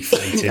feeling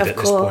deflated at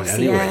this point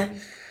anyway.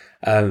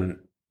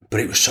 But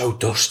it was so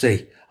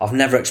dusty. I've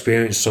never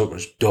experienced so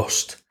much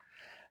dust.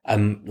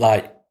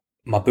 Like,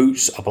 my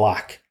boots are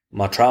black.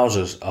 My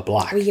trousers are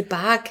black. Or your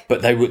bag.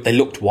 But they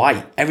looked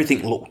white.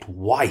 Everything looked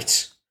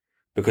white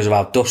because of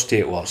how dusty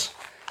it was.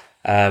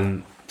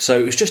 So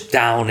it was just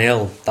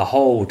downhill the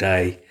whole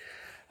day.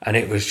 And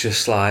it was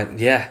just like,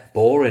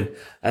 boring.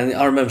 And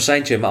I remember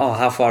saying to him,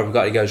 how far have we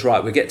got? He goes,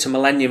 right, we get to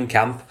Millennium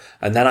Camp.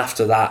 And then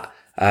after that,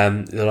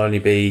 there'll only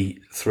be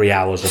 3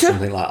 hours or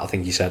something like that, I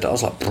think he said. I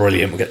was like,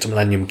 brilliant. We'll get to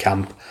Millennium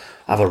Camp,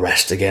 have a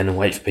rest again and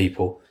wait for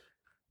people.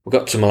 We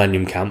got to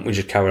Millennium Camp. We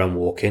just carried on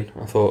walking.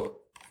 I thought,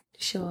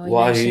 sure,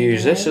 why do you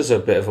use this as a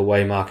bit of a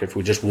way marker if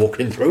we're just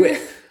walking through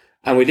it?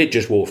 And we did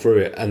just walk through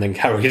it and then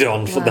carried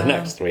on for the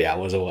next 3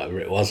 hours or whatever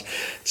it was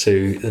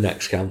to the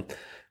next camp,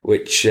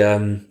 which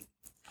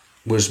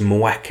was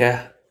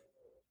Mweka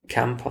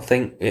Camp, I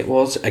think it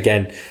was.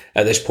 Again,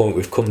 at this point,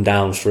 we've come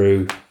down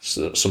through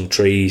some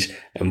trees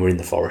and we're in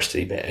the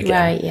foresty bit again.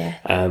 Right, yeah.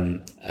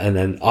 And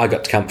then I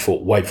got to camp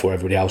way before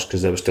everybody else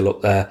because they were still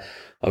up there.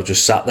 I was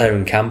just sat there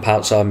in camp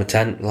outside my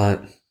tent,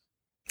 like,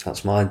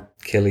 that's my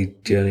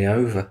Kili journey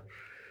over.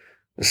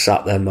 I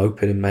sat there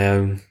moping in my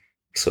own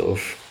sort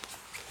of...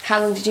 How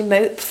long did you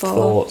mope for?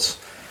 Thoughts.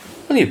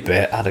 Only a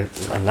bit. I had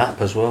a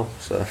nap as well.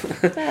 So.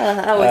 Well,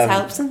 that always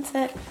helps, doesn't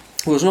it?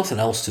 Well, there's nothing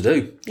else to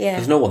do. Yeah.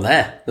 There's no one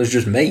there. There's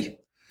just me.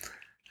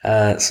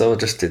 So I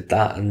just did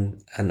that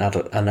and had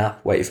a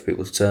nap, waited for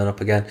people to turn up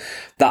again.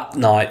 That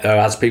night, though,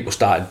 as people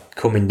started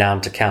coming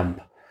down to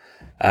camp,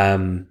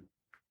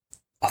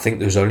 I think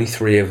there was only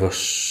 4 of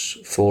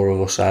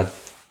us had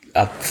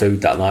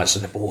food that night, so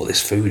they brought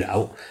this food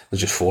out.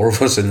 There's just 4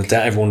 of us in the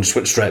tent. Everyone just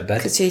went straight to bed.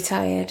 Because you're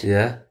tired.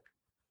 Yeah.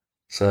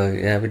 So,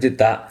 yeah, we did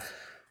that.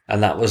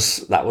 And that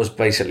was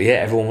basically it.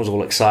 Everyone was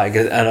all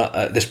excited. And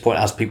at this point,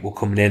 as people were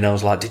coming in, I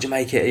was like, did you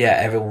make it? Yeah,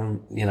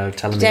 everyone,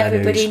 telling me their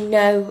news. Did everybody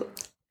know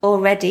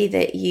already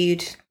that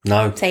you'd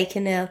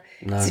taken ill?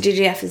 No. So did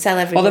you have to tell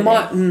everybody?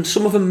 Well,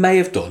 some of them may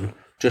have done,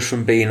 just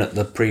from being at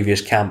the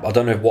previous camp. I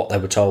don't know what they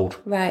were told.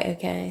 Right,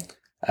 okay.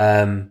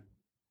 I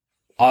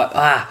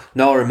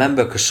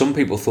remember, because some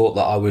people thought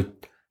that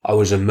I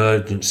was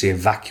emergency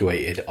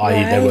evacuated,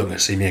 i.e. they weren't going to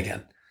see me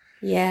again.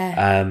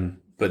 Yeah.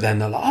 But then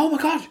they're like, oh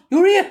my God,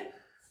 you're here.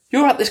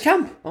 You're at this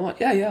camp. I'm like,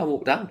 yeah, I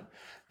walked down.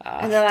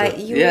 And they're like,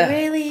 you were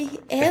really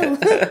ill.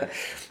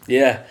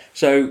 Yeah.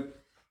 So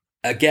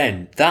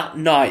again, that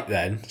night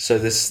then,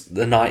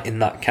 the night in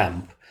that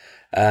camp,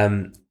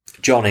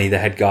 Johnny, the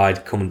head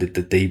guide, come and did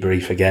the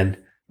debrief again.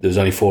 There was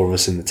only 4 of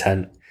us in the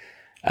tent.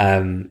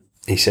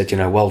 He said,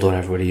 well done,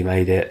 everybody, you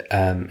made it.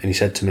 And he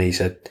said to me,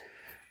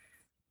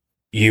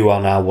 you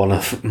are now one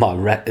of my,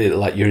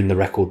 you're in the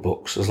record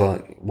books. I was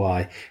like,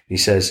 why? He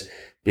says,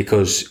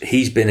 because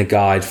he's been a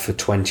guide for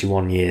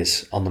 21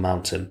 years on the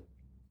mountain.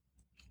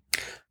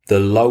 the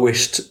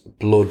lowest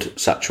blood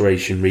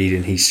saturation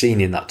reading he's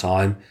seen in that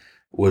time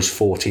was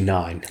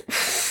 49.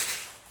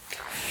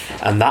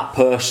 And that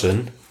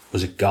person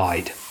was a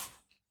guide.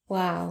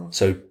 Wow.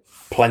 So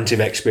plenty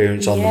of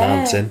experience on the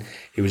mountain.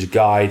 He was a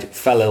guide,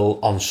 fell ill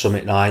on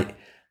summit night,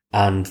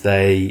 and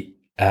they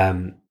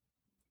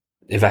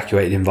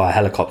evacuated him via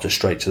helicopter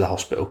straight to the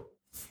hospital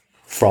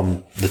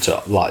from the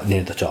top, like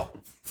near the top.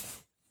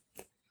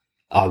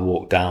 I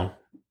walked down,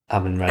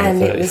 having ran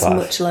And a 35. it was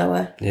much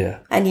lower. Yeah.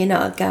 And you're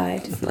not a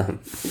guide. No,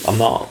 I'm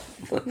not.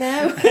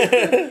 No.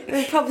 It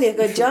was probably a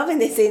good job in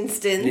this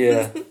instance.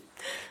 Yeah.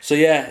 So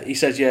yeah, he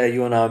said, yeah,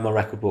 you and I, my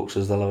record books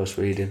as the lowest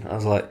reading. I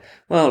was like,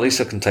 well, at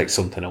least I can take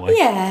something away.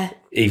 Yeah.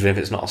 Even if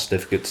it's not a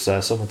certificate to say I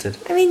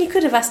summited. I mean, you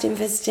could have asked him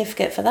for a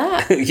certificate for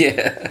that.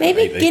 Yeah.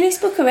 Maybe Guinness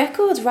Book of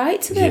Records,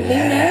 write to them.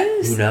 Yeah. Who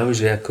knows? Who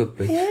knows? Yeah, could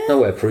be. Yeah.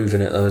 No way of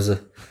proving it though, is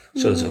there?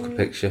 Should have took a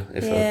picture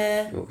if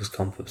it was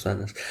confidence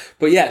sentence.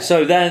 But yeah,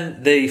 so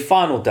then the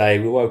final day,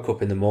 we woke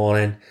up in the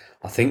morning.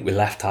 I think we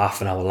left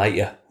half an hour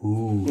later.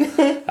 Ooh.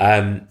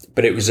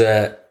 But it was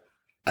a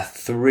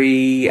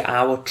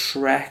 3-hour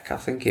trek, I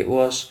think it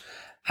was.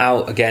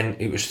 Out again,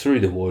 it was through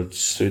the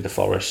woods, through the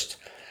forest.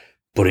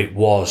 But it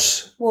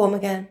was... Warm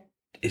again.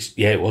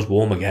 It was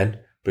warm again,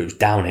 but it was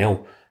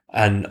downhill.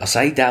 And I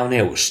say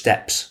downhill, it was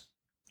steps.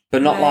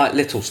 But not like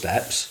little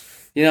steps.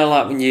 You know,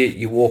 like when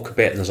you walk a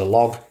bit and there's a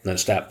log, then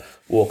step,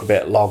 walk a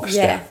bit, log,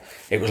 step.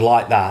 It was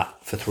like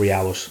that for 3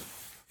 hours.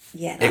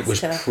 Yeah, that's It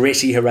was tough.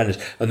 pretty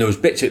horrendous. And there was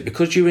bits of it,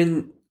 because you're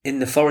in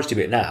the foresty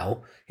bit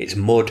now, it's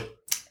mud.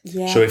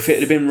 Yeah. So if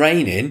it had been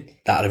raining,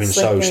 that would have been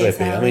Slippery so as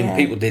slippy. hell, I mean, yeah.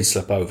 people did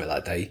slip over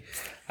that day.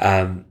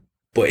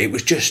 But it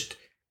was just,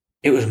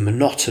 it was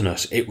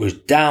monotonous. It was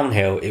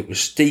downhill. It was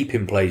steep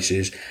in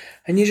places.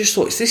 And you just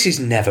thought, this is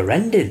never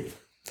ending.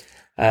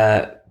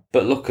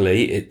 But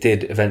luckily, it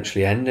did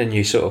eventually end, and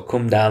you sort of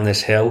come down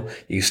this hill.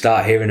 You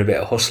start hearing a bit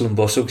of hustle and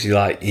bustle because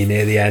you're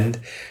near the end,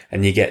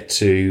 and you get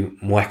to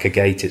Mweka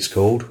Gate, it's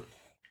called.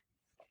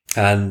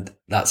 And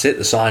that's it.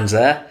 The sign's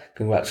there.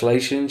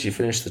 Congratulations, you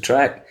finished the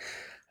trek.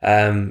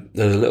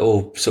 There's a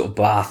little sort of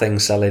bar thing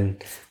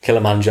selling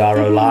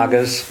Kilimanjaro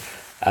lagers.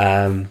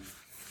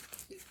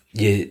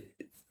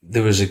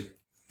 There was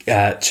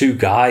two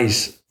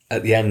guys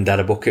at the end had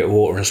a bucket of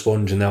water and a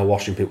sponge, and they were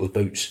washing people's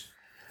boots.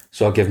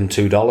 So I gave them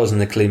 $2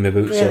 and they cleaned my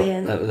boots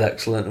Brilliant. up. That was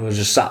excellent. And we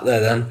just sat there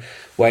then,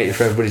 waiting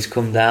for everybody to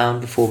come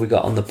down before we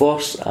got on the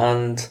bus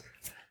and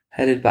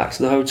headed back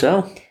to the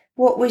hotel.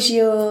 What was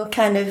your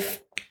kind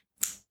of,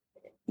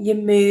 your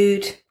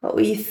mood? What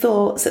were your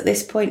thoughts at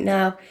this point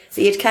now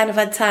that you'd kind of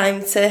had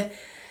time to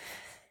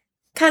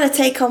kind of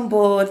take on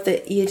board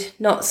that you'd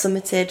not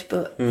summited,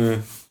 but...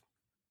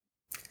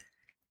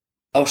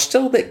 I was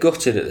still a bit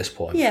gutted at this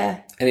point.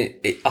 Yeah. And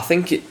I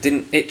think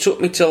it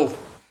took me till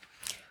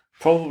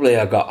probably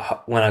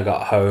when I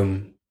got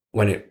home,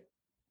 when it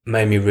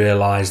made me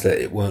realise that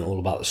it weren't all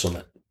about the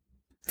summit.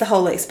 The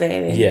whole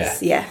experience. Yeah.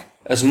 Yeah.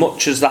 As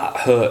much as that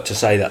hurt to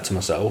say that to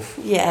myself,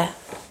 Yeah.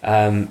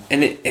 and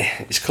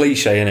it's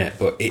cliche, innit?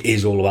 But it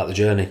is all about the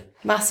journey.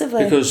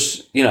 Massively.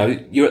 Because,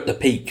 you're at the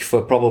peak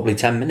for probably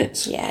 10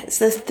 minutes. Yeah, it's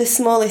the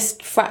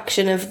smallest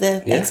fraction of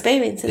the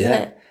experience, isn't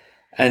it?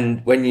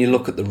 And when you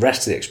look at the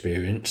rest of the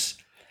experience,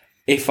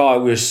 if I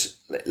was,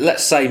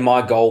 let's say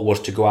my goal was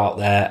to go out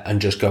there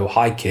and just go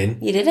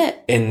hiking. You did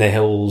it. In the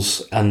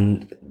hills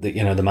and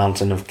the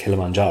mountain of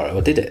Kilimanjaro.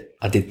 I did it.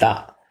 I did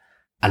that.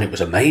 And it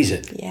was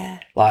amazing. Yeah.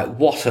 Like,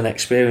 what an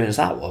experience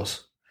that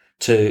was.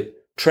 To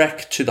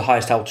trek to the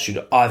highest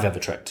altitude I've ever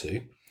trekked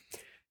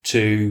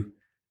to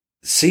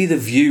see the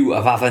view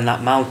of having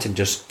that mountain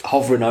just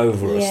hovering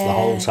over us the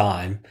whole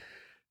time,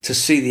 to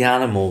see the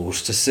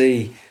animals,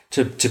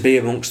 to be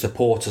amongst the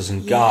porters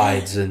and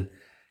guides, and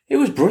it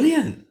was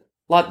brilliant.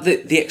 Like,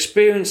 the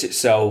experience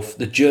itself,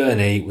 the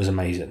journey was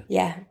amazing.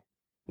 Yeah.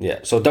 Yeah,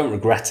 so I don't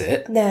regret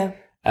it. No.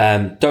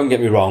 Don't get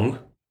me wrong,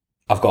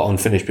 I've got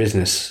unfinished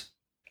business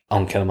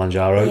on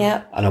Kilimanjaro,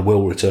 and I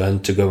will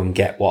return to go and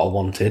get what I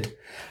wanted.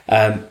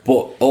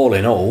 But all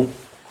in all,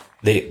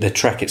 the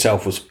trek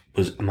itself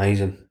was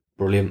amazing,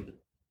 brilliant.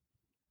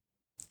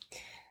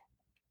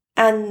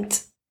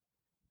 And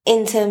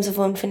in terms of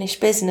unfinished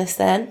business,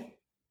 then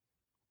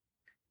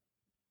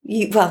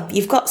you've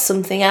got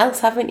something else,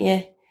 haven't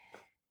you?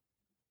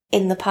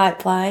 In the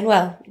pipeline.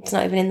 Well, it's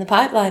not even in the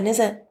pipeline, is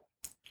it?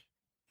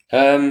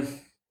 Are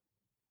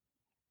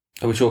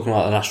we talking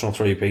about the National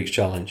Three Peaks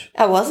Challenge?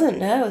 I wasn't,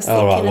 no. I was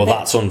thinking All right, well, a bit,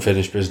 that's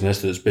unfinished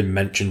business that's been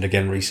mentioned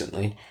again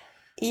recently.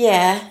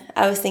 Yeah,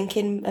 I was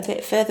thinking a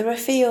bit further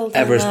afield.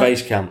 than Everest that.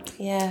 Base Camp.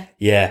 Yeah.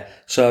 Yeah,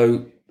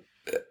 so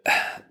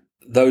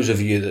those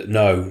of you that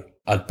know,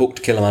 I'd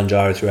booked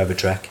Kilimanjaro through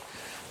Evertrek.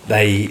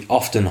 They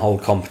often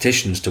hold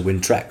competitions to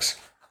win treks.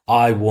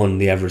 I won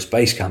the Everest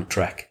Base Camp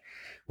trek,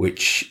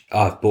 which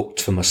I've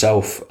booked for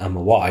myself and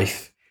my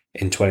wife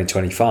in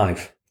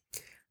 2025.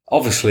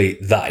 Obviously,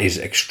 that is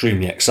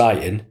extremely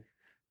exciting,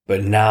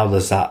 but now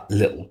there's that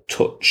little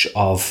touch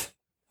of,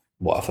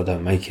 what if I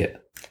don't make it?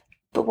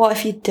 But what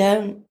if you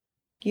don't?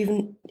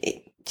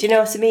 Do you know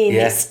what I mean?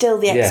 Yeah. It's still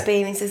the Yeah.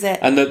 experience, is it?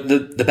 And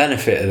the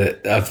benefit of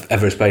it, of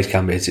Everest Base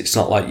Camp is it's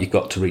not like you've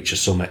got to reach a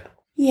summit.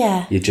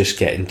 Yeah. You just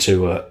get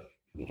into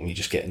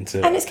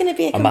And it's going to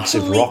be a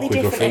massive rock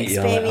completely with different graffiti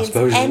on it, I experience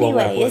suppose, is one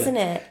way of anyway, putting it. isn't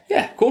it?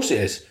 Yeah, of course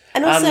it is.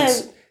 And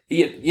also...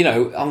 you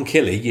know, on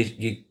Kili,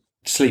 you're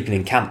sleeping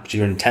in camps,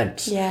 you're in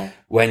tents. Yeah.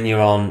 When you're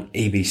on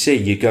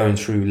EBC, you're going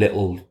through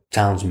little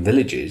towns and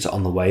villages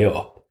on the way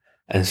up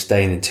and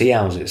staying in tea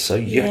houses. So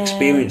you're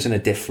experiencing a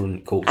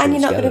different culture. And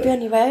you're not going to be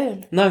on your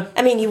own. No.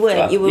 I mean, you weren't.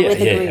 Well, you were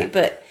with a group, yeah.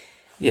 but...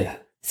 Yeah.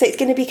 So it's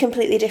going to be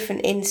completely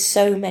different in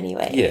so many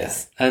ways. Yeah.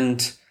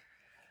 And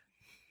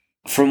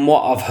from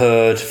what I've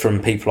heard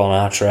from people on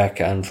our trek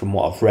and from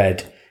what I've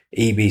read,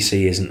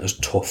 EBC isn't as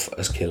tough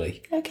as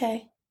Kili.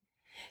 Okay.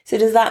 So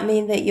does that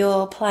mean that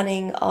you're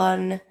planning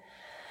on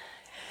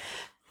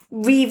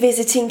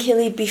revisiting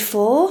Kili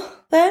before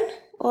then?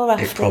 Or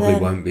after It probably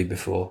then? won't be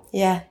before.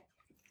 Yeah.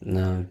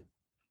 No.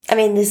 I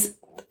mean,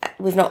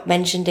 we've not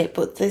mentioned it,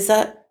 but there's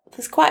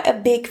quite a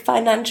big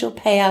financial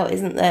payout,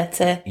 isn't there,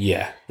 to...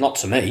 Yeah, not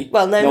to me.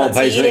 Well, no, not one to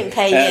pays you, me. didn't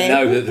pay you.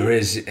 No, that there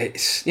is.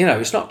 It's,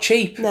 it's not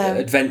cheap, No.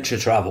 adventure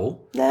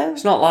travel. No.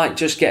 It's not like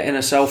just getting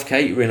a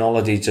self-catering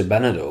holiday to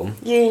Benidorm.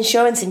 Your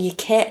insurance and your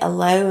kit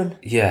alone.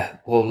 Yeah,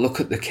 well,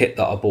 look at the kit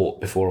that I bought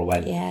before I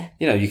went. Yeah.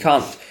 You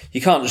can't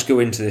just go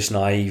into this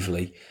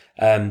naively.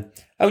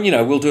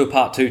 We'll do a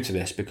part 2 to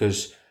this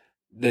because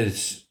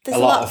there's a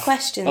lot of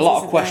questions, a lot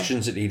isn't of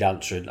questions that need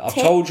answering. I've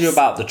Tips. told you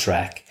about the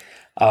trek.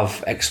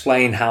 I've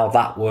explained how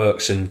that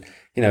works and,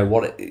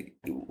 what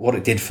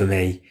it did for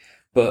me.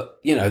 But,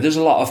 there's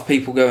a lot of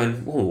people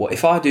going, well, what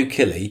if I do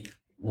Kili?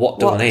 What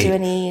do I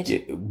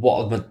need?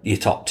 What are your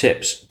top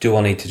tips? Do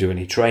I need to do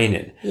any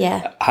training?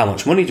 Yeah. How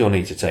much money do I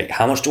need to take?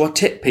 How much do I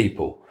tip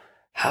people?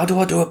 How do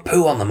I do a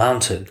poo on the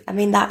mountain? I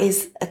mean, that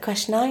is a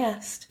question I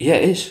asked. Yeah,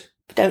 it is.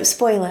 But don't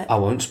spoil it. I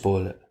won't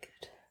spoil it.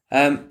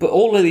 But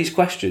all of these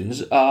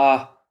questions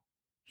are,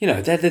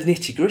 they're the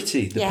nitty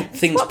gritty. The Yeah, it's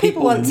things what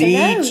people people want to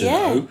need know, to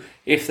yeah. know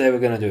if they were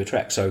going to do a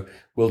trek. So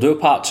we'll do a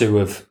part 2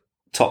 of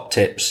top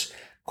tips,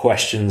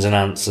 questions and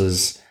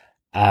answers.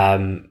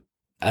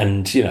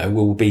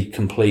 We'll be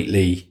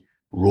completely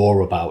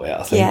raw about it,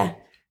 I think.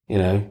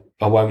 Yeah.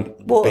 I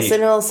won't... Warts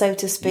and all, so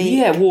to speak.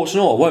 Yeah, warts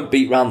and all. I won't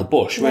beat round the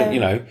bush.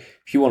 No.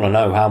 If you want to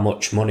know how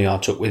much money I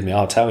took with me,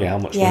 I'll tell you how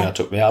much money I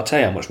took with me. I'll tell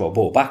you how much I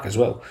bought back as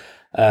well.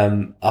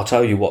 I'll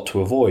tell you what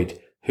to avoid,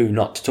 who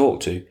not to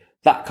talk to,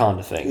 that kind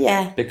of thing.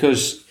 Yeah.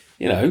 Because,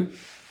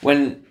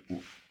 when...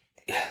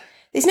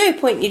 There's no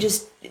point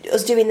us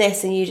doing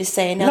this and you just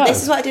saying, no,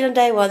 this is what I did on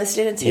day 1, this is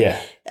what I did on 2.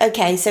 Yeah.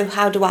 Okay, so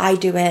how do I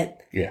do it?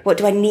 Yeah. What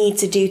do I need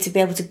to do to be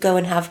able to go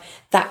and have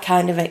that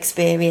kind of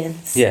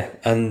experience? Yeah,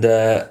 and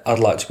I'd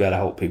like to be able to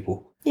help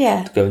people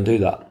Yeah. to go and do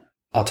that.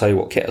 I'll tell you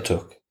what kit I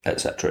took,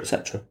 etc.,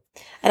 etc.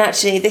 And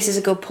actually, this is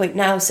a good point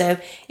now. So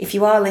if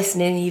you are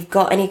listening and you've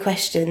got any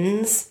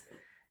questions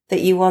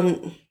that you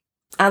want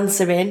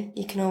answering,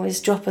 you can always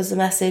drop us a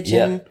message.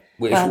 Yeah. And,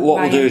 What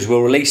we'll do is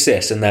we'll release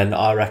this and then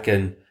I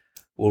reckon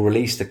we'll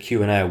release the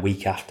Q&A a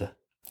week after.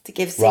 to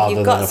give. So if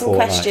you've got some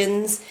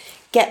questions,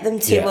 get them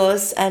to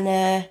us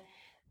and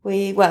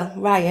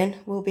Ryan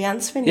will be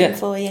answering them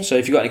for you. So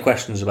if you've got any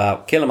questions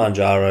about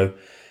Kilimanjaro,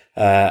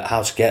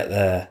 how to get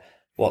there,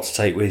 what to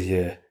take with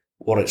you,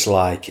 what it's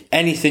like,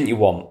 anything you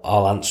want,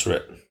 I'll answer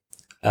it.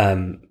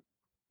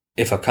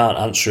 If I can't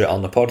answer it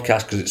on the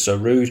podcast because it's so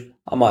rude,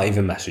 I might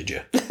even message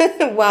you.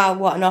 Wow,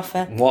 what an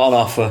offer. What an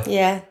offer.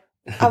 Yeah.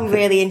 I'm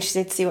really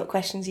interested to see what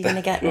questions you're going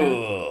to get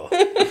now.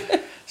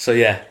 So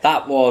yeah,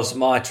 that was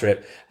my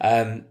trip.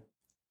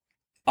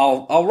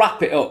 I'll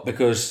wrap it up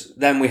because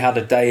then we had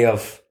a day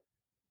of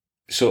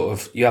sort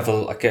of you have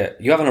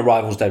an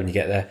arrivals day when you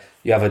get there.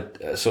 You have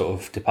a sort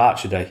of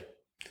departure day,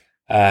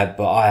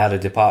 but I had a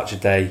departure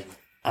day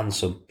and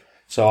some.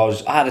 So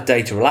I had a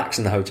day to relax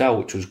in the hotel,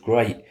 which was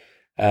great.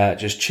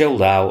 Just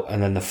chilled out,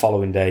 and then the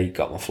following day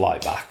got my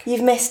flight back.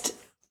 You've missed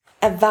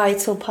a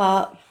vital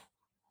part.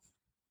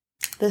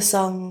 The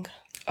song.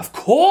 Of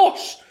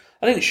course,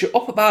 I didn't shut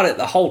up about it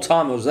the whole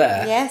time I was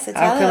there. Yes, so how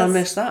tell can I us.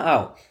 miss that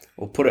out?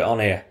 We'll put it on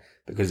here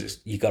because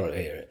you got to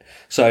hear it.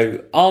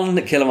 So on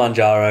the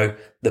Kilimanjaro,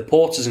 the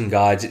porters and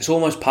guides, it's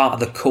almost part of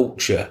the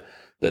culture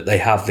that they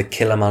have the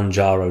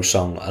Kilimanjaro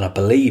song, and I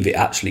believe it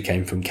actually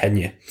came from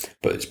Kenya,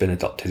 but it's been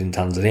adopted in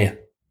Tanzania.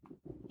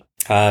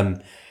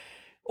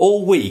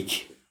 All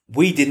week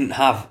we didn't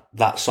have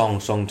that song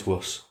sung to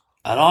us,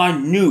 and I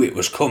knew it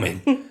was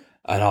coming.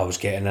 And I was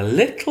getting a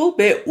little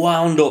bit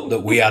wound up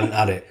that we hadn't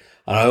had it.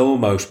 And I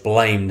almost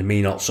blamed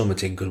me not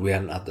summiting because we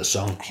hadn't had the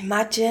song.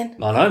 Imagine.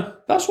 I know.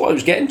 That's what I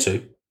was getting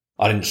to.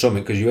 I didn't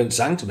summit because you hadn't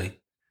sang to me.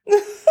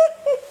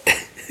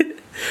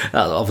 That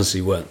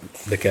obviously weren't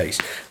the case.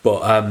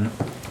 But,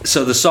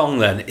 so the song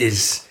then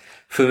is,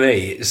 for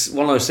me, it's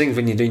one of those things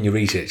when you're doing your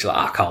research, like,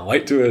 I can't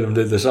wait to hear them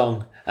do the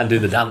song and do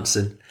the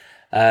dancing.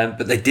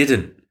 But they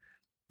didn't.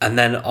 And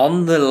then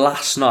on the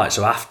last night,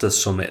 so after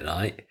summit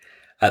night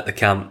at the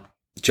camp,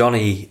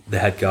 Johnny, the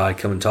head guy,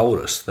 come and told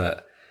us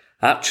that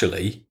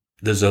actually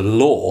there's a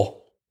law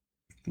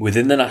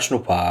within the national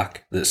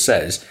park that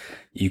says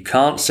you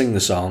can't sing the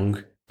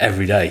song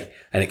every day,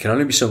 and it can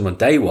only be sung on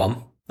day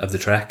one of the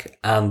trek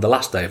and the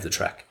last day of the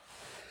trek.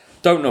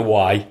 Don't know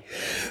why,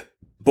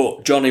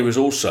 but Johnny was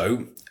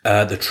also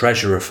the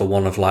treasurer for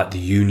one of like the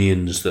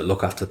unions that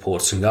look after the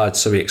porters and guides.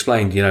 So he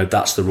explained,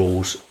 that's the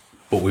rules,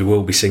 but we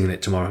will be singing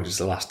it tomorrow because it's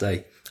the last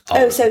day.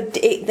 So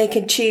they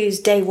can choose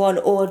day one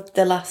or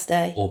the last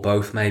day? Or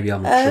both, maybe,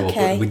 I'm not sure.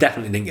 But we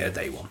definitely didn't get a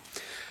day one.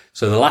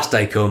 So the last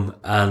day come,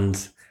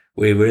 and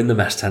we were in the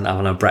mess tent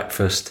having our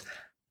breakfast,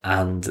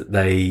 and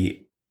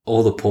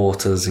all the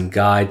porters and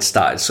guides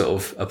started sort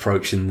of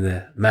approaching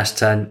the mess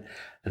tent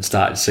and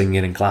started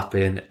singing and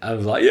clapping. I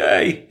was like,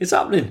 yay, it's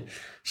happening.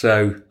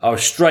 So I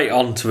was straight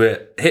onto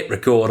it, hit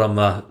record on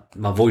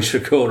my voice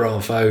recorder on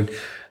my phone,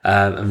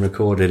 and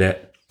recorded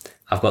it.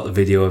 I've got the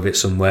video of it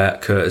somewhere,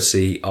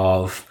 courtesy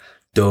of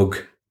Doug,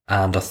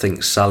 and I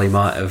think Sally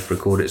might have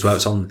recorded it as well.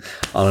 It's on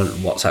a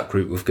WhatsApp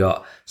group we've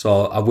got.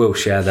 So I will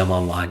share them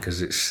online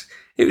because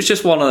it was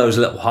just one of those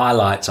little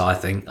highlights, I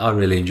think. I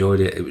really enjoyed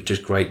it. It was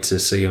just great to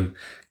see them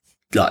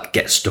like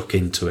get stuck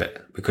into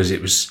it because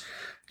it was,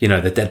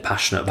 they're dead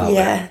passionate about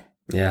it.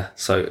 Yeah.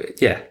 So,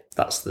 yeah,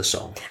 that's the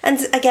song. And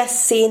I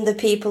guess seeing the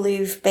people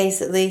who've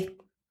basically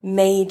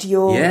made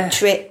your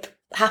trip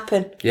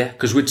happen. Yeah,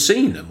 because we'd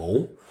seen them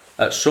all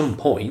at some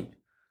point,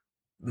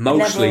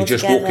 mostly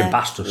just walking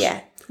past us.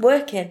 Yeah,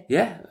 working.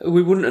 Yeah,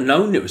 we wouldn't have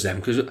known it was them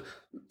because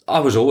I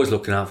was always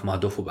looking out for my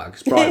duffel bag.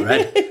 It's bright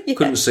red.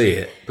 Couldn't see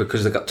it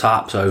because they got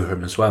tarps over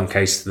them as well in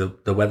case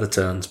the weather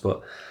turns.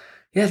 But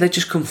yeah, they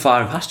just come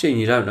firing past you and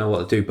you don't know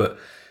what to do. But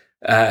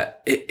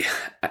it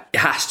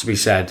has to be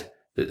said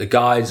that the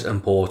guides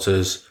and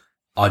porters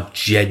are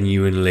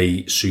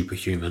genuinely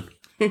superhuman.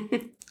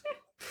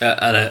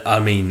 And I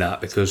mean that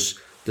because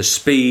the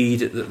speed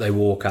that they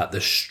walk at, the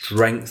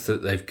strength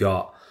that they've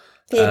got,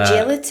 the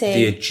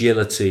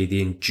agility,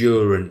 the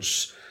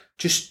endurance,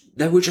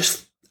 they were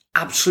just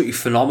absolutely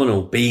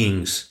phenomenal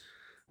beings.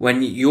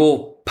 When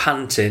you're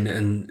panting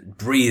and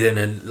breathing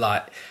and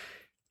like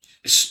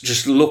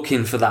just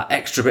looking for that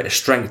extra bit of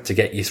strength to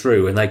get you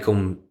through, and they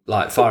come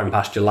like firing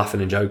past you,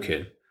 laughing and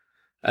joking.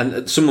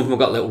 And some of them have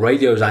got little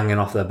radios hanging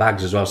off their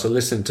bags as well, so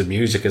listen to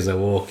music as they're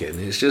walking.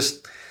 It's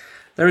just,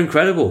 they're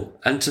incredible.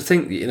 And to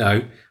think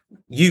that,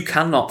 you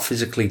cannot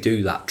physically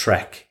do that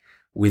trek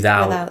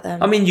without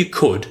them. I mean, you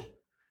could.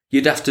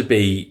 You'd have to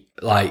be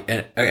like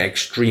an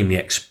extremely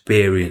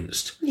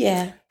experienced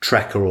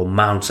trekker or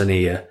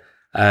mountaineer.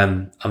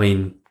 I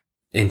mean,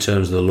 in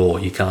terms of the law,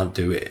 you can't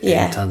do it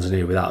in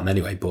Tanzania without them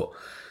anyway. But,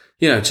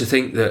 to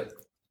think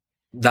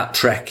that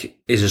trek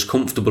is as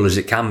comfortable as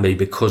it can be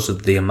because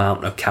of the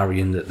amount of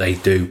carrying that they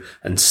do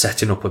and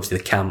setting up of the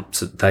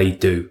camps that they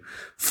do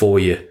for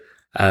you.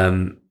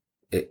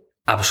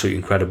 Absolutely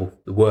incredible.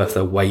 Worth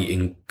their weight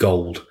in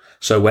gold.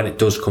 So when it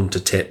does come to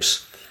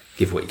tips,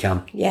 give what you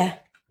can. Yeah.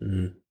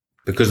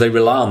 Because they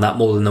rely on that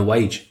more than the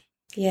wage.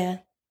 Yeah.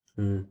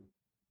 I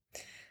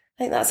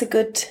think that's a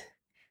good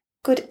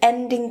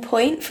ending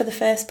point for the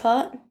first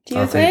part. Do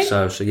you agree? I think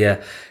so. So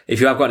yeah, if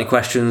you have got any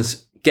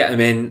questions, get them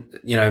in.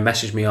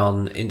 Message me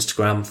on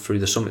Instagram through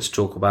the Summit to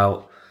Talk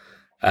About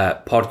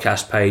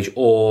podcast page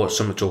or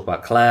Summit to Talk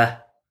About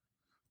Claire.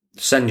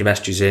 Send your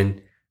messages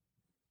in.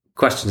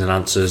 Questions and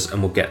answers,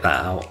 and we'll get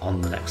that out on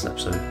the next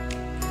episode.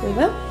 We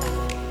will.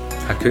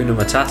 Hakuna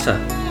Matata.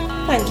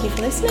 Thank you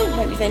for listening.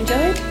 Hope you've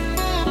enjoyed.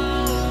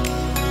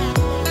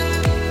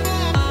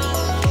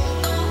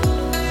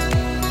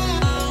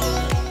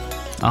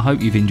 I hope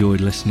you've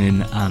enjoyed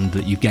listening and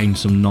that you've gained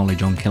some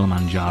knowledge on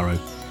Kilimanjaro.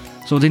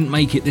 So I didn't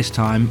make it this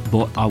time,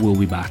 but I will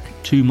be back.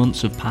 2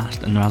 months have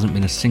passed and there hasn't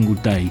been a single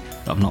day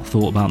that I've not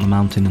thought about the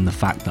mountain and the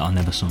fact that I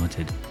never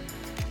summited.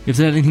 If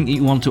there's anything that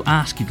you want to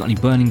ask, you've got any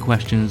burning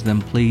questions,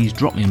 then please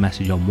drop me a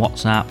message on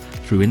WhatsApp,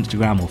 through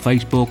Instagram or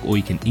Facebook, or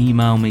you can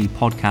email me,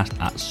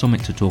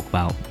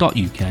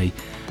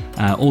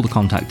 podcast@summittotalkabout.uk. All the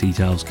contact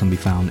details can be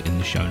found in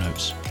the show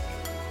notes.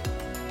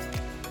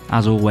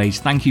 As always,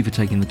 thank you for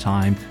taking the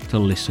time to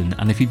listen,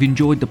 and if you've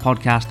enjoyed the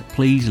podcast,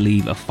 please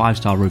leave a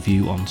 5-star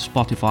review on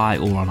Spotify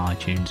or on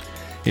iTunes.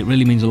 It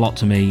really means a lot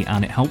to me,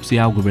 and it helps the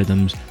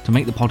algorithms to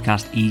make the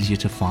podcast easier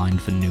to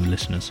find for new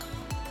listeners.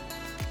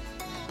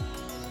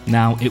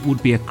 Now, it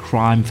would be a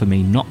crime for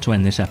me not to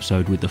end this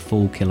episode with the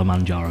full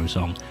Kilimanjaro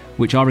song,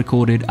 which I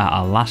recorded at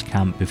our last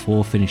camp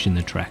before finishing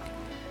the trek.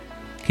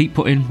 Keep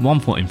putting one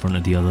foot in front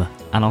of the other,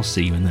 and I'll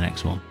see you in the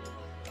next one.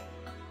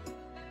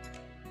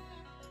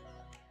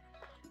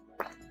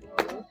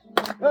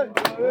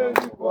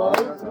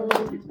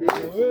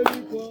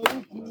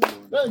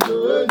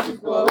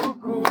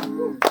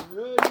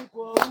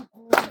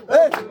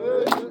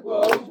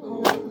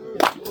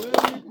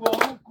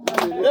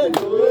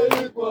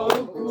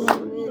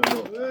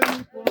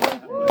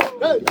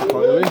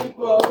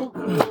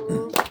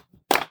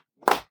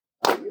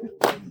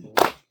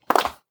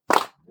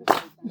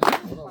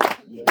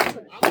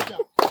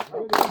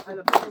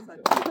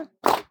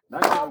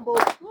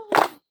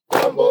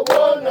 Mambo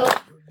bwana,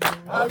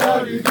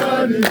 habari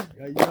gani?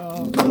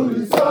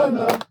 Nzuri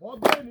sana,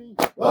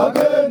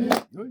 wageni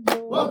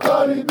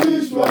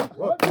wakaribishwa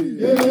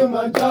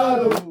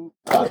Kilimanjaro,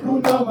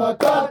 hakuna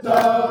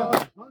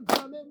matata.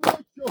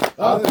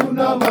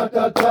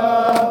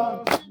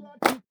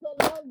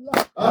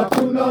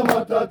 hakuna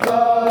matata,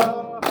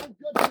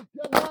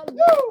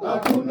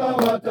 hakuna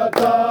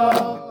matata.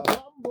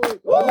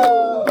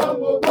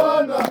 Jambo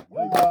bwana,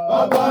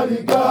 habari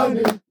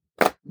gani?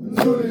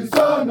 Nzuri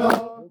sana,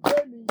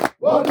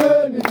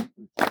 wageni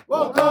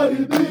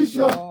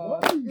wakaribishwa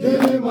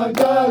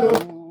Kilimanjaro,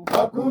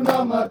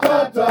 hakuna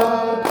matata,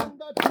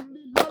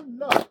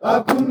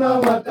 hakuna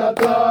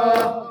matata,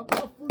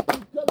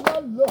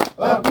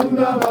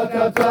 hakuna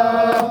matata,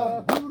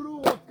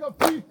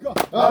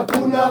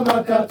 hakuna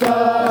matata,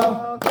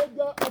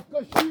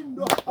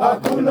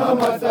 hakuna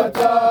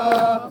matata,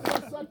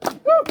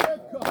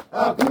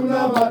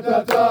 hakuna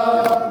matata.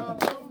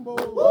 Jambo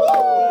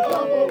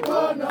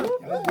bwana,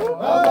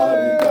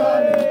 habari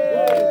gani?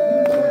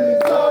 Nzuri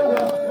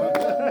sana,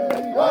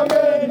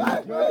 wageni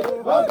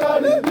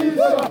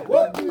wakaribishwa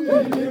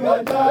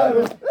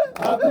Kilimanjaro,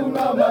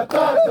 hakuna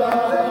matata.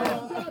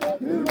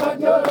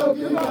 Kilimanjaro,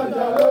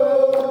 Kilimanjaro,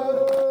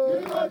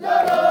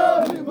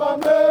 Kilimanjaro ni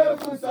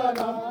mrefu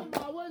sana,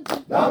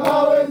 na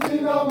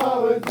mawenzi, na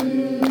mawenzi,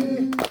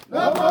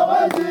 na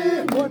mawenzi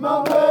ni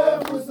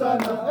mrefu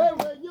sana.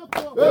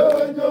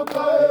 Ewe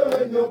nyoka,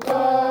 ewe nyoka,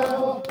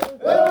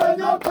 ewe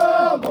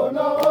nyoka,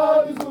 mbona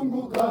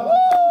walizunguka,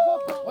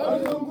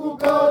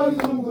 walizunguka,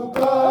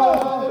 walizunguka,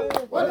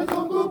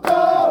 walizunguka,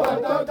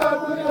 wataka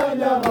kulia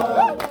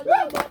nyama,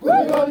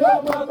 kulia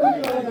nyama,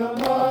 kulia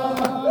nyama,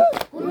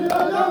 kulia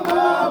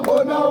nyama,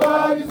 mbona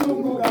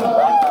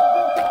walizunguka.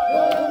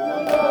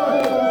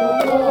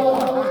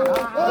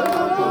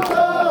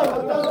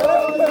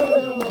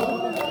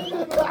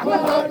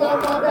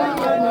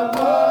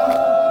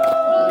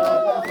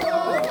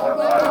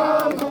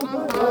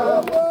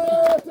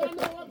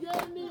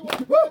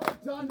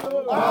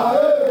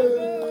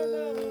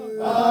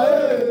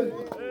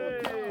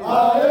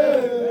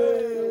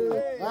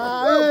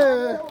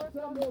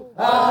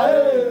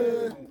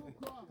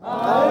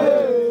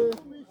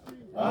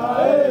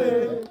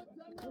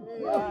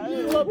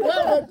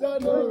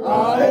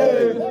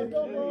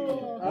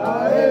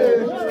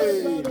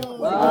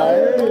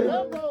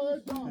 Aye.